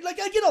citation. Okay,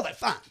 I get all that.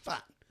 Fine.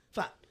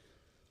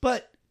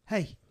 But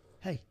hey,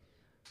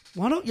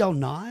 why don't y'all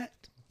not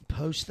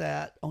post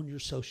that on your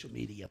social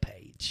media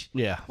page?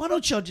 Yeah. Why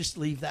don't y'all just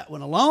leave that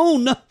one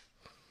alone?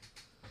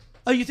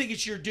 Oh, you think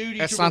it's your duty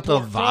That's to not the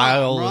report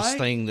crime, vilest right?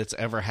 thing that's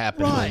ever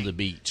happened on the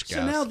beach, guys.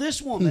 So now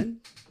this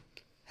woman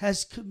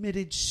has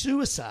committed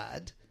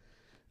suicide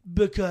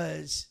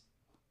because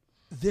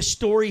this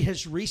story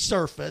has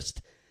resurfaced,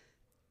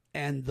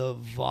 and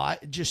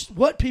just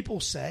what people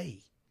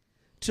say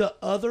to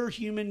other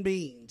human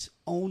beings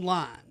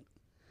online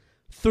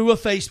through a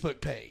Facebook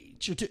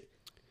page.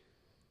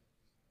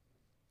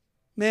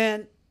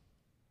 Man.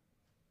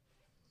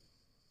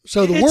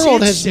 So the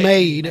world has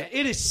made...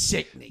 It is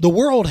sickening. The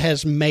world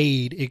has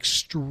made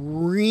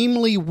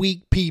extremely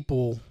weak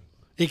people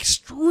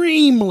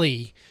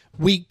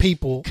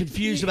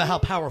confused about how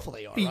powerful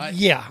they are, right?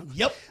 Yeah.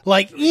 Yep.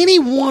 Like any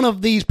one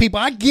of these people,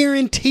 I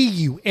guarantee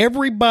you,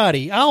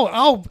 everybody, I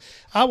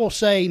will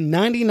say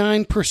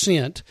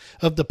 99%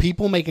 of the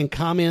people making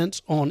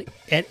comments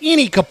at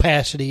any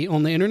capacity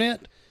on the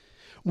internet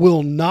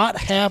will not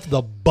have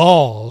the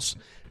balls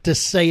to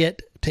say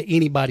it to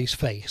anybody's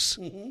face.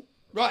 Mm-hmm.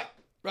 Right.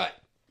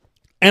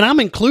 And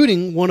I'm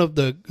including one of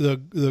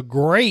the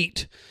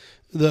great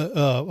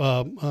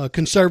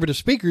conservative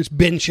speakers,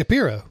 Ben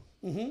Shapiro.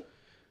 Mm-hmm.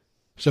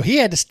 So he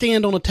had to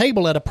stand on a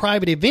table at a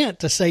private event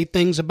to say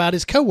things about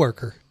his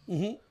coworker.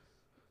 Mm-hmm.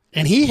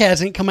 And he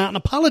hasn't come out and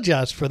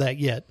apologized for that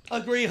yet.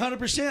 Agree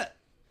 100%.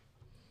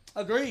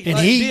 Agree. And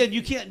Ben,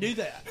 you can't do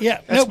that. Yeah,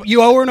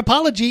 you owe her an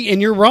apology,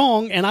 and you're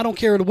wrong, and I don't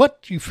care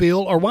what you feel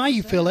or why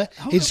you feel it.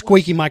 His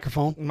squeaky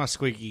microphone. My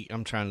squeaky,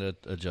 I'm trying to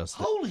adjust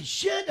it. Holy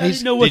shit, I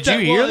didn't know what that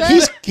was. Did you hear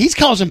that? He's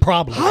causing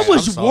problems. I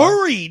was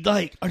worried.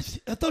 Like, I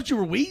thought you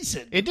were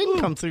wheezing. It didn't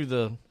come through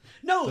the...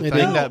 No,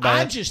 that bad?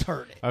 I just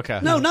heard it. Okay.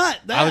 No, not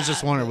that. I was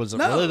just wondering, was it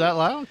really that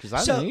loud? Because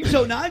I didn't hear it.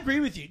 So now I agree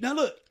with you. Now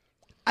look,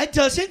 it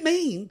doesn't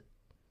mean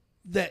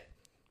that,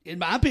 in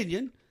my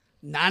opinion,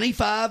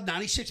 95,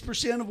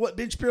 96% of what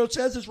Ben Shapiro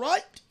says is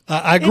right.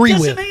 I agree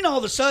with. It doesn't mean all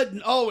of a sudden,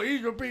 he's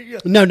going to be...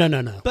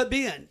 No. But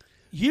Ben,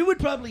 you would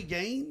probably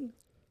gain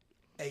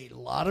a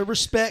lot of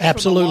respect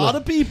Absolutely. from a lot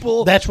of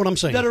people. That's what I'm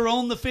saying. That are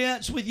on the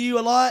fence with you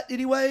a lot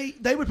anyway.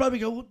 They would probably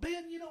go, well,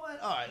 Ben, you know what?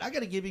 All right, I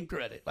got to give him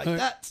credit. Like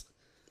that's...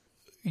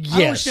 Yes. I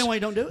don't understand why you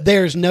don't do it.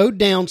 There's no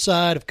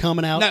downside of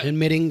coming out and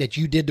admitting that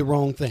you did the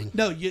wrong thing.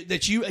 No,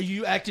 that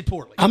you acted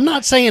poorly. I'm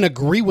not saying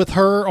agree with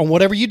her on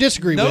whatever you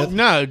disagree with.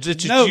 No,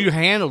 just you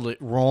handled it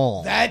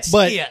wrong. That's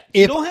but it.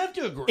 You don't have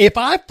to agree. If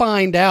I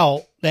find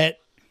out that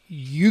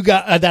you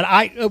got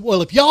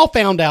if y'all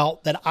found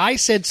out that I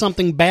said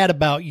something bad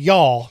about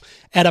y'all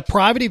at a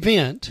private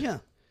event, yeah.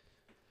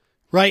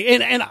 Right,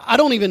 and I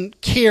don't even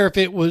care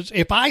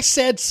if I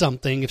said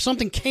something, if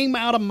something came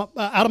out of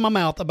my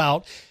mouth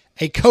about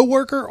a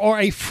coworker or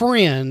a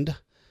friend,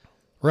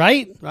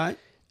 right? Right.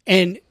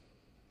 And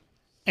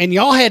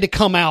y'all had to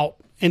come out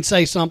and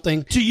say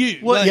something to you.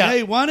 Well, like,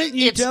 hey, why didn't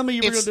you tell me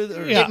you were going to do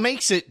that? It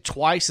makes it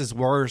twice as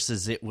worse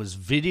as it was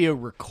video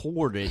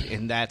recorded,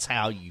 and that's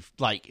how you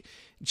like.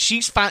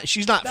 She's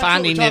not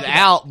finding it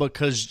out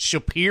because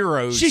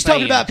Shapiro's. She's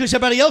talking about because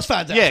everybody else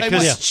finds out. Yeah,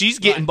 because she's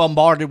getting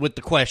bombarded with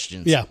the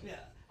questions. Yeah.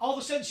 All of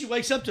a sudden, she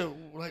wakes up to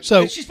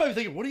so she's probably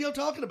thinking, "What are y'all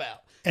talking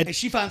about?" And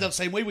she finds out the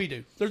same way we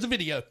do. There's a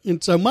video.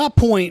 And so my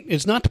point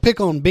is not to pick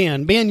on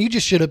Ben. Ben, you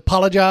just should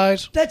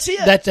apologize. That's it.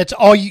 That's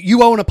all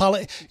you owe an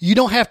apology. You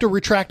don't have to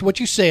retract what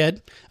you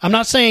said. I'm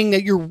not saying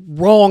that you're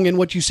wrong in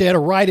what you said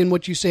or right in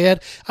what you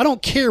said. I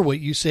don't care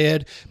what you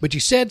said, but you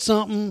said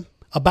something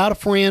about a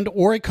friend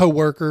or a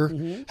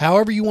coworker,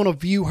 however you want to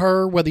view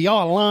her, whether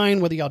y'all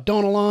align, whether y'all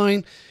don't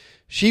align.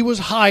 She was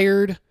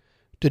hired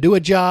to do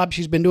a job.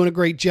 She's been doing a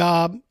great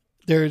job.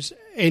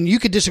 And you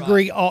could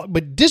disagree,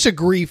 but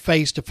disagree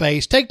face to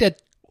face. Take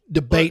that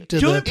debate to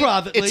do it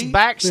privately. It's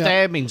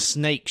backstabbing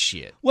snake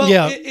shit. Well,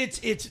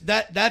 it's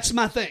that's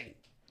my thing.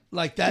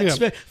 Like that's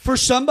for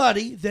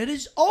somebody that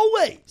is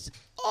always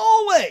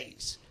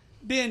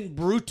been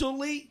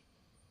brutally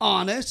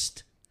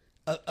honest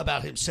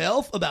about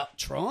himself, about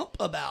Trump,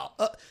 about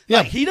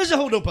like he doesn't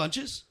hold no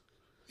punches.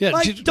 Yeah,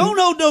 like don't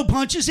hold no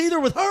punches either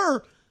with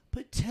her,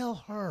 but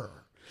tell her.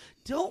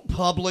 Don't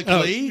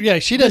publicly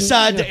she doesn't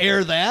decide to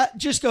air that.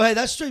 Just go, hey,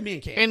 that's straight me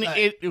and Cam.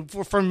 And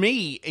for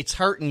me, it's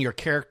hurting your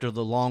character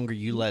the longer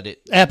you let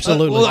it.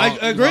 Absolutely. Well, I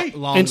agree.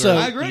 And so,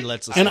 I agree. He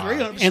lets us and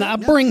I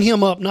bring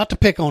him up not to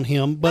pick on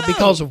him, but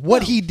because of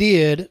what he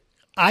did,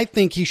 I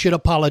think he should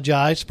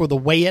apologize for the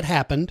way it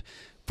happened,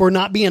 for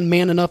not being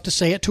man enough to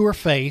say it to her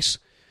face,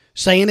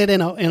 saying it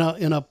in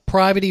a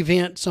private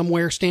event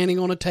somewhere, standing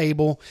on a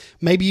table.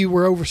 Maybe you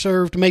were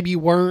overserved, maybe you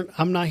weren't.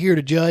 I'm not here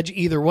to judge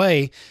either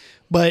way.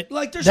 But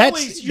like there's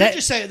always you're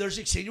just saying there's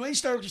extenuating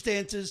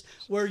circumstances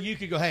where you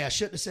could go, hey, I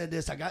shouldn't have said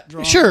this. I got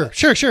drunk. Sure.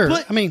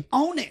 But I mean,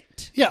 own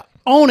it. Yeah,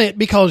 own it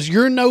because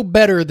you're no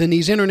better than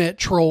these internet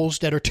trolls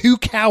that are too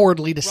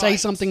cowardly to say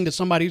something to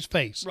somebody's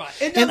face. Right,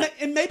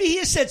 and maybe he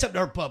has said something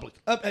to her public.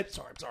 I'm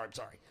sorry.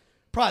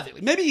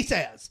 Privately, maybe he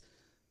says.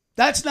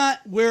 That's not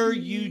where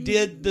you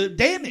did the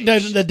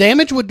damage. The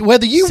damage would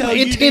whether you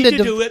intended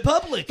to do it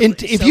publicly.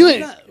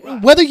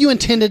 Whether you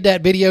intended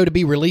that video to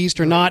be released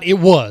or not, it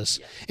was,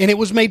 and it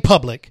was made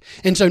public.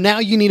 And so now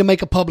you need to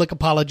make a public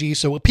apology.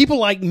 So people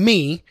like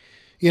me,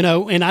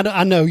 And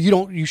I know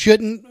you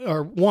shouldn't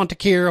or want to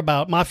care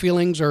about my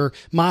feelings or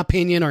my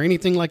opinion or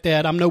anything like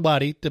that. I'm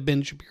nobody to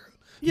Ben Shapiro.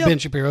 Yep. Ben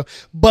Shapiro,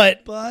 but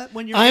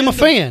when you're I am in a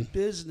fan.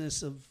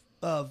 Business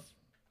of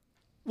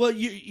well,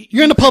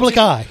 you're in the public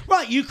eye,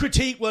 right? You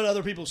critique what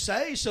other people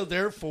say, so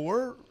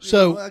therefore,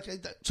 so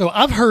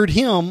I've heard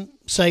him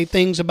say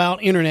things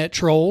about internet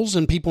trolls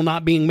and people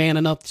not being man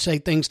enough to say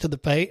things to the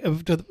face.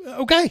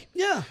 Okay,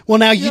 yeah. Well,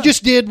 now you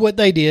just did what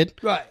they did,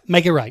 right?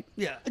 Make it right.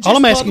 Yeah, all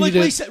I'm asking you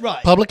to do,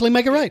 right. Publicly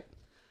make it right.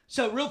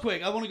 So real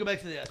quick, I want to go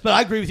back to this, but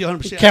I agree with you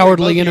 100%.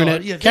 Cowardly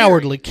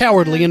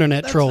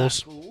internet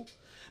trolls. Not cool.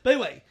 But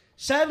anyway.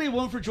 Sadly, a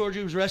woman from Georgia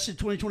who was arrested in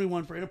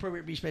 2021 for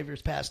inappropriate beach behavior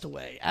has passed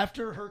away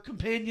after her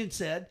companion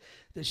said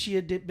that she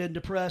had been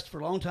depressed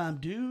for a long time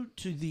due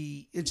to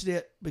the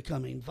incident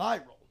becoming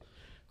viral.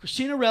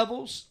 Christina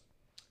Revels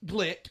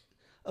Glick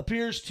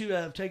appears to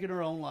have taken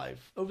her own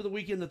life. Over the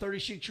weekend, the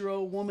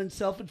 36-year-old woman's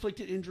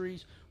self-inflicted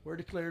injuries were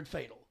declared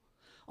fatal.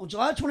 On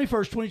July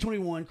 21st,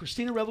 2021,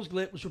 Christina Revels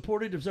Glick was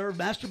reported observed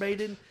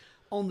masturbating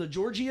on the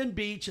Georgian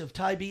beach of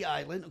Tybee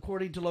Island,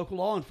 according to local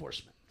law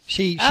enforcement.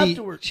 She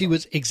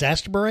was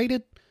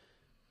exasperated,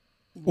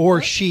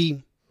 or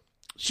she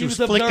was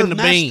flicking the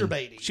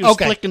bean. She was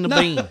flicking the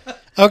bean.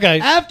 Okay.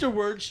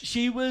 Afterwards,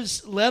 she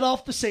was let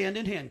off the sand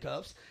in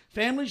handcuffs.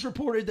 Families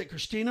reported that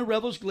Christina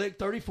Revels Glick,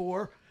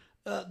 34,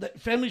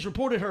 families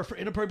reported her for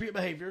inappropriate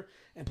behavior,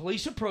 and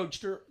police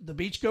approached her. The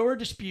beachgoer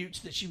disputes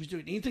that she was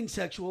doing anything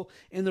sexual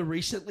in the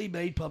recently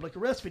made public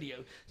arrest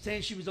video,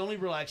 saying she was only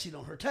relaxing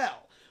on her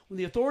towel. When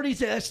the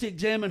authorities asked to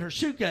examine her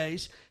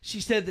suitcase, she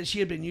said that she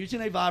had been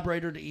using a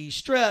vibrator to ease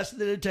stress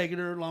that had taken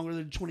her no longer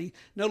than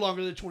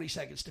 20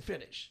 seconds to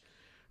finish.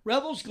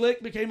 Revels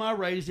Glick became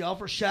irate as the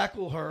officers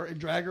shackled her and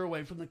dragged her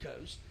away from the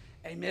coast.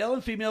 A male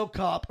and female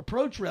cop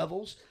approached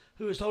Revels,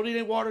 who is holding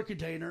a water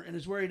container and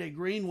is wearing a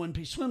green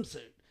one-piece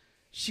swimsuit.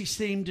 She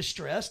seemed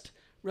distressed.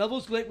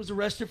 Revels Glick was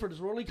arrested for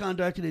disorderly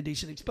conduct and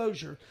indecent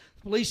exposure.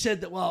 The police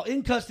said that while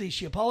in custody,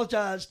 she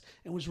apologized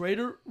and was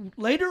later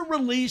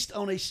released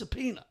on a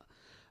subpoena.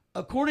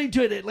 According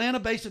to an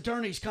Atlanta-based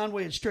attorneys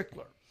Conway and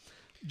Strickler,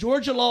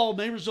 Georgia law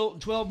may result in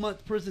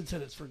 12-month prison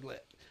sentence for Glick.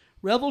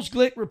 Revels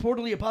Glick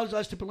reportedly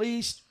apologized to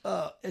police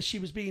as she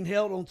was being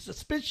held on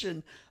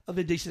suspicion of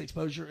indecent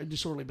exposure and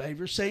disorderly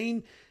behavior,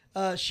 saying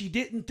she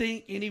didn't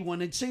think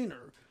anyone had seen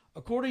her.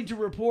 According to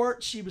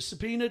reports, she was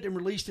subpoenaed and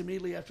released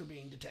immediately after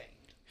being detained.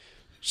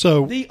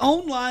 So the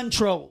online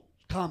troll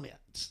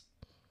comments,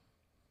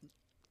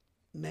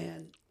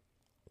 man,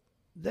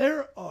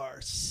 there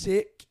are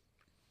sick.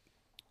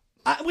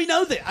 We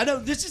know that. I know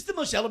this is the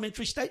most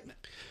elementary statement.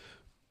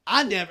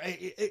 I never.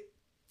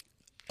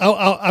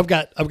 I've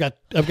got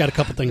a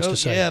couple things to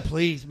say. Yeah,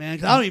 please, man.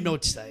 'Cause I don't even know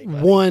what to say.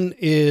 Buddy. One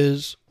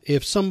is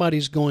if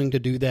somebody's going to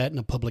do that in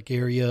a public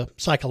area,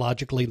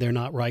 psychologically they're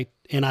not right,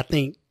 and I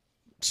think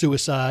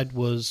suicide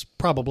was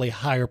probably a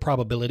higher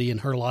probability in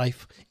her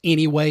life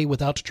anyway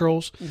without the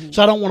trolls. Mm-hmm.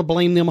 So I don't want to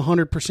blame them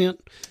 100%,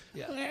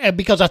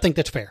 because I think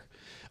that's fair.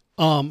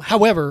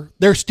 However,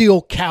 they're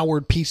still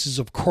coward pieces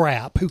of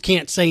crap who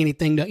can't say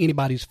anything to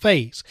anybody's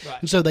face.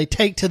 Right. And so they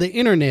take to the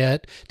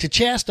internet to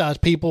chastise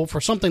people for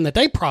something that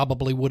they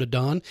probably would have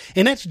done.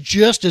 And that's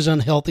just as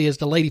unhealthy as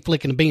the lady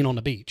flicking a bean on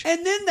the beach.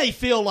 And then they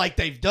feel like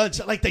they've done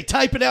something. Like they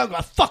type it out and go,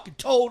 I fucking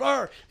told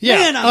her. Yeah.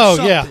 Man, I'm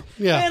something.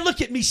 Yeah. Man,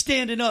 look at me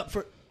standing up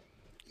for...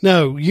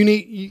 No,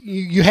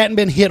 you hadn't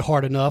been hit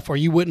hard enough, or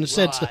you wouldn't have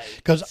said so.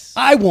 Because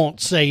I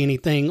won't say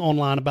anything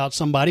online about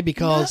somebody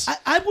because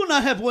I will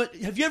not have what.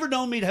 Have you ever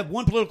known me to have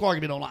one political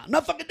argument online? I'm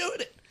not fucking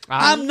doing it.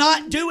 I'm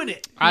not doing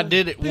it. I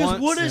did it because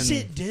once. What does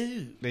it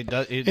do?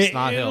 It's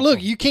not helpful.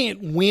 Look, you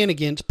can't win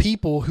against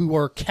people who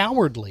are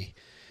cowardly.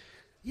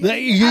 Yeah,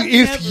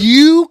 if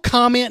you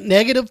comment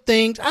negative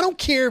things, I don't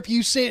care if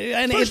you say,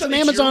 and it's an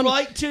Amazon your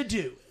right to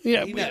do.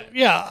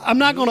 Yeah.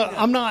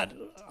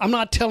 I'm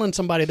not telling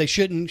somebody they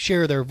shouldn't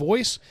share their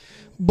voice,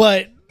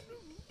 but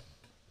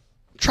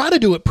try to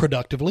do it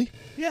productively.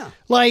 Yeah.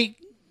 Like,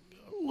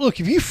 look,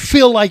 if you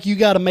feel like you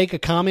got to make a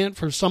comment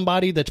for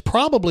somebody that's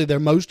probably their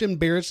most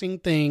embarrassing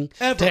thing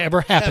to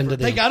ever happen to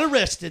them. They got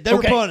arrested. They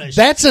were punished.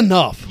 That's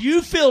enough.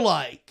 You feel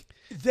like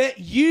that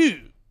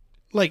you...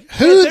 Like,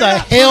 who the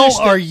hell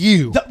are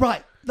you?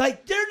 Right.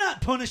 Like, they're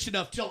not punished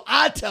enough till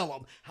I tell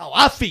them how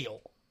I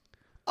feel.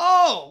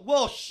 Oh,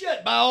 well,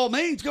 shit, by all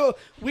means, go.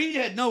 We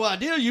had no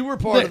idea you were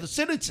part of the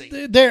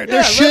sentencing. There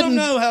let shouldn't them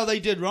know how they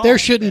did wrong. There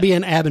shouldn't be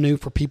an avenue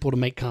for people to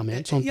make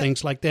comments on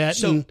things like that.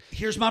 So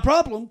here's my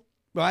problem,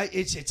 right?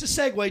 It's a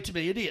segue to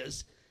me. It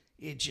is.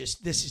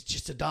 This is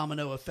just a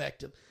domino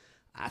effect of.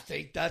 I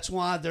think that's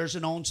why there's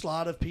an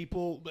onslaught of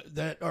people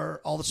that are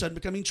all of a sudden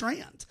becoming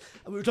trans.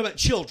 We were talking about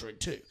children,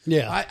 too.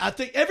 Yeah. I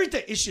think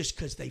everything, it's just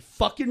because they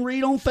fucking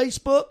read on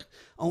Facebook,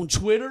 on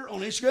Twitter, on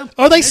Instagram.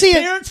 Or they see it.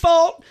 It's parents'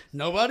 fault.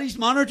 Nobody's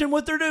monitoring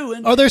what they're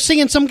doing. Or they're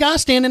seeing some guy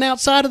standing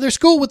outside of their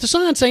school with the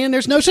sign saying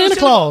there's no Santa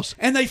Claus.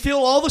 And they feel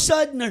all of a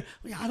sudden,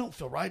 I don't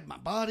feel right in my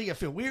body. I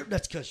feel weird.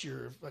 That's because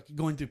you're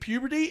going through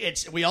puberty.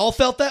 We all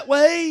felt that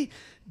way.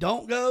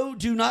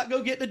 Do not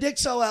go get the dick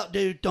saw out,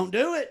 dude. Don't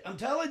do it. I'm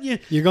telling you.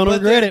 You're going to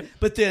regret it.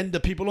 But then the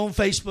people on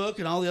Facebook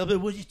and all the other,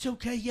 well, it's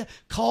okay. Yeah,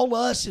 call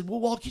us and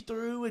we'll walk you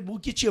through and we'll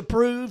get you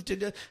approved.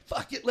 And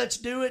fuck it, let's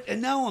do it. And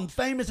now I'm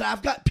famous. And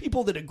I've got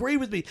people that agree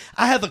with me.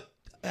 I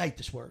hate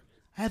this word.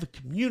 I have a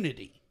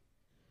community.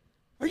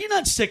 Are you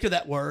not sick of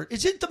that word?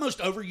 Is it the most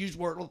overused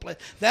word on the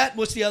planet? That,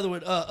 what's the other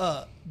one?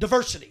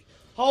 Diversity.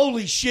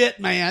 Holy shit,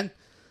 man.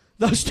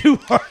 Those two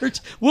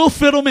words, we'll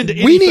fit them into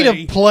anything. We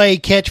need to play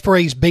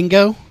catchphrase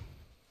bingo.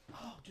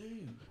 Oh,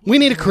 dude. We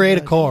need to create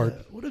a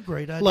card. What a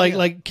great idea.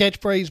 Like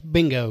catchphrase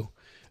bingo.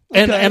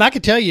 Okay. And I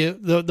can tell you,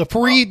 the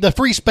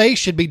free space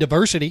should be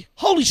diversity.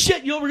 Holy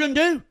shit, you know what we're going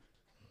to do?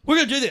 We're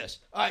going to do this.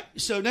 All right,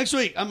 so next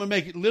week, I'm going to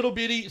make it little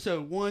bitty.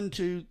 So 1,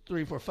 2,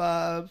 3, 4,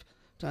 5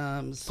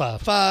 times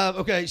 5.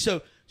 Okay,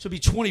 so it'll be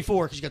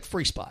 24 because you got the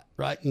free spot,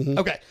 right? Mm-hmm.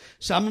 Okay,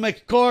 so I'm going to make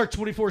a card,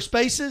 24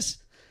 spaces.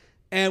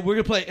 And we're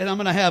going to play, and I'm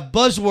going to have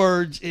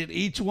buzzwords in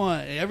each one.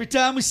 And every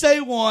time we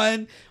say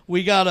one,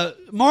 we got to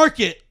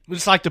mark it.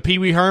 It's like the Pee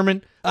Wee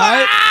Herman. All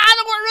right?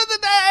 The word of the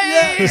day!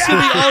 Yeah, it's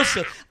going to be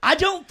awesome. I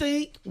don't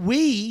think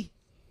we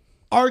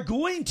are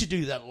going to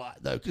do that a lot,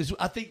 though, because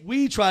I think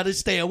we try to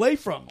stay away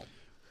from them.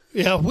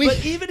 Yeah,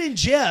 but even in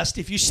jest,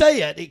 if you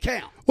say it, it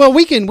counts. Well,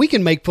 we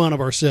can make fun of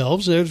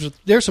ourselves.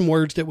 There's some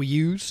words that we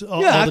use all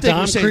the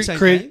time.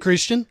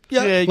 Christian,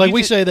 like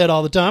we say that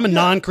all the time, and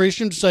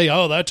non-Christians say,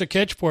 "Oh, that's a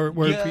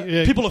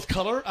catchword." People of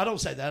color, I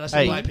don't say that. I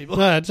say black people.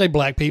 I'd say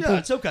black people. Yeah,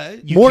 it's okay.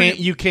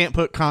 You can't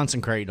put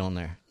concentrate on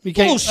there. You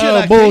can't.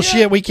 Bullshit!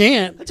 Bullshit! We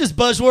can't. That's just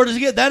buzzword as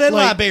you get. That and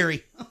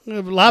library.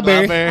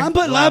 Library. I'm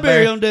putting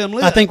library on damn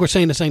list. I think we're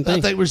saying the same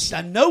thing.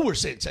 I know we're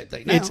saying the same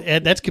thing now.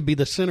 That could be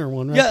the center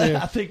one right there.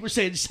 I think we're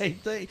saying the same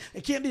thing.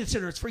 It can't be the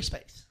center. It's free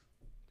space.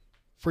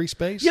 Free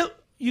space? Yep.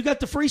 You got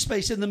the free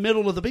space in the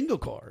middle of the bingo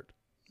card.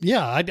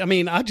 Yeah, I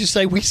mean, I just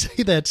say we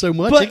say that so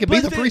much. It could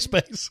be the free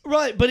space.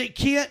 Right, but it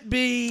can't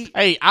be.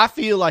 Hey, I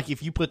feel like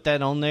if you put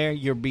that on there,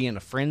 you're being a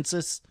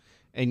Francis.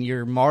 And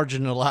you're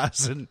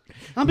marginalizing.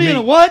 I'm being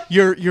a what?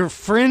 You're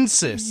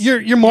Francis.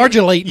 You're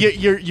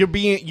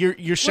marginalizing.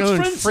 You're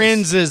showing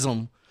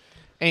friendsism,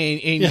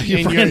 and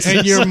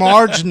you're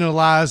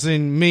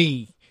marginalizing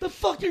me. The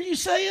fuck are you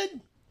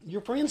saying?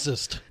 You're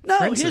Francist. No,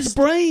 his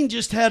brain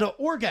just had an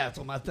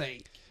orgasm. I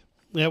think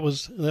that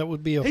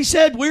would be. He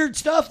said weird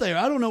stuff there.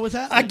 I don't know what's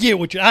happening. I get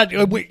what I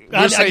get what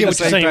you're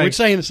saying. We're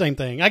saying the same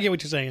thing. I get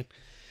what you're saying.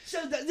 So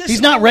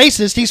he's not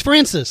racist. He's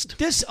Francist.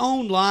 This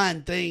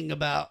online thing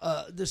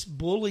about this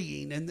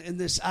bullying and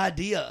this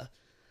idea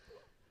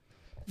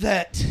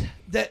that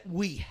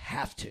we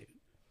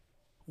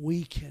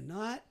we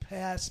cannot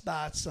pass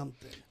by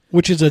something,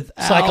 which is a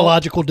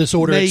psychological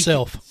disorder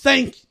itself.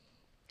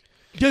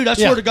 Dude, I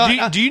swear to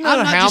God. Do you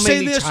know how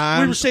many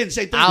times we were saying the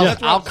same thing?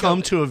 I'll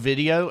come to a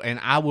video and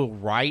I will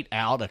write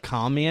out a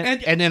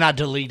comment and then I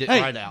delete it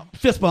right out.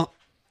 Fist bump.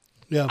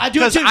 Yeah, I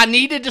do because I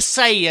needed to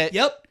say it.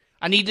 Yep.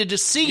 I needed to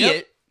see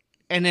it,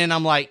 and then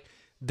I'm like,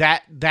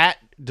 that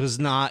does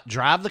not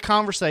drive the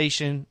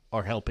conversation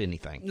or help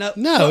anything.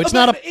 No, it's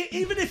not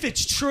even if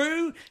it's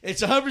true,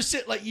 it's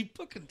 100% like you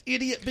fucking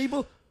idiot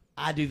people.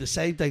 I do the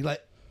same thing.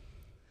 Like,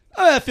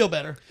 I feel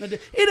better.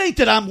 It ain't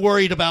that I'm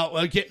worried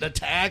about getting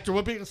attacked or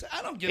what people say.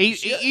 I don't give a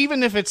shit.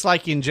 Even if it's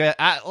like in jet,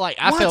 Why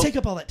take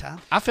up all that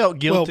time? I felt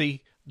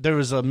guilty. There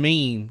was a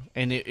meme,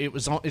 and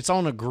it's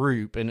on a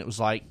group, and it was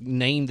like,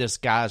 name this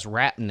guy's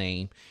rap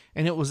name.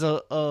 And it was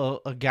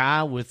a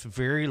guy with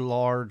very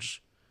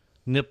large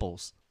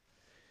nipples,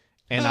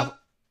 and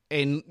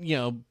and you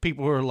know,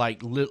 people were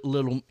like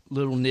little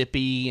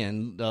nippy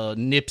and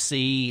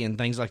Nipsey and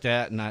things like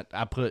that, and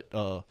I put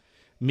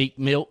Meek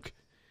Milk,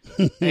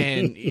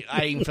 and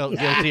I even felt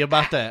guilty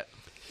about that.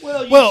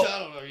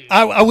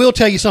 I will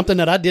tell you something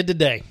that I did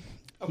today.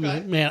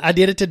 Okay, man, I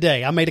did it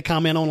today. I made a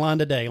comment online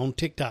today on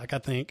TikTok, I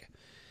think,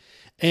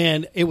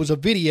 and it was a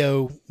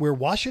video where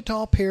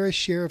Ouachita Parish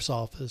Sheriff's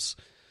Office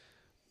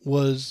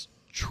was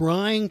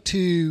trying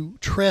to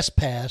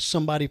trespass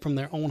somebody from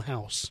their own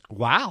house.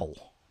 Wow.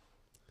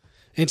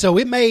 And so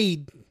it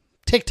made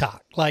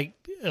TikTok, like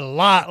a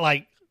lot,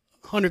 like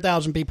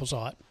 100,000 people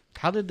saw it.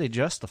 How did they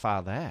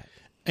justify that?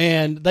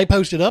 And they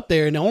posted up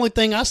there, and the only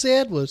thing I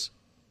said was,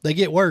 they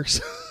get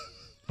worse.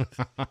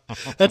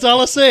 That's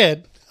all I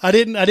said. I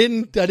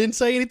didn't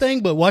say anything,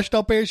 but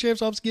Ouachita Parish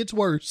Sheriff's Office gets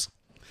worse.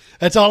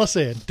 That's all I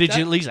said. Did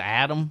you at least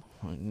add them?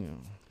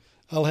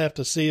 I'll have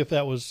to see if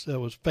that was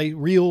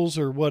reels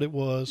or what it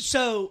was.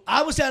 So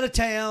I was out of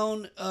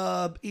town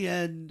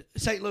in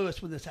St.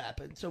 Louis when this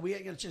happened, so we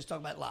ain't got a chance to talk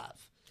about it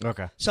live.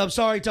 Okay. So I'm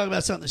sorry talking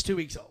about something that's 2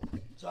 weeks old.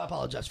 So I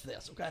apologize for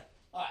this. Okay.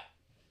 All right.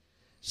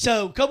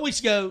 So a couple weeks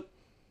ago,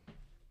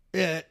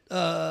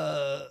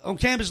 on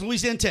campus,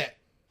 Louisiana Tech,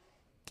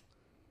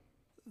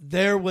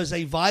 there was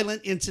a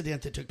violent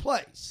incident that took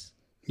place.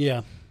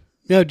 Yeah.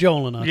 Yeah,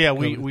 Joel and I. Yeah,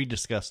 we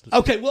discussed it.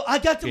 Okay. Well, I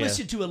got to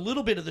listen to a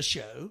little bit of the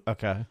show.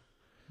 Okay.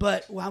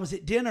 But I was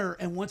at dinner,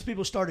 and once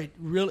people started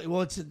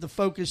once the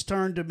focus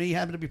turned to me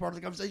having to be part of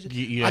the conversation,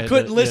 I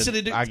couldn't listen to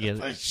it. I get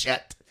it.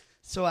 Shit.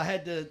 So I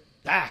had to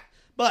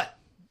But,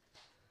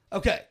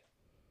 okay.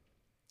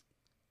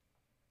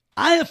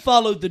 I have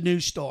followed the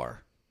News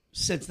Star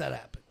since that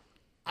happened.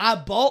 I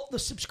bought the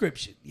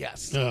subscription.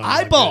 Yes.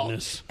 I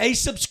bought a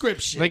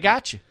subscription. They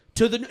got you.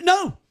 To the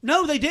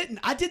No, they didn't.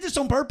 I did this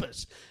on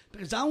purpose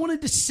because I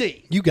wanted to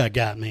see. You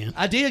got, man.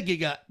 I did get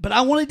got, but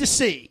I wanted to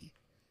see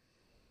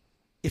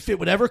if it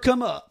would ever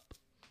come up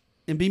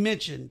and be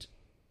mentioned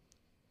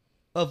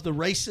of the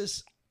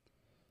races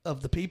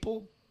of the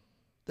people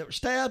that were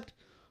stabbed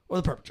or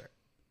the perpetrator.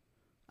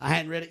 I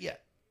hadn't read it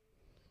yet.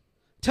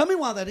 Tell me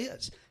why that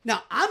is.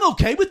 Now, I'm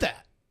okay with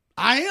that.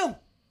 I am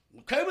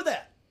okay with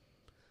that.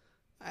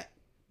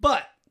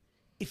 But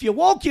if you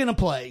walk in a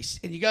place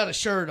and you got a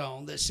shirt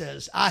on that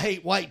says, I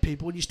hate white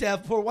people, and you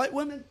stab 4 white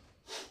women,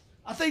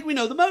 I think we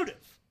know the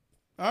motive.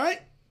 All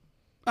right?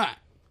 All right.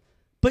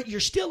 But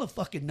you're still a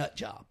fucking nut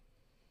job.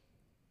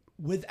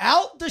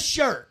 Without the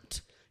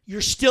shirt,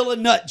 you're still a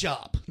nut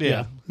job.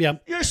 Yeah.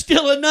 You're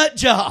still a nut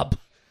job.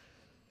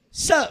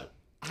 So,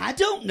 I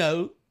don't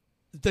know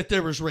that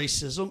there was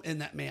racism in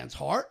that man's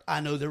heart.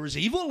 I know there was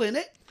evil in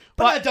it,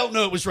 but I don't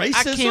know it was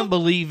racism. I can't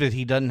believe that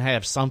he doesn't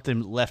have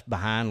something left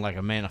behind, like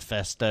a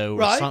manifesto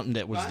or something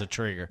that was the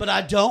trigger. But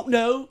I don't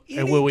know anything.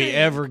 And will we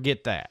ever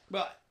get that?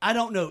 Right. I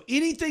don't know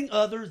anything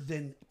other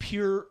than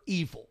pure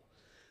evil.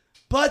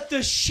 But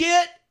the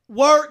shit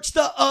works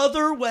the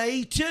other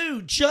way,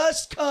 too.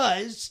 Just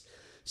because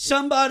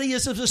somebody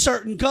is of a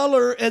certain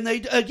color and they,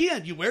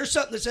 again, you wear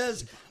something that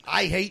says,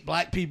 I hate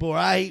black people, or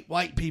I hate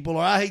white people,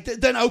 or I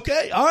hate then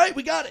okay, all right,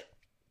 we got it.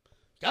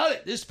 Got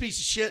it. This piece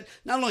of shit,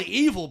 not only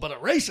evil, but a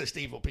racist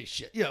evil piece of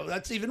shit. You know,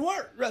 that's even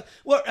worse.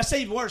 Well, I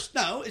say even worse.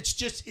 No,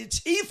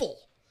 it's evil.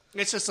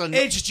 It's just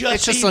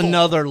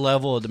another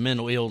level of the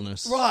mental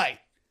illness. Right.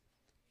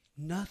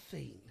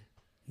 Nothing.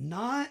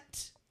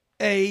 Not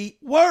a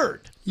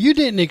word. You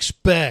didn't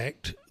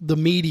expect the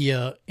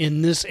media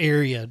in this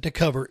area to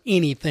cover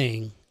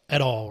anything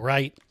at all,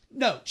 right?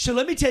 No. So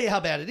let me tell you how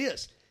bad it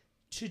is.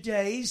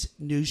 Today's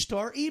News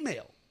Star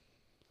email.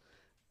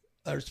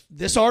 There's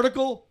this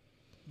article.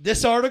 You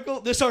know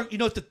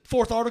what the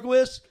 4th article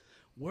is?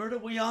 Where to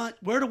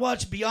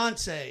watch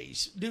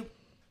Beyonce's new.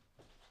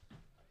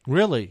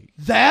 Really?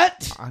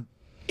 That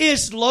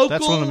is local.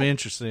 That's what I'm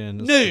interested in.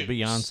 News.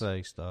 The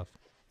Beyonce stuff.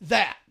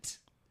 That.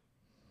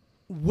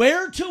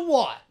 Where to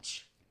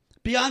watch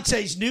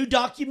Beyonce's new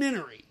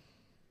documentary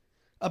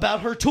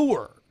about her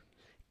tour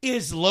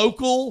is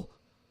local.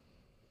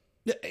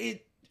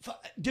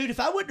 Dude, if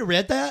I wouldn't have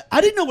read that,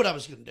 I didn't know what I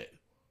was going to do.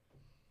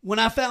 When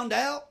I found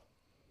out,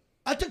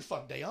 I took a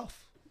fucking day off.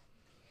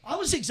 I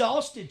was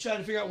exhausted trying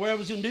to figure out where I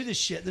was going to do this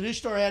shit. The News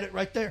Star had it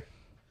right there.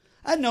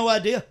 I had no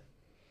idea.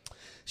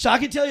 So I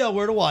can tell y'all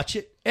where to watch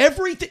it.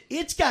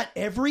 It's got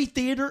every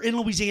theater in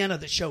Louisiana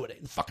that show it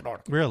in the fucking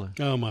article. Really?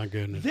 Oh, my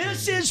goodness.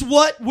 This is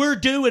what we're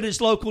doing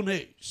as local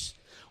news.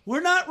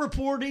 We're not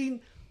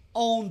reporting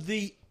on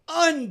the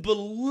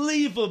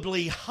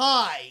unbelievably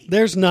high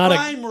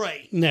crime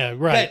rate. No,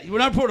 right. We're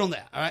not reporting on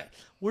that, all right?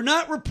 We're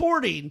not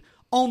reporting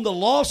on the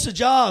loss of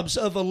jobs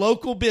of a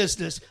local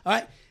business, all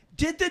right?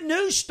 Did the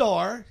News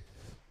Star,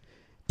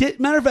 did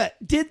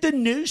the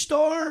News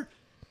Star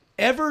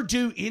ever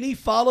do any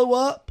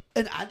follow-up?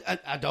 And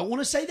I don't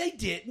want to say they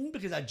didn't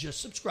because I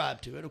just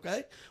subscribed to it,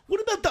 okay?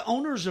 What about the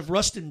owners of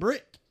Rust and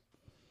Brick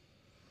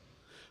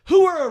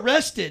who were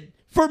arrested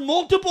for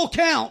multiple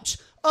counts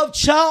of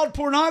child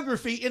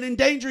pornography and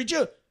endangering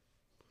children?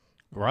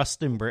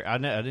 Rust and Brick. I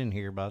didn't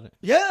hear about it.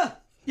 Yeah.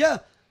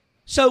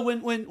 So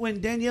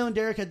when Danielle and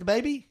Derek had the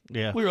baby,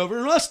 we were over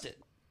in Ruston.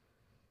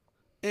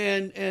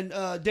 And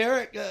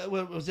Derek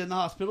was in the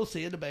hospital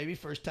seeing the baby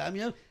first time,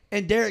 you know.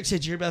 And Derek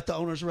said, "You hear about the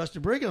owners of Rust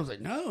and Brick?" And I was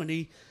like, "No." And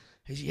he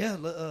said, "Yeah,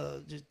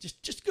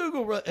 just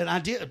Google." And I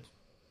did.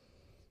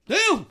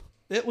 Damn,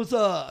 it was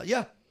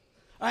yeah.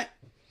 All right.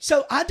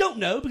 So I don't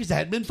know because I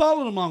hadn't been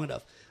following them long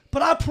enough.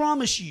 But I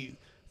promise you,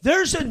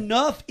 there's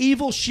enough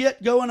evil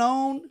shit going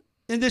on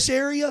in this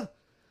area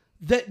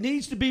that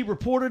needs to be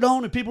reported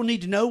on, and people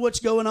need to know what's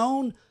going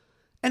on.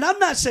 And I'm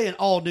not saying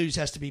all news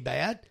has to be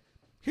bad.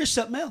 Here's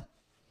something else.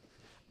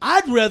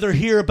 I'd rather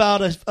hear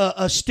about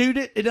a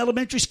student in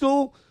elementary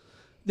school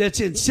that's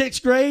in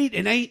 6th grade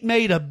and ain't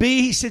made a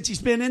B since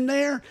he's been in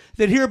there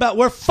than hear about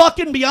where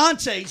fucking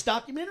Beyonce's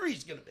documentary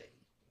is going to be.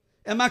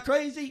 Am I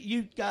crazy?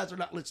 You guys are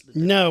not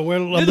listening. No,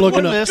 I'm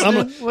looking up.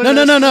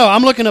 No.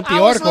 I'm looking up the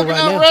article right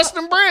now. Rust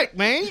and Brick,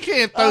 man. You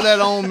can't throw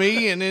that on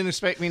me and then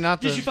expect me not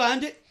to. Did you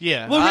find it?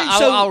 Yeah. Well,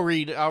 I'll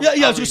read it. I was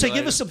going to say,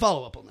 give us some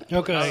follow up on that.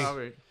 Okay. I'll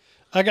read it.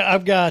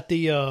 I've got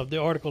the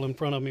article in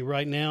front of me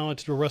right now.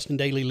 It's the Ruston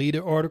Daily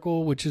Leader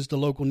article, which is the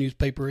local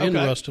newspaper in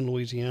Ruston,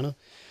 Louisiana.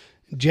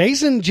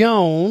 Jason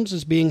Jones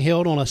is being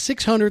held on a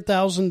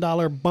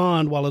 $600,000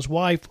 bond while his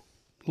wife,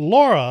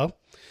 Laura,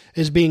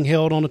 is being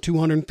held on a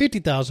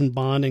 $250,000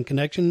 bond in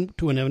connection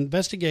to an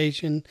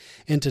investigation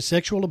into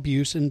sexual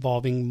abuse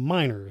involving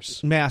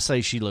minors. May I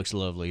say she looks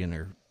lovely in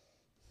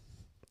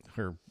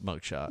her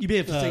mugshot? You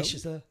being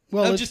facetious, huh?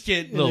 Well, I'm just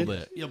kidding. A little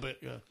bit. Yeah, but,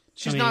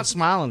 She's not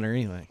smiling or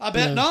anything. I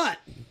bet not.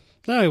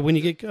 No, when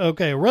you get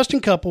a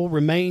Rustin couple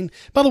remain.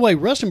 By the way,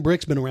 Rustin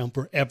Brick's been around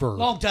forever,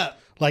 long time.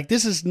 Like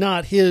this is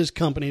not his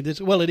company. It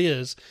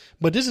is,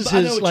 but this is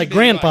his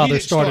grandfather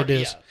started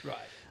this. Yeah, right.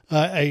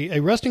 A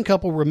Rustin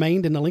couple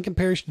remained in the Lincoln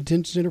Parish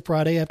Detention Center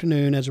Friday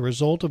afternoon as a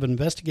result of an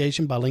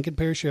investigation by Lincoln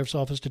Parish Sheriff's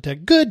Office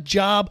detective. Good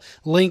job,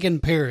 Lincoln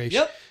Parish.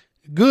 Yep.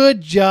 Good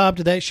job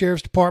to that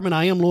sheriff's department.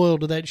 I am loyal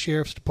to that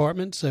sheriff's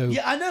department. So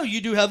yeah, I know you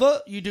do have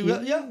a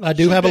I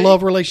do have a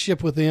love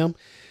relationship with them.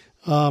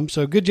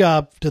 So good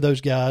job to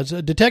those guys.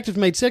 Detectives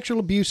made sexual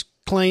abuse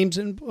claims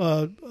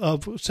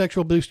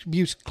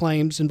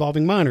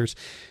involving minors.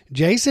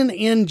 Jason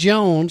N.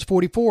 Jones,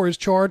 44, is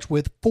charged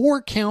with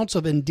 4 counts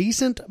of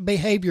indecent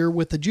behavior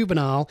with a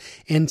juvenile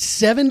and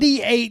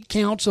 78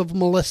 counts of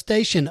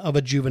molestation of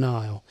a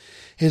juvenile.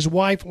 His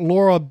wife,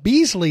 Laura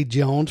Beasley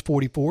Jones,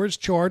 44, is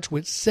charged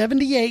with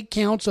 78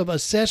 counts of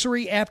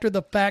accessory after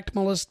the fact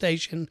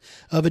molestation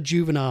of a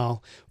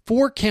juvenile,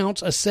 4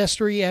 counts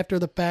accessory after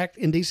the fact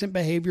indecent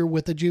behavior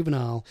with a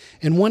juvenile,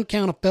 and 1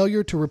 count of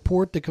failure to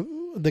report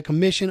the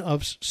commission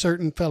of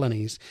certain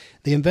felonies.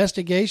 The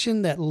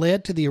investigation that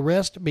led to the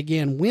arrest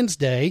began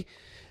Wednesday.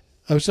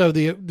 So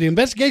the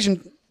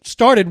investigation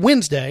started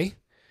Wednesday.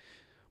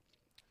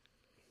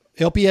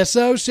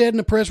 LPSO said in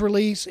a press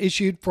release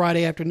issued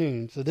Friday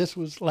afternoon. So this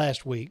was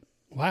last week.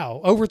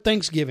 Wow. Over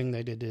Thanksgiving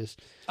they did this.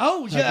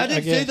 Oh, yeah, I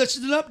didn't say this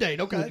is an update.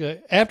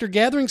 Okay. After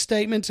gathering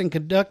statements and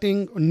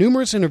conducting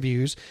numerous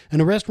interviews,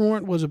 an arrest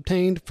warrant was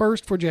obtained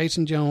first for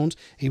Jason Jones.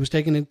 He was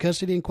taken into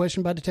custody and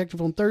questioned by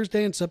detective on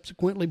Thursday and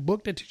subsequently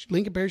booked at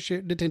Lincoln Parish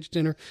Detention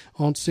Center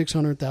on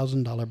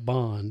 $600,000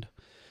 bond.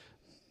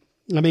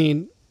 I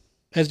mean,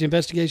 as the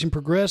investigation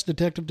progressed,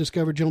 detective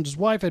discovered Jones's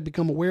wife had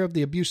become aware of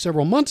the abuse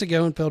several months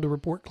ago and failed to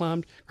report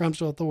crimes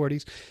to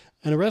authorities.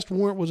 An arrest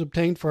warrant was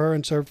obtained for her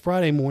and served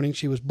Friday morning.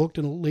 She was booked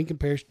in the Lincoln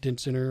Parish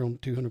Detention Center on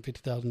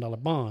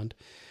 $250,000 bond.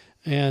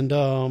 And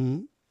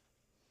I'm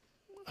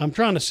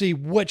trying to see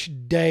which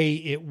day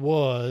it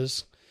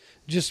was,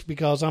 just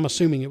because I'm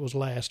assuming it was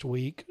last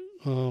week.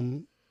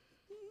 No.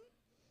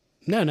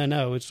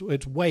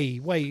 It's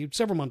way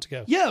several months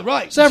ago. Yeah,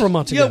 right. Several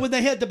months ago. Yeah, when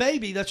they had the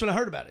baby, that's when I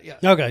heard about it. Yeah.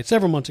 Okay,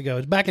 several months ago.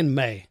 It's back in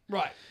May.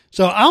 Right.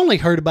 So I only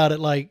heard about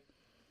it like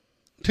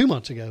 2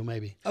 months ago,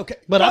 maybe. Okay.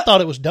 But I thought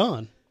it was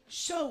done.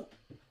 So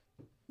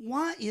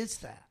why is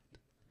that?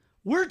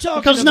 We're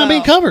talking because it's not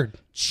being covered.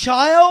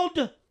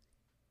 Child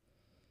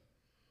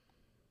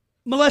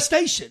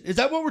molestation. Is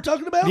that what we're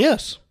talking about?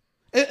 Yes.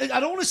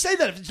 I don't want to say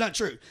that if it's not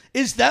true.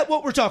 Is that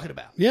what we're talking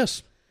about?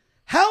 Yes.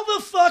 How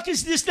the fuck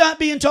is this not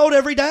being told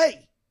every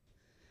day?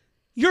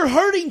 You're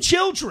hurting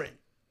children.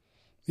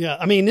 Yeah,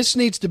 I mean, this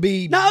needs to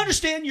be... Now, I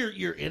understand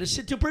you're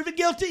innocent till proven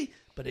guilty,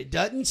 but it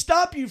doesn't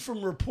stop you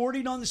from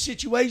reporting on the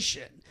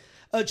situation,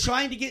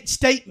 trying to get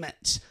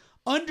statements.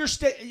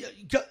 Understand...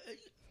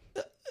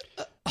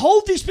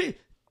 hold these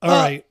people... All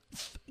right.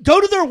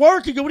 Go to their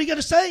work and go, what do you got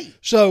to say?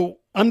 So,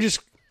 I'm just...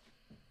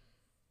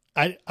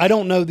 I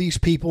don't know these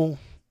people.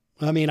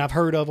 I mean, I've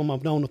heard of them.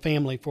 I've known the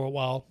family for a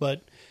while,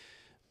 but...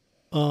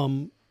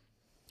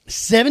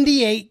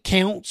 78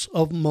 counts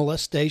of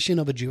molestation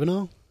of a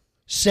juvenile.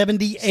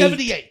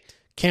 78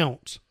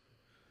 counts.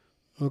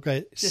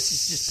 Okay. This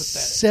is just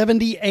pathetic.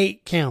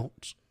 78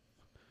 counts.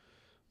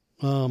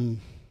 I mean,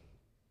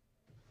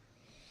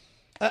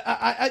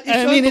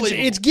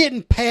 it's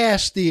getting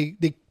past the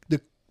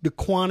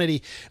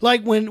quantity.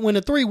 Like when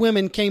the 3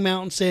 women came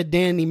out and said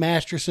Danny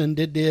Masterson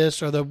did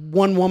this, or the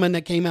one woman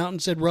that came out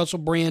and said Russell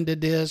Brand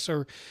did this,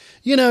 or,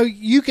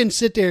 you can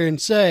sit there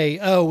and say,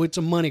 oh, it's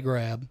a money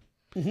grab.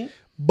 Mm-hmm.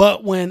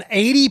 But when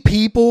 80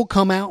 people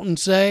come out and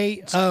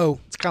say, it's kind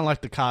of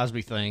like the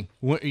Cosby thing.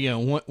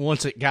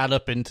 Once it got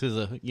up into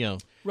the,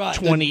 right,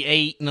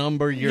 28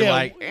 number, you're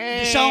like,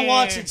 Deshaun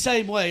Watson,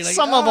 same way. Like,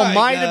 some of them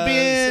might have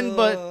been,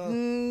 but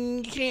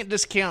you can't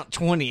discount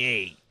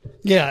 28.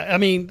 Yeah, I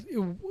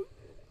mean,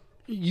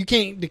 you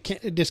can't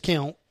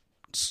discount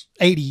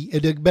 80,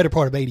 the better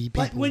part of 80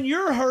 people. Like when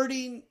you're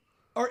hurting,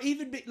 or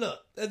even look,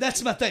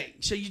 that's my thing.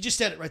 So you just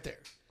said it right there.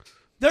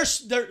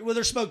 There's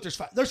smoke, there's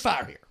fire. There's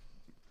fire here.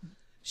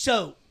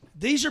 So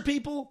these are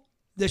people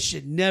that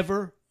should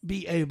never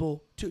be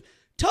able to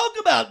talk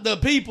about the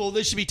people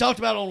that should be talked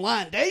about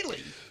online daily.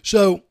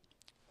 So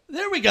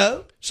there we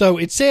go. So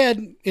it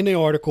said in the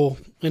article,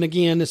 and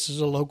again, this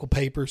is a local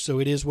paper, so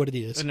it is what it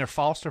is. And they're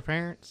foster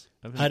parents?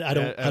 I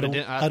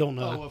don't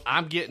know.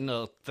 I'm getting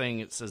a thing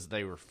that says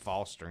they were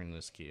fostering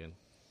this kid.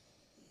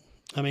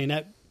 I mean,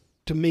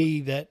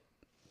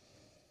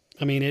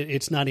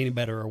 it's not any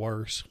better or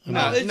worse.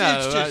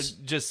 It's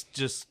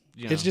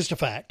just a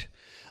fact.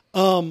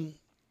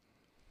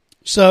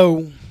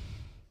 So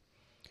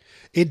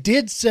it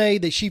did say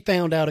that she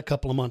found out a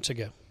couple of months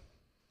ago.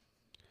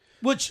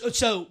 Which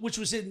was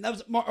in that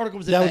was article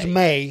was in May. May.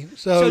 Was May.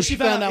 So she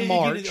found out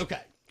March. Okay.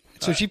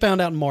 So she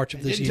found out in March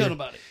of this year.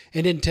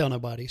 Didn't tell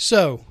nobody.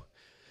 So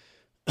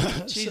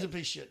she's a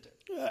piece of shit.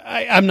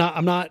 I'm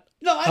not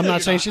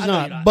saying she's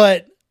not,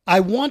 but I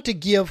want to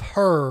give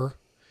her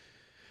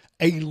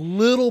a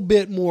little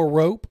bit more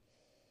rope.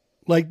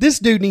 Like, this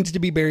dude needs to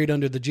be buried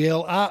under the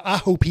jail. I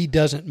hope he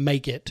doesn't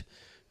make it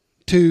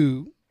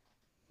to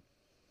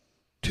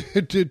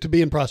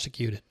being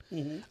prosecuted.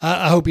 Mm-hmm.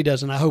 I hope he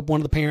doesn't. I hope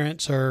one of the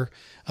parents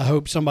I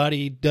hope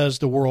somebody does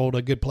the world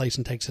a good place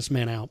and takes this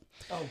man out.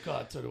 Oh,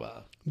 God, so do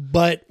I.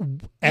 But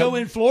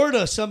in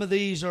Florida, some of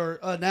these are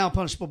now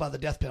punishable by the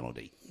death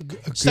penalty.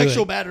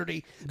 Sexual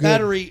battery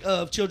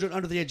of children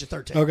under the age of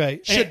 13.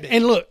 Okay. Should be.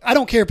 And look, I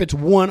don't care if it's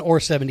 1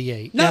 or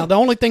 78. No. Now, the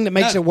only thing that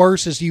makes it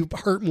worse is you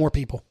hurt more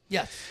people.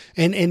 Yes.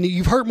 And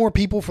you've hurt more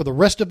people for the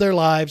rest of their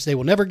lives. They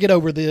will never get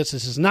over this.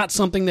 This is not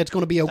something that's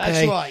going to be okay.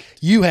 That's right.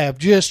 You have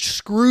just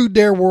screwed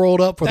their world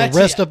up for the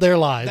rest of their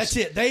lives. That's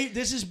it.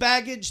 This is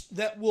baggage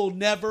that will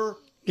never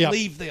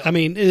leave them. I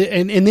mean,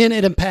 and then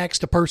it impacts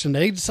the person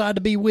they decide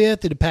to be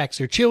with. It impacts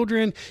their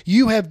children.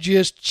 You have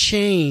just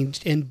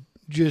changed and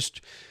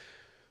just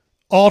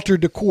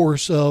altered the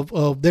course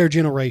of their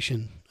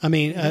generation. I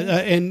mean,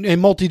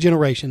 and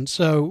multi-generation.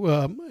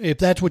 So if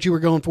that's what you were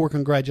going for,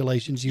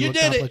 congratulations. You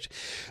accomplished. Did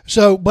it.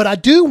 So, but I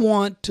do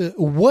want to,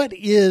 what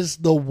is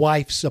the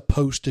wife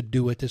supposed to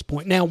do at this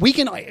point? Now, we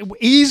can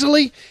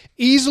easily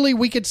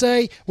we could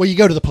say, well, you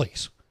go to the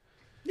police.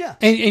 Yeah.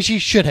 And she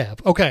should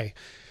have. Okay.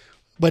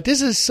 But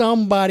this is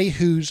somebody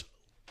who's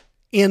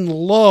in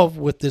love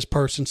with this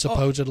person,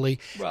 supposedly.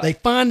 Right. They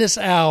find this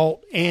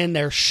out, and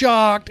they're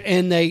shocked,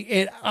 and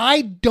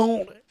I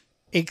don't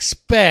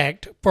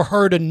expect for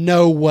her to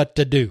know what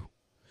to do.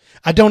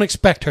 I don't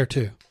expect her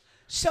to.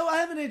 So I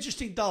have an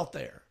interesting thought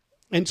there.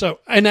 And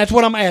that's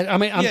what I'm at. I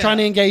mean, I'm trying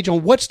to engage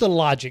on what's the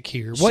logic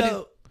here.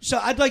 So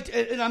I'd like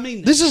to, and I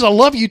mean... This is a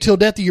love you till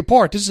death do your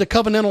part. This is a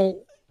covenantal,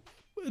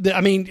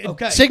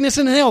 sickness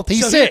and health.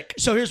 He's sick.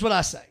 So here's what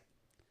I say.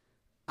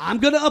 I'm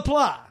going to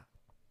apply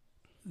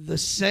the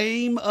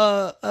same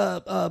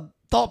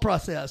thought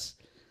process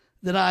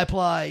that I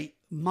apply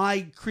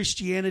my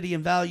Christianity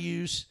and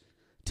values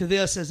to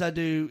this as I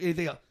do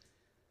anything else.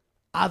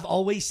 I've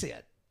always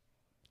said,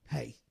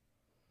 hey,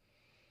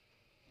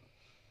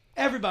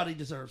 everybody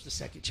deserves a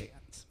second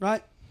chance,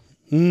 right?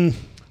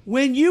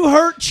 When you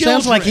hurt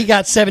children... Sounds like he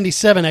got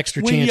 77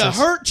 extra chances. When you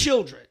hurt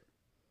children,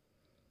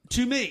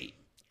 to me,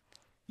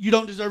 you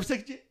don't deserve a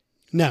second chance.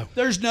 No.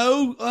 There's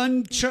no...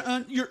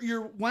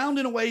 you're wound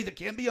in a way that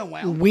can't be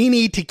unwound. We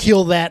need to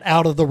kill that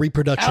out of the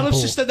reproduction pool.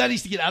 That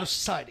needs to get out of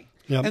society.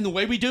 Yep. And the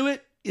way we do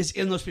it is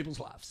in those people's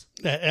lives.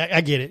 I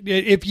get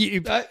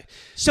it.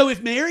 So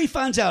if Mary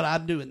finds out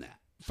I'm doing that,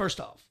 first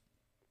off,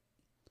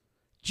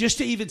 just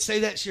to even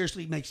say that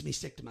seriously makes me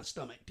sick to my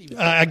stomach.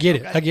 I get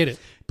it. I get it.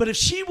 But if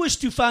she was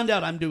to find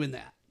out I'm doing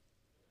that,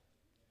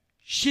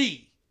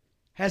 she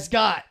has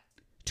got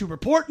to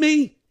report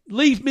me,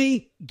 leave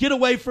me, get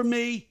away from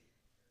me,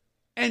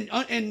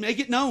 and make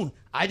it known.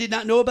 I did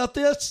not know about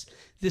this.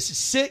 This is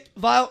sick,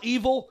 vile,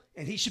 evil,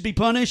 and he should be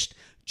punished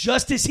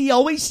just as he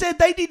always said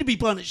they need to be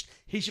punished.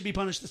 He should be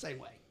punished the same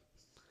way.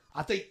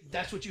 I think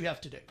that's what you have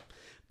to do.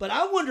 But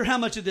I wonder how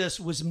much of this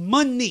was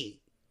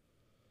money.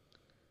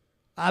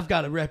 I've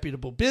got a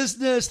reputable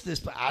business.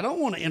 I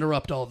don't want to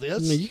interrupt all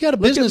this. You got a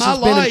business that's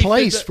been in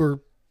place for,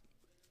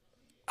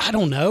 I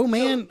don't know,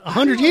 man,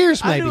 100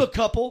 years maybe. I knew a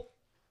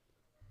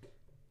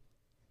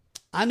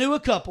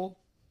couple.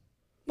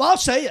 Well, I'll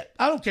say it.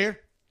 I don't care.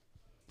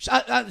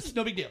 It's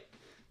no big deal.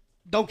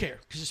 Don't care,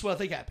 because it's what I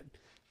think happened.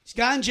 This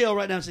guy in jail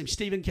right now, his name's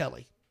Stephen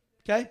Kelly.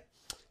 Okay?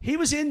 He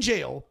was in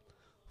jail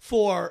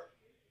for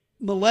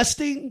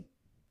molesting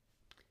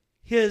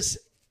his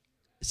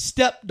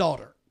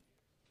stepdaughter,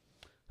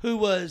 who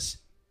was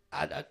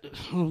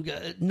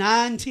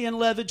 9, 10,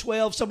 11,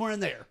 12, somewhere in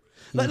there.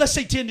 Let's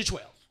say 10 to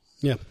 12.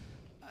 Yeah.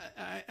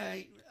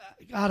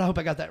 God, I hope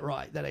I got that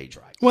right, that age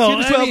right.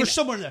 Well, 10 to 12 or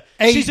somewhere in there.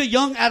 She's a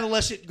young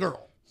adolescent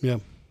girl. Yeah.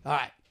 All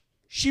right.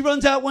 She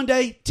runs out one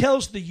day,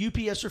 tells the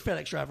UPS or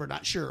FedEx driver,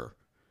 not sure.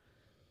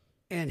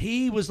 And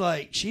he was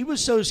like, she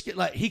was so scared.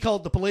 Like, he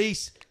called the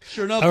police.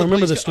 Sure enough, I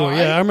remember the story.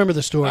 Yeah, I remember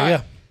the story.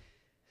 Yeah.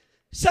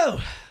 So,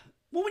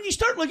 when you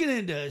start looking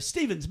into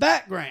Stephen's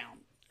background,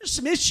 there's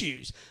some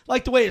issues.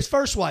 Like the way his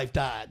first wife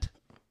died.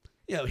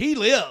 He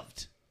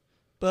lived.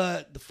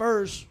 But the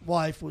first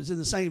wife was in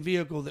the same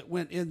vehicle that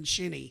went in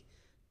Shinny.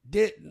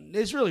 Didn't.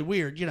 It's really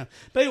weird,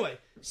 But anyway,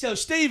 so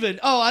Stephen,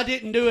 I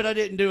didn't do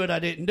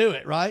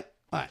it, right?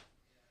 All right.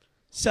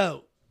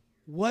 So,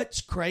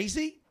 what's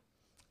crazy?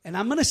 And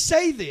I'm going to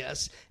say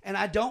this, and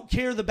I don't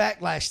care the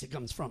backlash that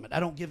comes from it. I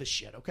don't give a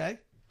shit, okay?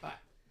 All right.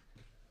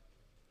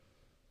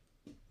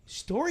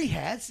 Story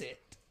has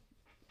it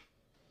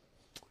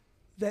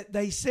that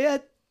they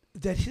said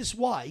that his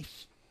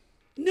wife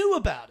knew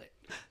about it.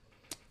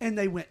 And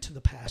they went to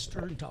the pastor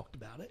and talked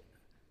about it.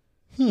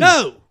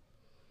 No!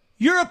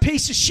 You're a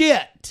piece of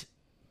shit.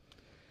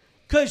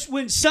 Because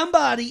when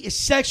somebody is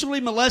sexually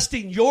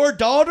molesting your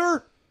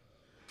daughter,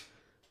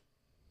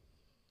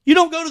 you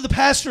don't go to the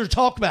pastor to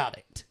talk about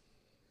it.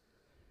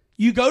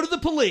 You go to the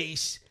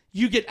police,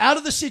 you get out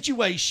of the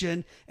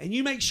situation, and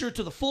you make sure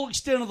to the full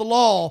extent of the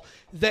law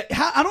that...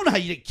 I don't know how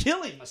you didn't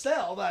kill him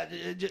myself,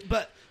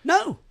 but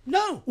no.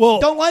 Well,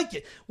 don't like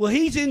it. Well,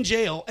 he's in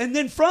jail, and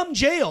then from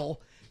jail,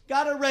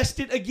 got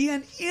arrested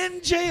again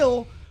in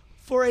jail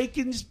for a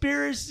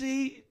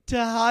conspiracy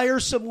to hire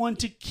someone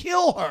to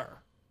kill her.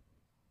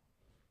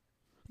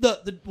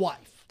 The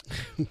wife.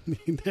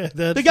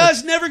 The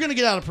guy's never going to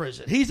get out of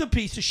prison. He's a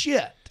piece of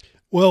shit.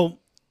 Well,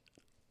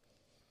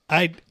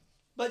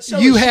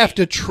 you have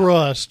to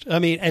trust. I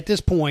mean, at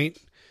this point,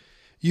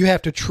 you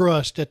have to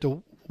trust that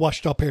the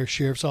Ouachita Parish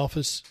Sheriff's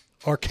Office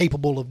are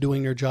capable of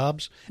doing their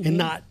jobs and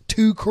not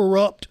too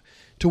corrupt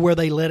to where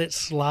they let it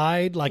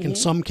slide. Like in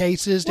some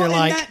cases, they're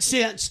like. In that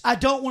sense, I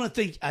don't want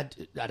to think. I'm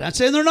not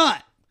saying they're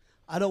not.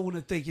 I don't want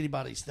to think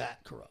anybody's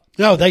that corrupt.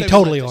 No, they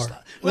totally are.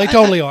 They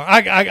totally are.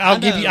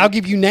 I'll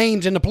give you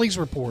names in the police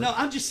report. No,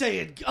 I'm just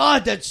saying.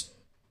 God,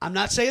 I'm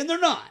not saying they're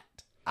not.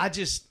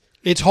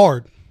 It's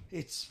hard.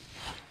 It's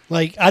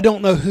like I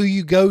don't know who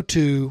you go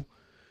to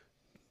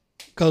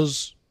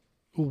because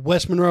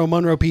West Monroe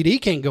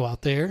PD can't go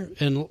out there,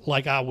 and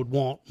like I would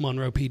want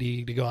Monroe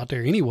PD to go out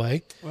there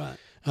anyway. Right.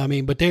 I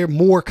mean, but they're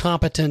more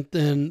competent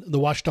than the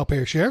Ouachita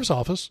Parish Sheriff's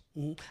Office.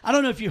 I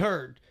don't know if you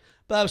heard,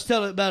 but I was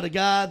telling about a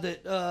guy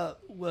that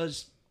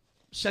was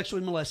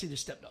sexually molesting his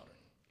stepdaughter.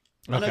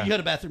 I know you had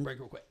a bathroom break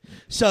real quick.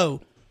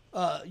 So,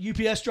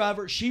 UPS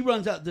driver, she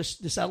runs out.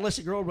 This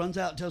adolescent girl runs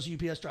out and tells the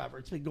UPS driver,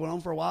 it's been going on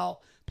for a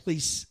while.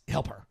 Please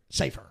help her,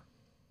 save her.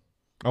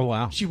 Oh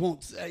wow! She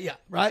won't.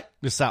 Right.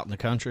 Just out in the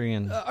country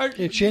and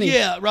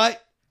yeah, right.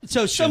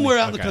 So somewhere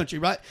out in the country,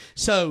 right.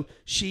 So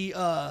she,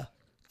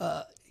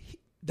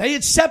 they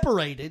had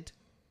separated,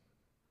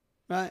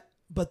 right.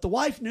 But the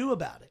wife knew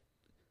about it,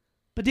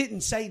 but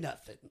didn't say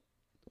nothing.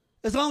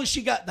 As long as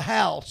she got the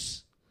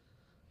house,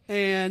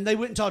 and they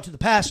went and talked to the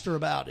pastor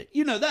about it.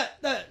 You know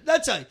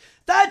that's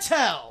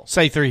how.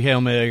 Say 3 Hail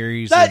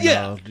Marys.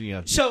 Yeah.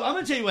 So I'm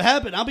gonna tell you what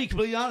happened. I'll be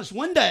completely honest.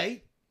 One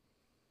day,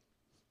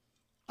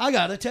 I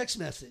got a text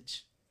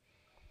message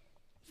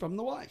from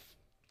the wife.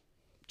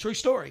 True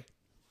story.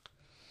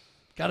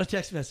 Got a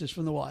text message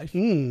from the wife.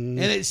 And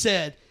it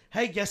said,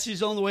 hey, guess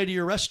who's on the way to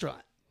your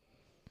restaurant?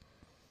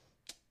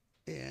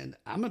 And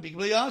I'm going to be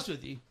completely honest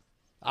with you.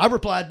 I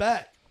replied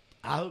back,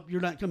 I hope you're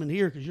not coming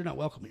here because you're not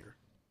welcome here.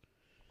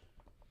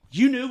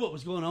 You knew what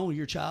was going on with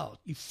your child.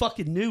 You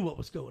fucking knew what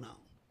was going on.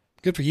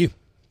 Good for you.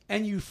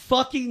 And you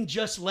fucking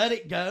just let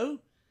it go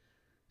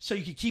so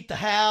you could keep the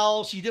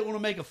house. You didn't want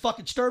to make a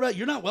fucking stir about it.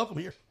 You're not welcome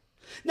here.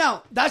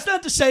 Now, that's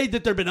not to say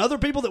that there have been other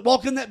people that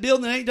walk in that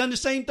building that ain't done the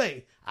same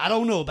thing. I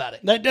don't know about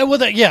it.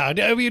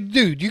 I mean,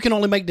 dude, you can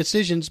only make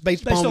decisions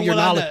based on your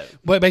knowledge,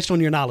 based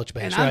on your knowledge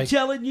base, and right? I'm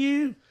telling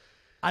you,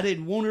 I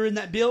didn't want her in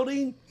that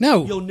building.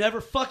 No. You'll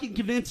never fucking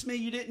convince me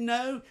you didn't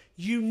know.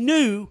 You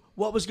knew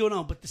what was going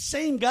on. But the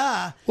same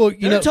guy,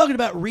 they're talking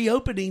about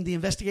reopening the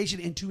investigation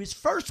into his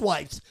first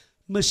wife's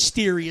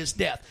mysterious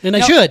death. And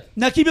they should.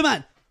 Now, keep in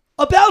mind,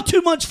 about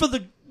 2 months for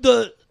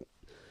the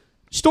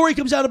story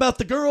comes out about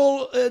the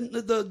girl and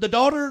the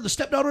daughter, the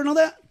stepdaughter and all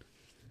that.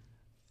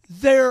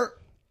 Their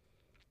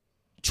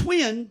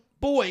twin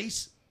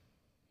boys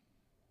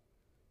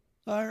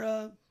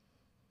are,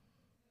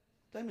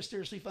 they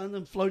mysteriously find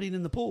them floating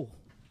in the pool.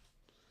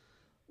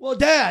 Well,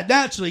 Dad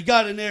naturally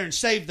got in there and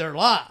saved their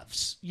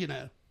lives, you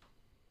know.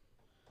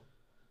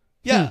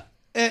 Yeah.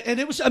 And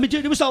it was, I mean,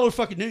 dude, it was all over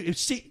fucking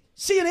news.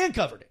 CNN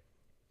covered it.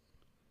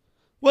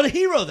 What a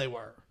hero they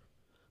were.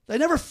 They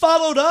never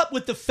followed up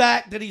with the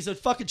fact that he's a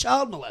fucking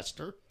child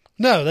molester.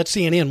 No, that's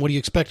CNN. What do you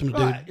expect them to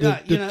do?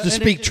 Right, to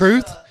speak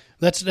truth?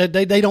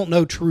 They don't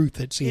know truth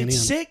at CNN.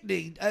 It's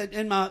sickening.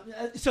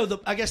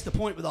 I guess the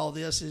point with all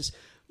this is,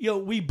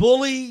 we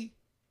bully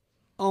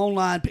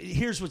online.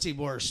 Here's what's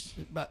even worse.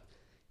 But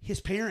his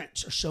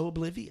parents are so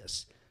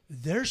oblivious.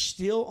 They're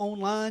still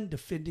online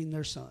defending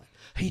their son.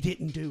 He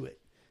didn't do it.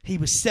 He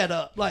was set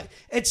up. Like,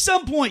 at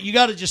some point, you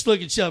got to just look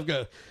at yourself and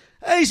go,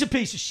 hey, he's a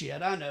piece of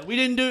shit. I know. We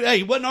didn't do it. Hey,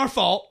 it wasn't our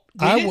fault.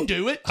 We didn't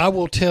do it. I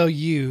will tell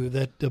you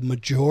that the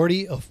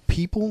majority of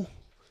people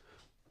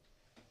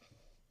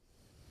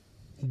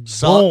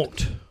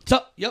won't.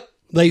 Yep.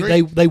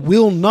 They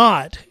will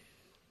not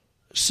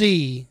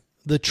see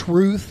the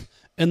truth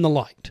and the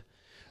light.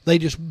 They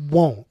just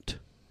won't.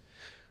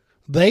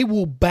 They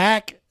will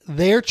back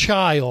their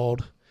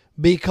child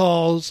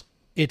because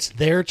it's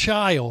their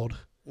child.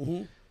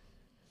 Mm-hmm.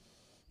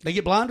 They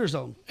get blinders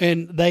on.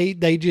 And they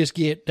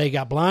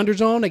got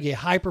blinders on. They get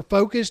hyper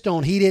focused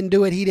on he didn't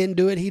do it.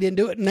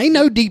 And they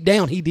know deep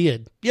down he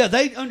did. Yeah,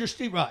 they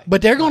understand, right.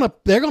 But they're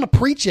gonna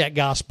preach that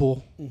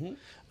gospel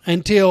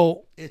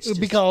until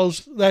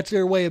because that's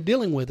their way of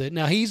dealing with it.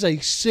 Now he's a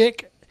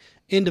sick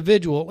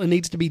individual and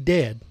needs to be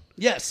dead.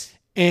 Yes.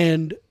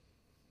 And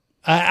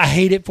I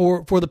hate it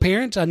for the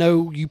parents. I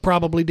know you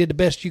probably did the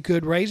best you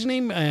could raising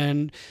him,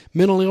 and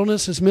mental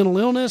illness is mental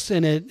illness,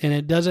 and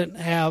it doesn't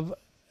have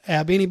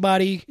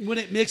anybody when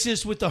it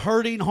mixes with the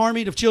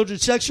harming of children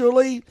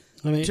sexually.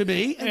 I mean, to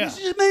me, and this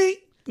is me.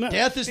 No,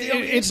 death is the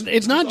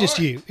it's not just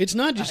you. It's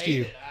not just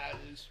you.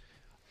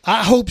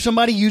 I hope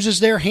somebody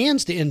uses their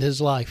hands to end his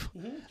life.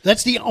 Mm-hmm.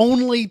 That's the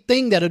only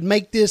thing that would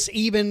make this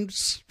even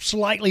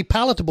slightly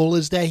palatable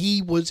is that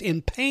he was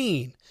in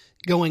pain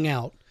going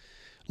out.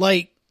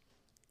 Like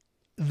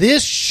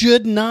This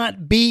should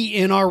not be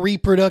in our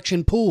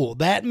reproduction pool.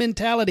 That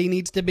mentality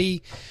needs to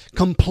be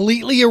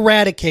completely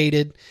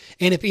eradicated.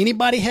 And if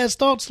anybody has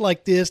thoughts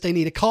like this, they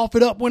need to cough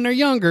it up when they're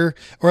younger,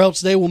 or else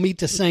they will meet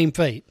the same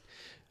fate.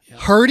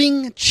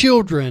 Hurting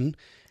children,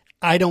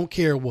 I don't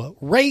care what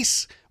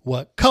race,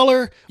 what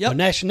color, what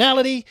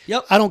nationality.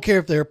 I don't care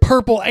if they're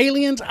purple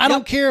aliens. I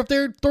don't care if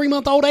they're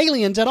 3-month-old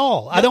aliens at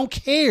all. I don't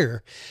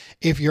care.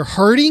 If you're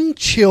hurting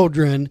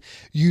children,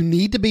 you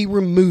need to be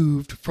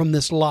removed from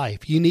this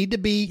life. You need to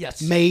be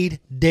made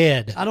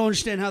dead. I don't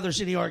understand how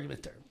there's any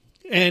argument there.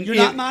 And you're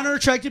not minor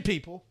attracted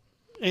people.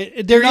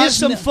 There not is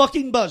some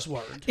fucking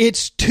buzzword.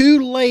 It's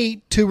too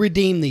late to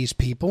redeem these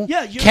people.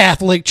 Yeah,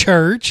 Catholic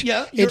Church.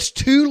 Yeah, it's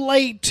too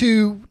late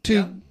to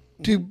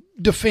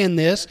defend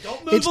this.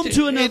 Don't move them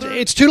to another.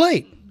 It's too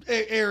late.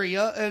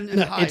 Area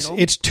and hide them.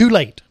 It's too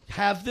late.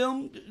 Have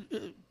them.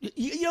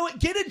 You know what?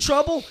 Get in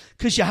trouble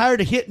because you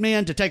hired a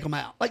hitman to take them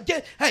out.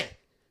 Hey,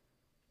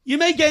 you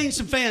may gain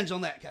some fans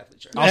on that Catholic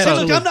Church. Also,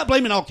 look, I'm not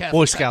blaming all Catholics.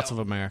 Boy Scouts of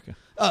America.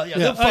 Oh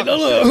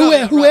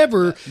yeah,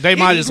 whoever they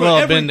might as well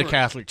have been the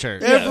Catholic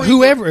Church.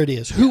 Whoever it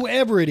is,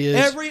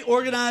 every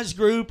organized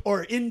group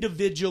or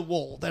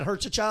individual that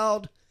hurts a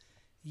child,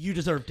 you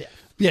deserve death.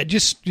 Yeah,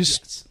 just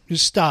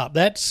stop.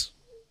 That's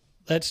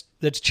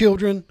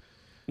children.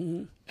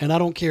 Mm-hmm. And I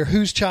don't care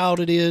whose child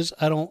it is.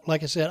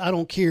 Like I said, I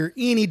don't care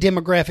any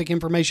demographic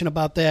information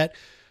about that.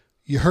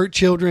 You hurt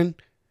children,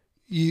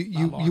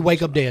 you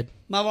wake up dead.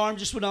 My alarm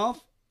just went off.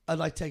 I'd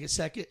like to take a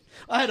second.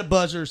 I had a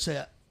buzzer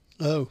set.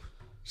 Oh,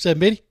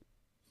 7:50?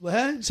 What?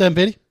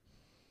 7:50?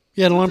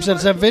 You had an alarm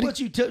set at 7:50?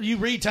 What you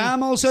read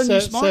time all of a sudden?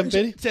 You smart?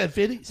 7:50?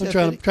 7:50.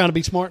 I'm trying to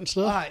be smart and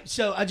stuff. All right,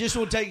 so I just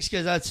want to take this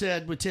because I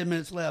said with 10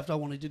 minutes left, I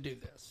wanted to do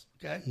this.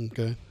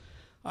 Okay.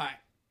 All right.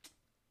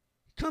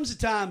 Comes a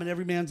time in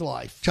every man's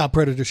life. Child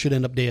predator should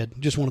end up dead.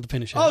 Just wanted to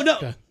finish it. Oh, no.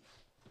 Okay.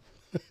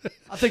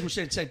 I think we're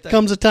saying the same thing.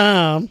 Comes a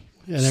time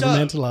in every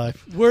man's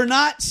life. We're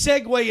not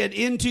segueing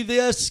into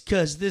this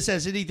because this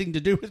has anything to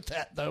do with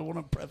that, though. I want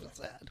to preface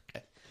that.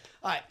 Okay.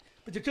 All right.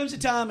 But there comes a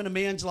time in a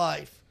man's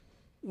life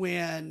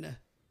when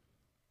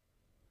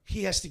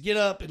he has to get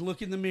up and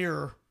look in the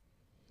mirror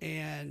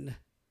and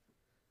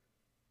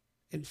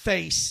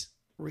face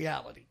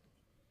reality.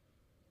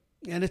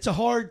 And it's a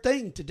hard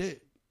thing to do.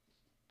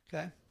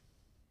 Okay?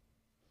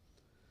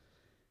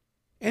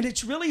 And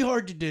it's really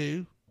hard to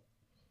do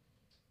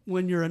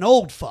when you're an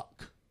old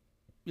fuck.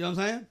 You know what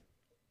I'm saying?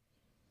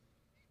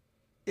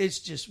 It's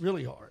just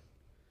really hard.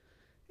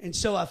 And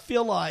so I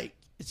feel like,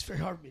 it's very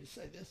hard for me to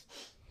say this,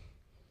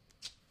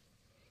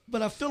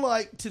 but I feel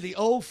like to the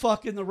old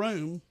fuck in the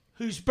room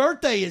whose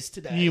birthday is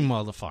today. You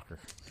motherfucker.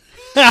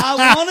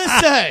 I want to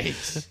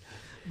say,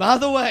 by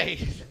the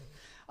way,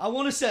 I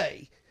want to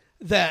say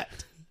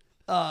that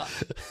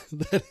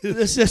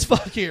this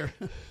fuck here.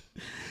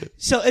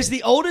 So as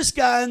the oldest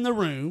guy in the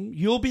room,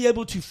 you'll be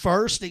able to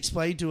first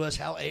explain to us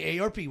how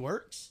AARP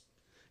works.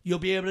 You'll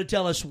be able to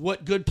tell us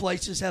what good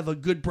places have a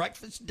good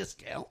breakfast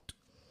discount.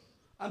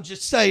 I'm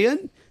just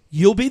saying,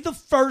 you'll be the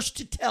first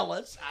to tell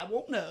us. I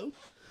won't know.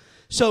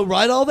 So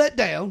write all that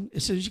down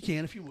as soon as you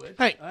can, if you would.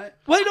 Hey. All right?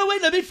 Wait,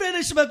 let me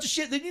finish about the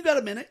shit. Then you got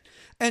a minute.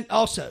 And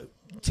also,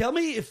 tell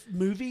me if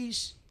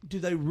movies,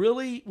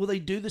 will they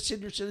do the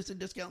senior citizen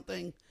discount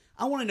thing?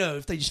 I want to know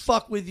if they just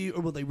fuck with you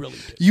or will they really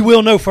do it? You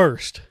will know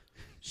first.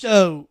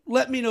 So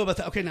let me know about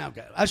that. Okay, now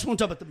go. I just want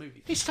to talk about the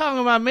movie. He's talking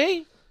about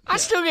me? I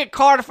still get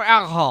carded for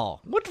alcohol.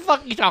 What the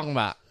fuck are you talking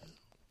about?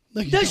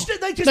 No, Because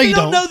they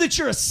don't know that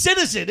you're a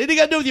citizen. It ain't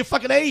got to do with your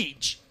fucking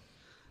age.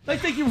 They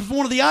think you're from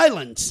one of the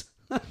islands.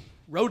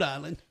 Rhode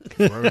Island.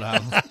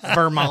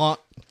 Vermont.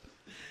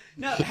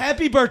 No,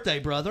 happy birthday,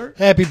 brother.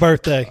 Happy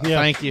birthday. Yeah.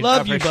 Thank you.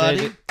 Love you,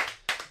 buddy. It.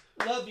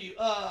 Love you.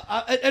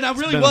 I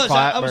really was.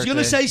 I was going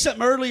to say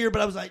something earlier,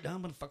 but I was like, no,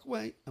 I'm going to fuck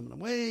wait. I'm going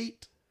to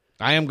wait.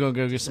 I am going to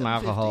go get some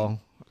alcohol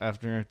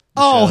after.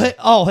 Oh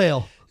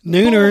hell.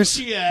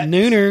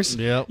 Nooners.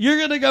 Yep. You're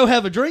going to go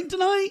have a drink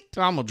tonight?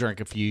 I'm going to drink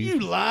a few. You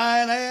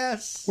lying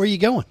ass. Where are you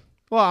going?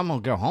 Well, I'm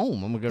going to go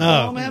home. I'm going to go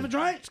home and have a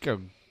drink?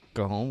 Let's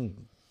go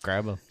home,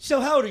 grab a.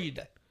 So how old are you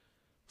today?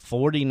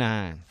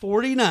 49.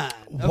 49.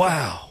 Okay.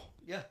 Wow.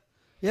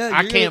 Yeah.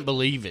 I can't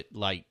believe it.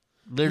 Like,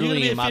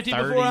 literally in my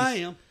 30s. Before I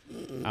am.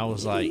 I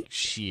was like,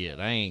 shit,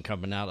 I ain't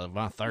coming out of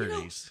my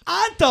 30s.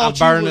 I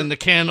thought I'm burning the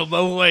candle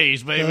both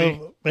ways, baby.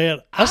 Man,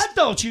 I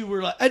thought you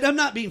were like, and I'm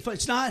not being funny.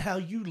 It's not how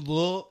you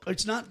look.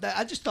 It's not that.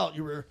 I just thought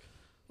you were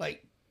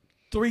like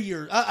 3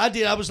 years.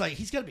 I was like,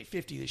 he's got to be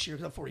 50 this year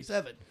because I'm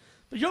 47.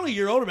 But you're only a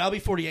year older, but I'll be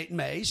 48 in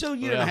May, so a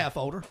year and a half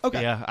older.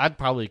 Okay. Yeah, I'd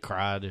probably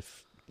cried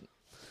if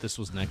this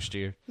was next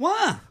year.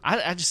 Why?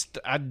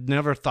 I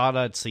never thought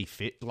I'd see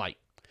fit like.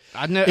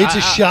 It's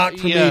a shock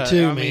for me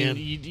too, man.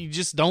 You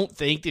just don't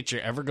think that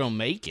you're ever going to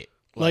make it.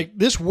 Like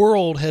this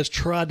world has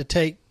tried to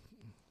take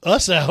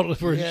us out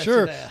for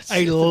sure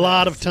a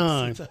lot of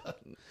time.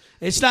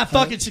 It's not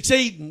fucking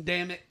succeeding,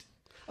 damn it.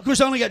 Of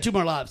course, I only got 2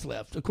 more lives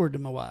left, according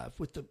to my wife,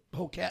 with the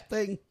whole cat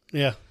thing.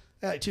 Yeah.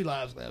 All right, 2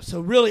 lives left. So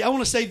really, I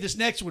want to save this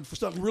next one for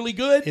something really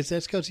good. Is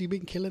that because you've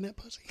been killing that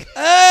pussy?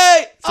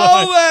 Hey!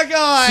 Oh my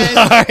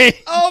God! Sorry.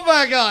 Oh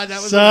my God!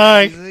 That was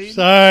sorry. amazing.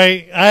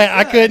 Sorry.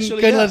 I couldn't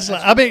let it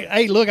slide.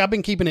 Actually, I've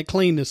been keeping it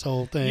clean this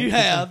whole thing. You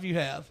have.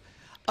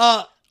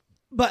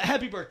 But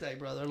happy birthday,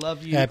 brother.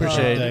 Love you. Happy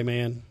birthday,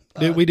 man.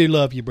 Dude, we do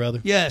love you,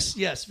 brother. Yes.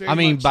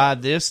 Very much by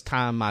so. this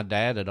time, my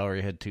dad had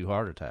already had 2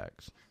 heart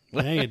attacks.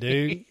 Dang it,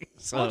 dude.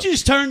 So, why don't you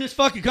just turn this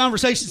fucking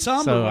conversation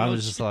somber? So I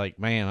was just like,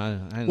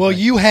 man. Well,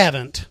 you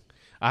haven't.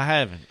 I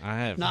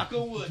haven't. Knock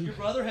on wood. Your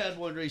brother had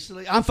one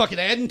recently. I'm fucking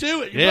adding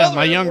to it.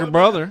 My younger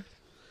brother.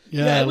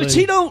 Yeah, which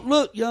he don't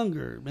look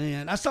younger,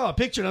 man. I saw a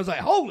picture and I was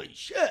like, holy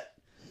shit.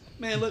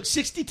 Man, look,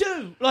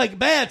 62. Like,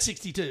 bad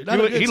 62.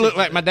 He looked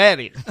like my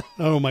daddy.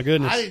 Oh, my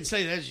goodness. I didn't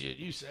say that shit.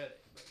 You said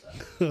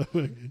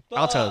it.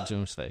 I'll tell it to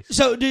his face.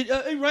 So, dude,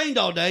 it rained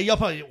all day. Y'all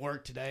probably didn't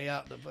work today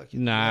out in the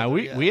fucking... Nah,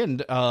 we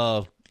hadn't...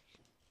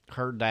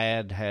 her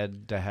dad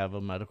had to have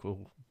a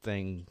medical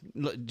thing,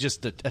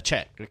 just a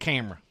check, a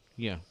camera.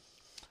 Yeah.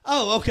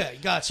 Oh, okay.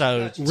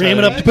 Gotcha. So,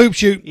 ramming up the poop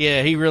chute.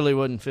 Yeah, he really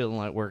wasn't feeling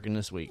like working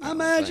this week. I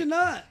imagine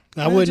not.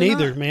 I wouldn't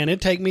either, man.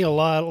 It'd take me a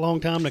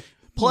long time to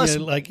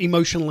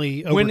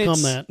emotionally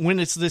overcome that. When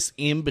it's this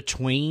in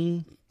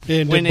between,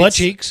 when butt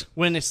cheeks,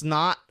 when it's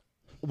not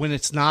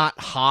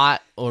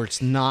hot or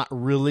it's not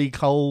really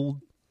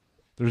cold,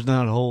 there's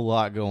not a whole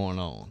lot going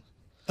on.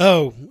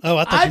 Oh!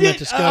 I thought you meant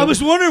the scope. I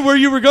was wondering where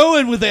you were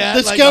going with that.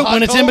 The scope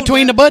when it's in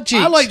between the butt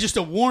cheeks. I like just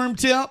a warm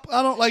temp.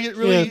 I don't like it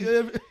really.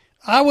 Yeah.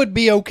 I would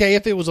be okay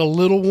if it was a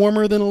little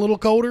warmer than a little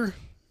colder,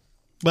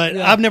 but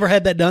I've never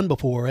had that done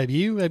before. Have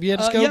you? Have you had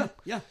a scope?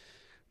 Yeah.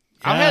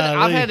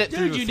 I've had it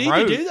through Dude, the you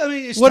throat. need to do. I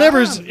mean, it's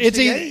whatever's. time. It's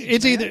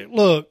either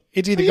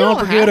gone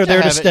for good or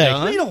there to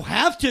stay. You don't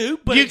have to,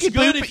 but it's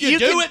good if you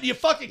do it. And you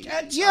fucking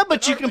can't. Yeah,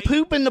 but you can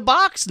poop in the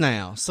box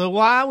now. So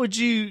why would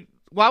you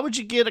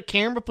get a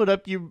camera put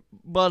up your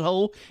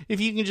butthole if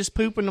you can just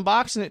poop in the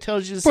box and it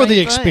tells you the same for the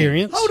thing?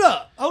 experience?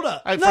 Hold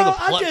up. Like, No, for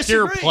the I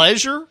pure disagree.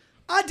 pleasure.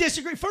 I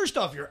disagree. First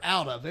off, you're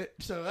out of it,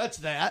 so that's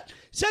that.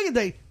 Second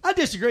thing, I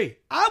disagree.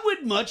 I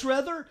would much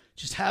rather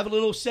just have a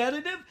little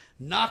sedative,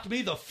 knock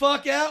me the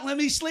fuck out, let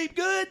me sleep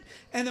good,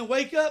 and then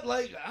wake up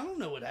like, I don't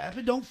know what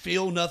happened, don't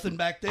feel nothing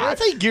back there. I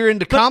think you're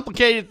into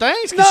complicated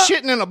things because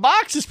shitting in a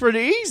box is pretty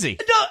easy.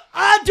 No,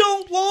 I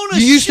don't want to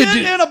shit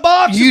in a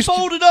box and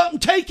fold it up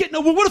and take it.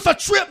 No, well, what if I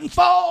trip and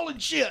fall and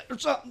shit or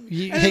something?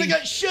 And then I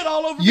got shit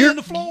all over me on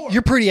the floor.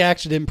 You're pretty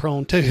accident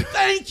prone too.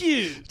 Thank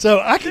you. So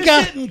I can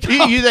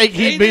You think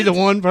he'd be the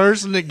one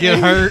person that get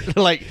hurt?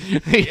 Like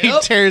he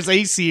tears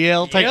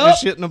ACL taking the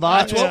shit in the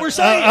box? That's what we're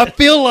saying. I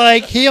feel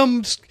like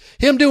him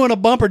doing a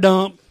bumper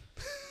dump.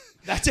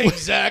 That's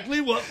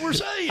exactly what we're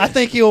saying. I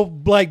think he'll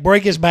like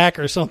break his back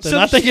or something.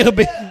 I think it'll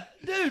be.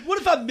 Dude, what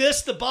if I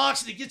miss the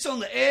box and it gets on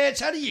the edge?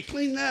 How do you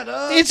clean that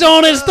up? It's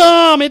on his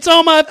thumb. It's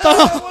on my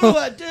thumb. What do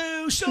I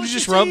do? So you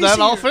just rub that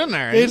off in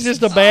there. It's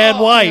just a bad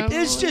wipe.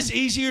 It's just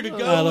easier to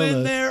go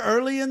in there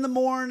early in the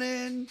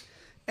morning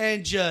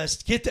and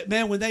just get that,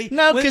 man, when they...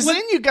 No, because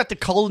then you got the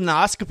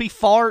colonoscopy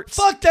farts.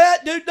 Fuck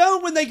that, dude. No,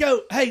 when they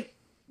go, hey,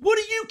 what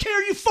do you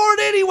care? You fart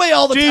anyway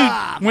all the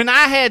time. When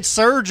I had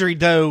surgery,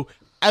 though,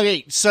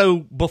 okay, so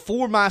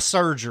before my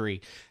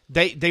surgery...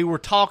 They were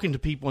talking to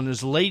people, and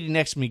there's a lady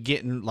next to me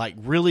getting, like,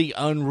 really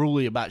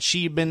unruly about it.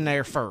 She had been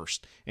there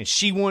first, and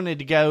she wanted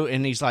to go,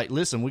 and he's like,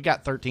 listen, we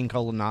got 13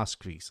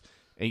 colonoscopies.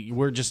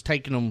 We're just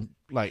taking them,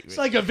 like... It's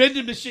like a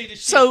vending machine.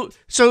 So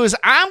as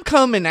I'm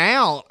coming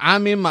out,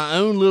 I'm in my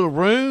own little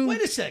room.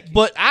 Wait a second.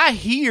 But I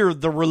hear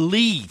the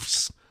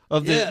reliefs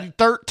of the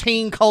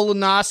 13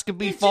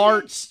 colonoscopy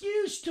farts. It's an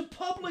excuse to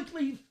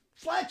publicly...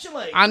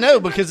 flatulate. I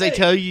know, because they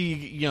tell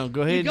you,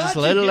 go ahead and just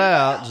let it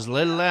out. Just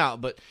let it out.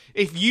 But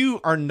if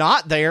you are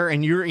not there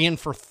and you're in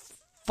for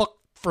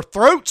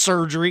throat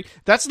surgery,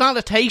 that's not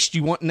a taste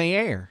you want in the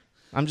air.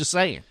 I'm just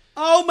saying.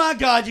 Oh, my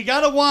God. You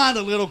got to whine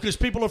a little because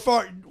people are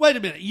farting. Wait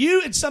a minute.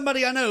 You and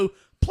somebody I know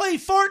play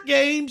fart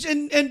games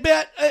and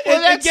bet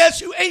and guess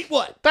who ate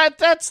what?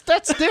 That's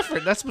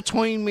different. That's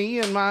between me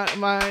and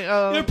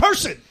my your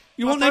person.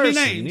 You won't name any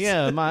names.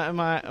 Yeah,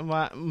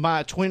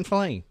 my twin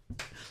flame.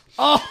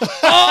 Oh,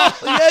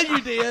 yeah,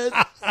 you did.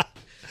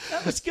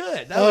 That was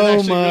good. That was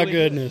actually my really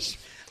goodness.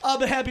 Good.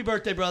 But happy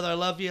birthday, brother. I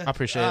love you. I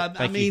appreciate it.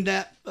 I mean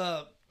that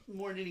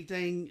more than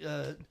anything.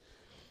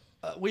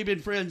 We've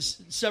been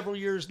friends several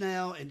years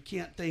now, and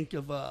can't think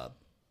of a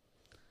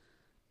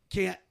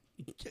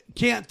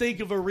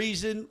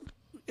reason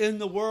in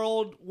the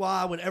world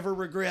why I would ever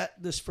regret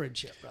this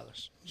friendship,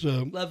 brothers.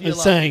 So love you a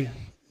lot.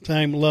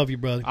 Same, love you,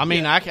 brother. I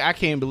mean, I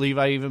can't believe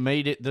I even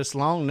made it this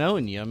long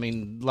knowing you. I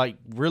mean, like,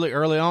 really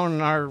early on in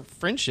our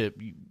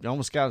friendship, you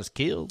almost got us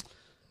killed.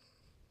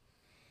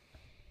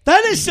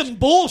 That is some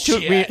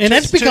bullshit. And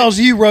that's because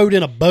you rode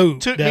in a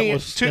boat. Took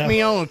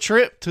me on a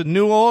trip to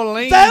New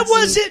Orleans. That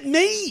wasn't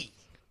me.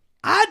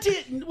 I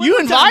didn't. You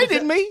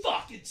invited me.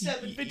 Fucking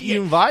 7:58.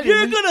 You invited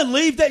You're me. going to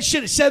leave that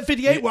shit at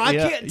 7:58 where I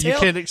can't tell? You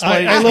can't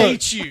explain. I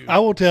hate you. I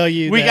will tell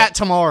you We got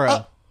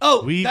tomorrow.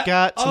 We've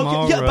got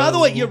tomorrow. Okay. Yeah, by the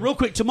way, real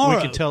quick, tomorrow.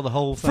 We can tell the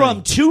whing.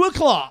 From 2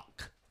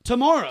 o'clock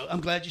tomorrow. I'm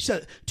glad you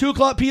said it. 2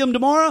 o'clock p.m.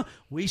 tomorrow,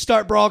 we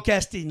start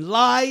broadcasting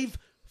live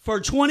for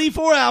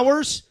 24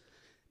 hours.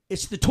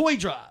 It's the toy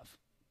drive.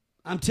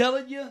 I'm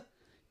telling you,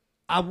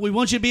 we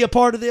want you to be a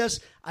part of this.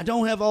 I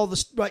don't have all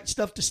the right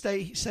stuff to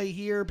say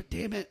here, but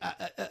damn it.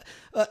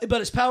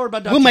 But it's powered by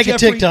Dr. We'll make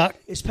Jeffrey. a TikTok.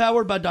 It's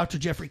powered by Dr.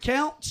 Jeffrey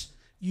Counts.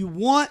 You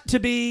want to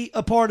be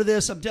a part of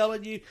this. I'm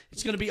telling you,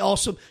 it's going to be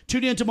awesome.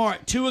 Tune in tomorrow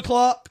at 2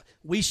 o'clock.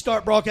 We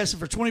start broadcasting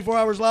for 24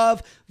 hours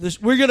live.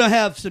 We're going to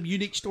have some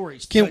unique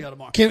stories to tell you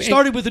tomorrow.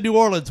 Started with the New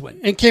Orleans win.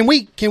 And can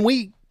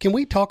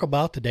we talk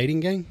about the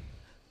dating game?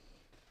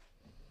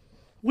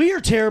 We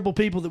are terrible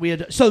people that we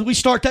had. So we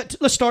start that.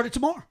 Let's start it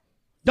tomorrow.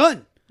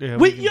 Done. Yeah,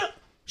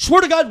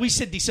 swear to God, we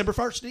said December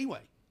 1st anyway.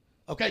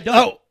 Okay, done.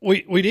 Oh,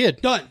 we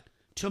did. Done.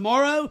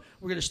 Tomorrow,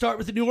 we're going to start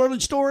with the New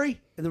Orleans story,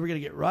 and then we're going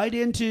to get right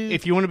into...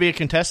 If you want to be a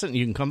contestant,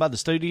 you can come by the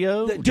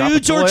studio.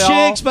 Dudes or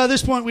chicks, by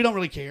this point, we don't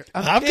really care.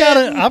 I've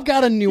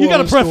got a New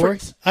Orleans story.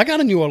 I got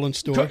a New Orleans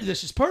story.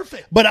 This is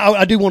perfect. But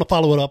I do want to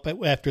follow it up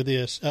after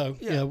this. I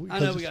know we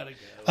got to go.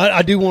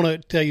 I do want to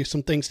tell you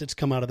some things that's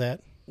come out of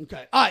that.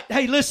 Okay. All right.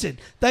 Hey, listen.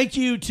 Thank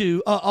you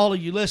to all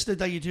of you listening.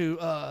 Thank you to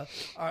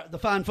the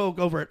fine folk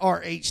over at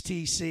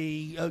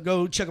RHTC.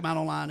 Go check them out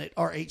online at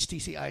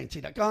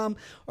rhtcint.com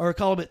or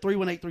call them at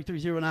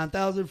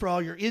 318-330-9000 for all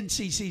your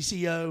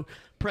NCCCO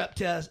prep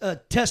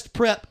test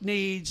prep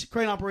needs,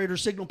 crane operator,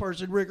 signal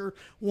person, rigger,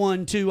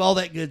 1, 2, all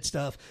that good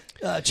stuff.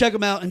 Check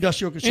them out.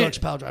 Industrial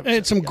construction, pile driver.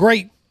 And some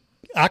great,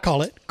 I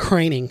call it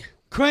craning.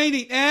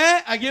 Craning,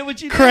 I get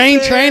what you did.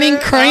 Craning.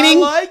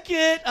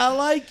 I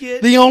like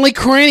it. The only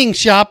craning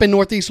shop in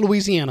Northeast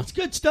Louisiana. It's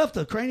good stuff,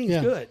 though.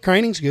 Craning's good.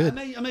 Craning's good.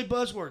 I may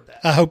buzzword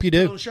that. I hope you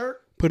do. Put it on a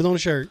shirt? Put it on a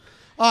shirt.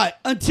 All right.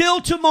 Until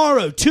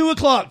tomorrow, 2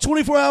 o'clock,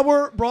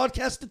 24-hour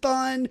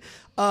broadcast-a-thon.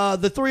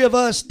 The three of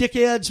us,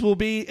 dickheads, will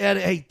be at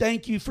it. Hey,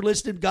 thank you for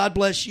listening. God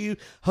bless you.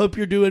 Hope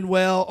you're doing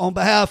well. On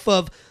behalf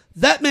of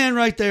that man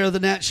right there, the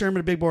Nat Sherman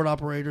of Big Board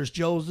Operators,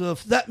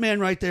 Joseph, that man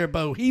right there,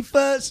 Bo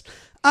Hefus,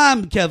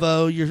 I'm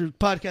Kevo, your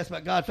podcast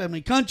about God,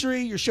 family,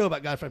 country, your show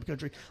about God, family,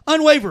 country,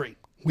 unwavering.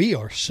 We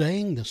are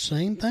saying the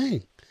same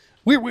thing.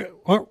 We're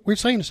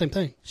saying the same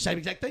thing. Same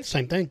exact thing?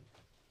 Same thing.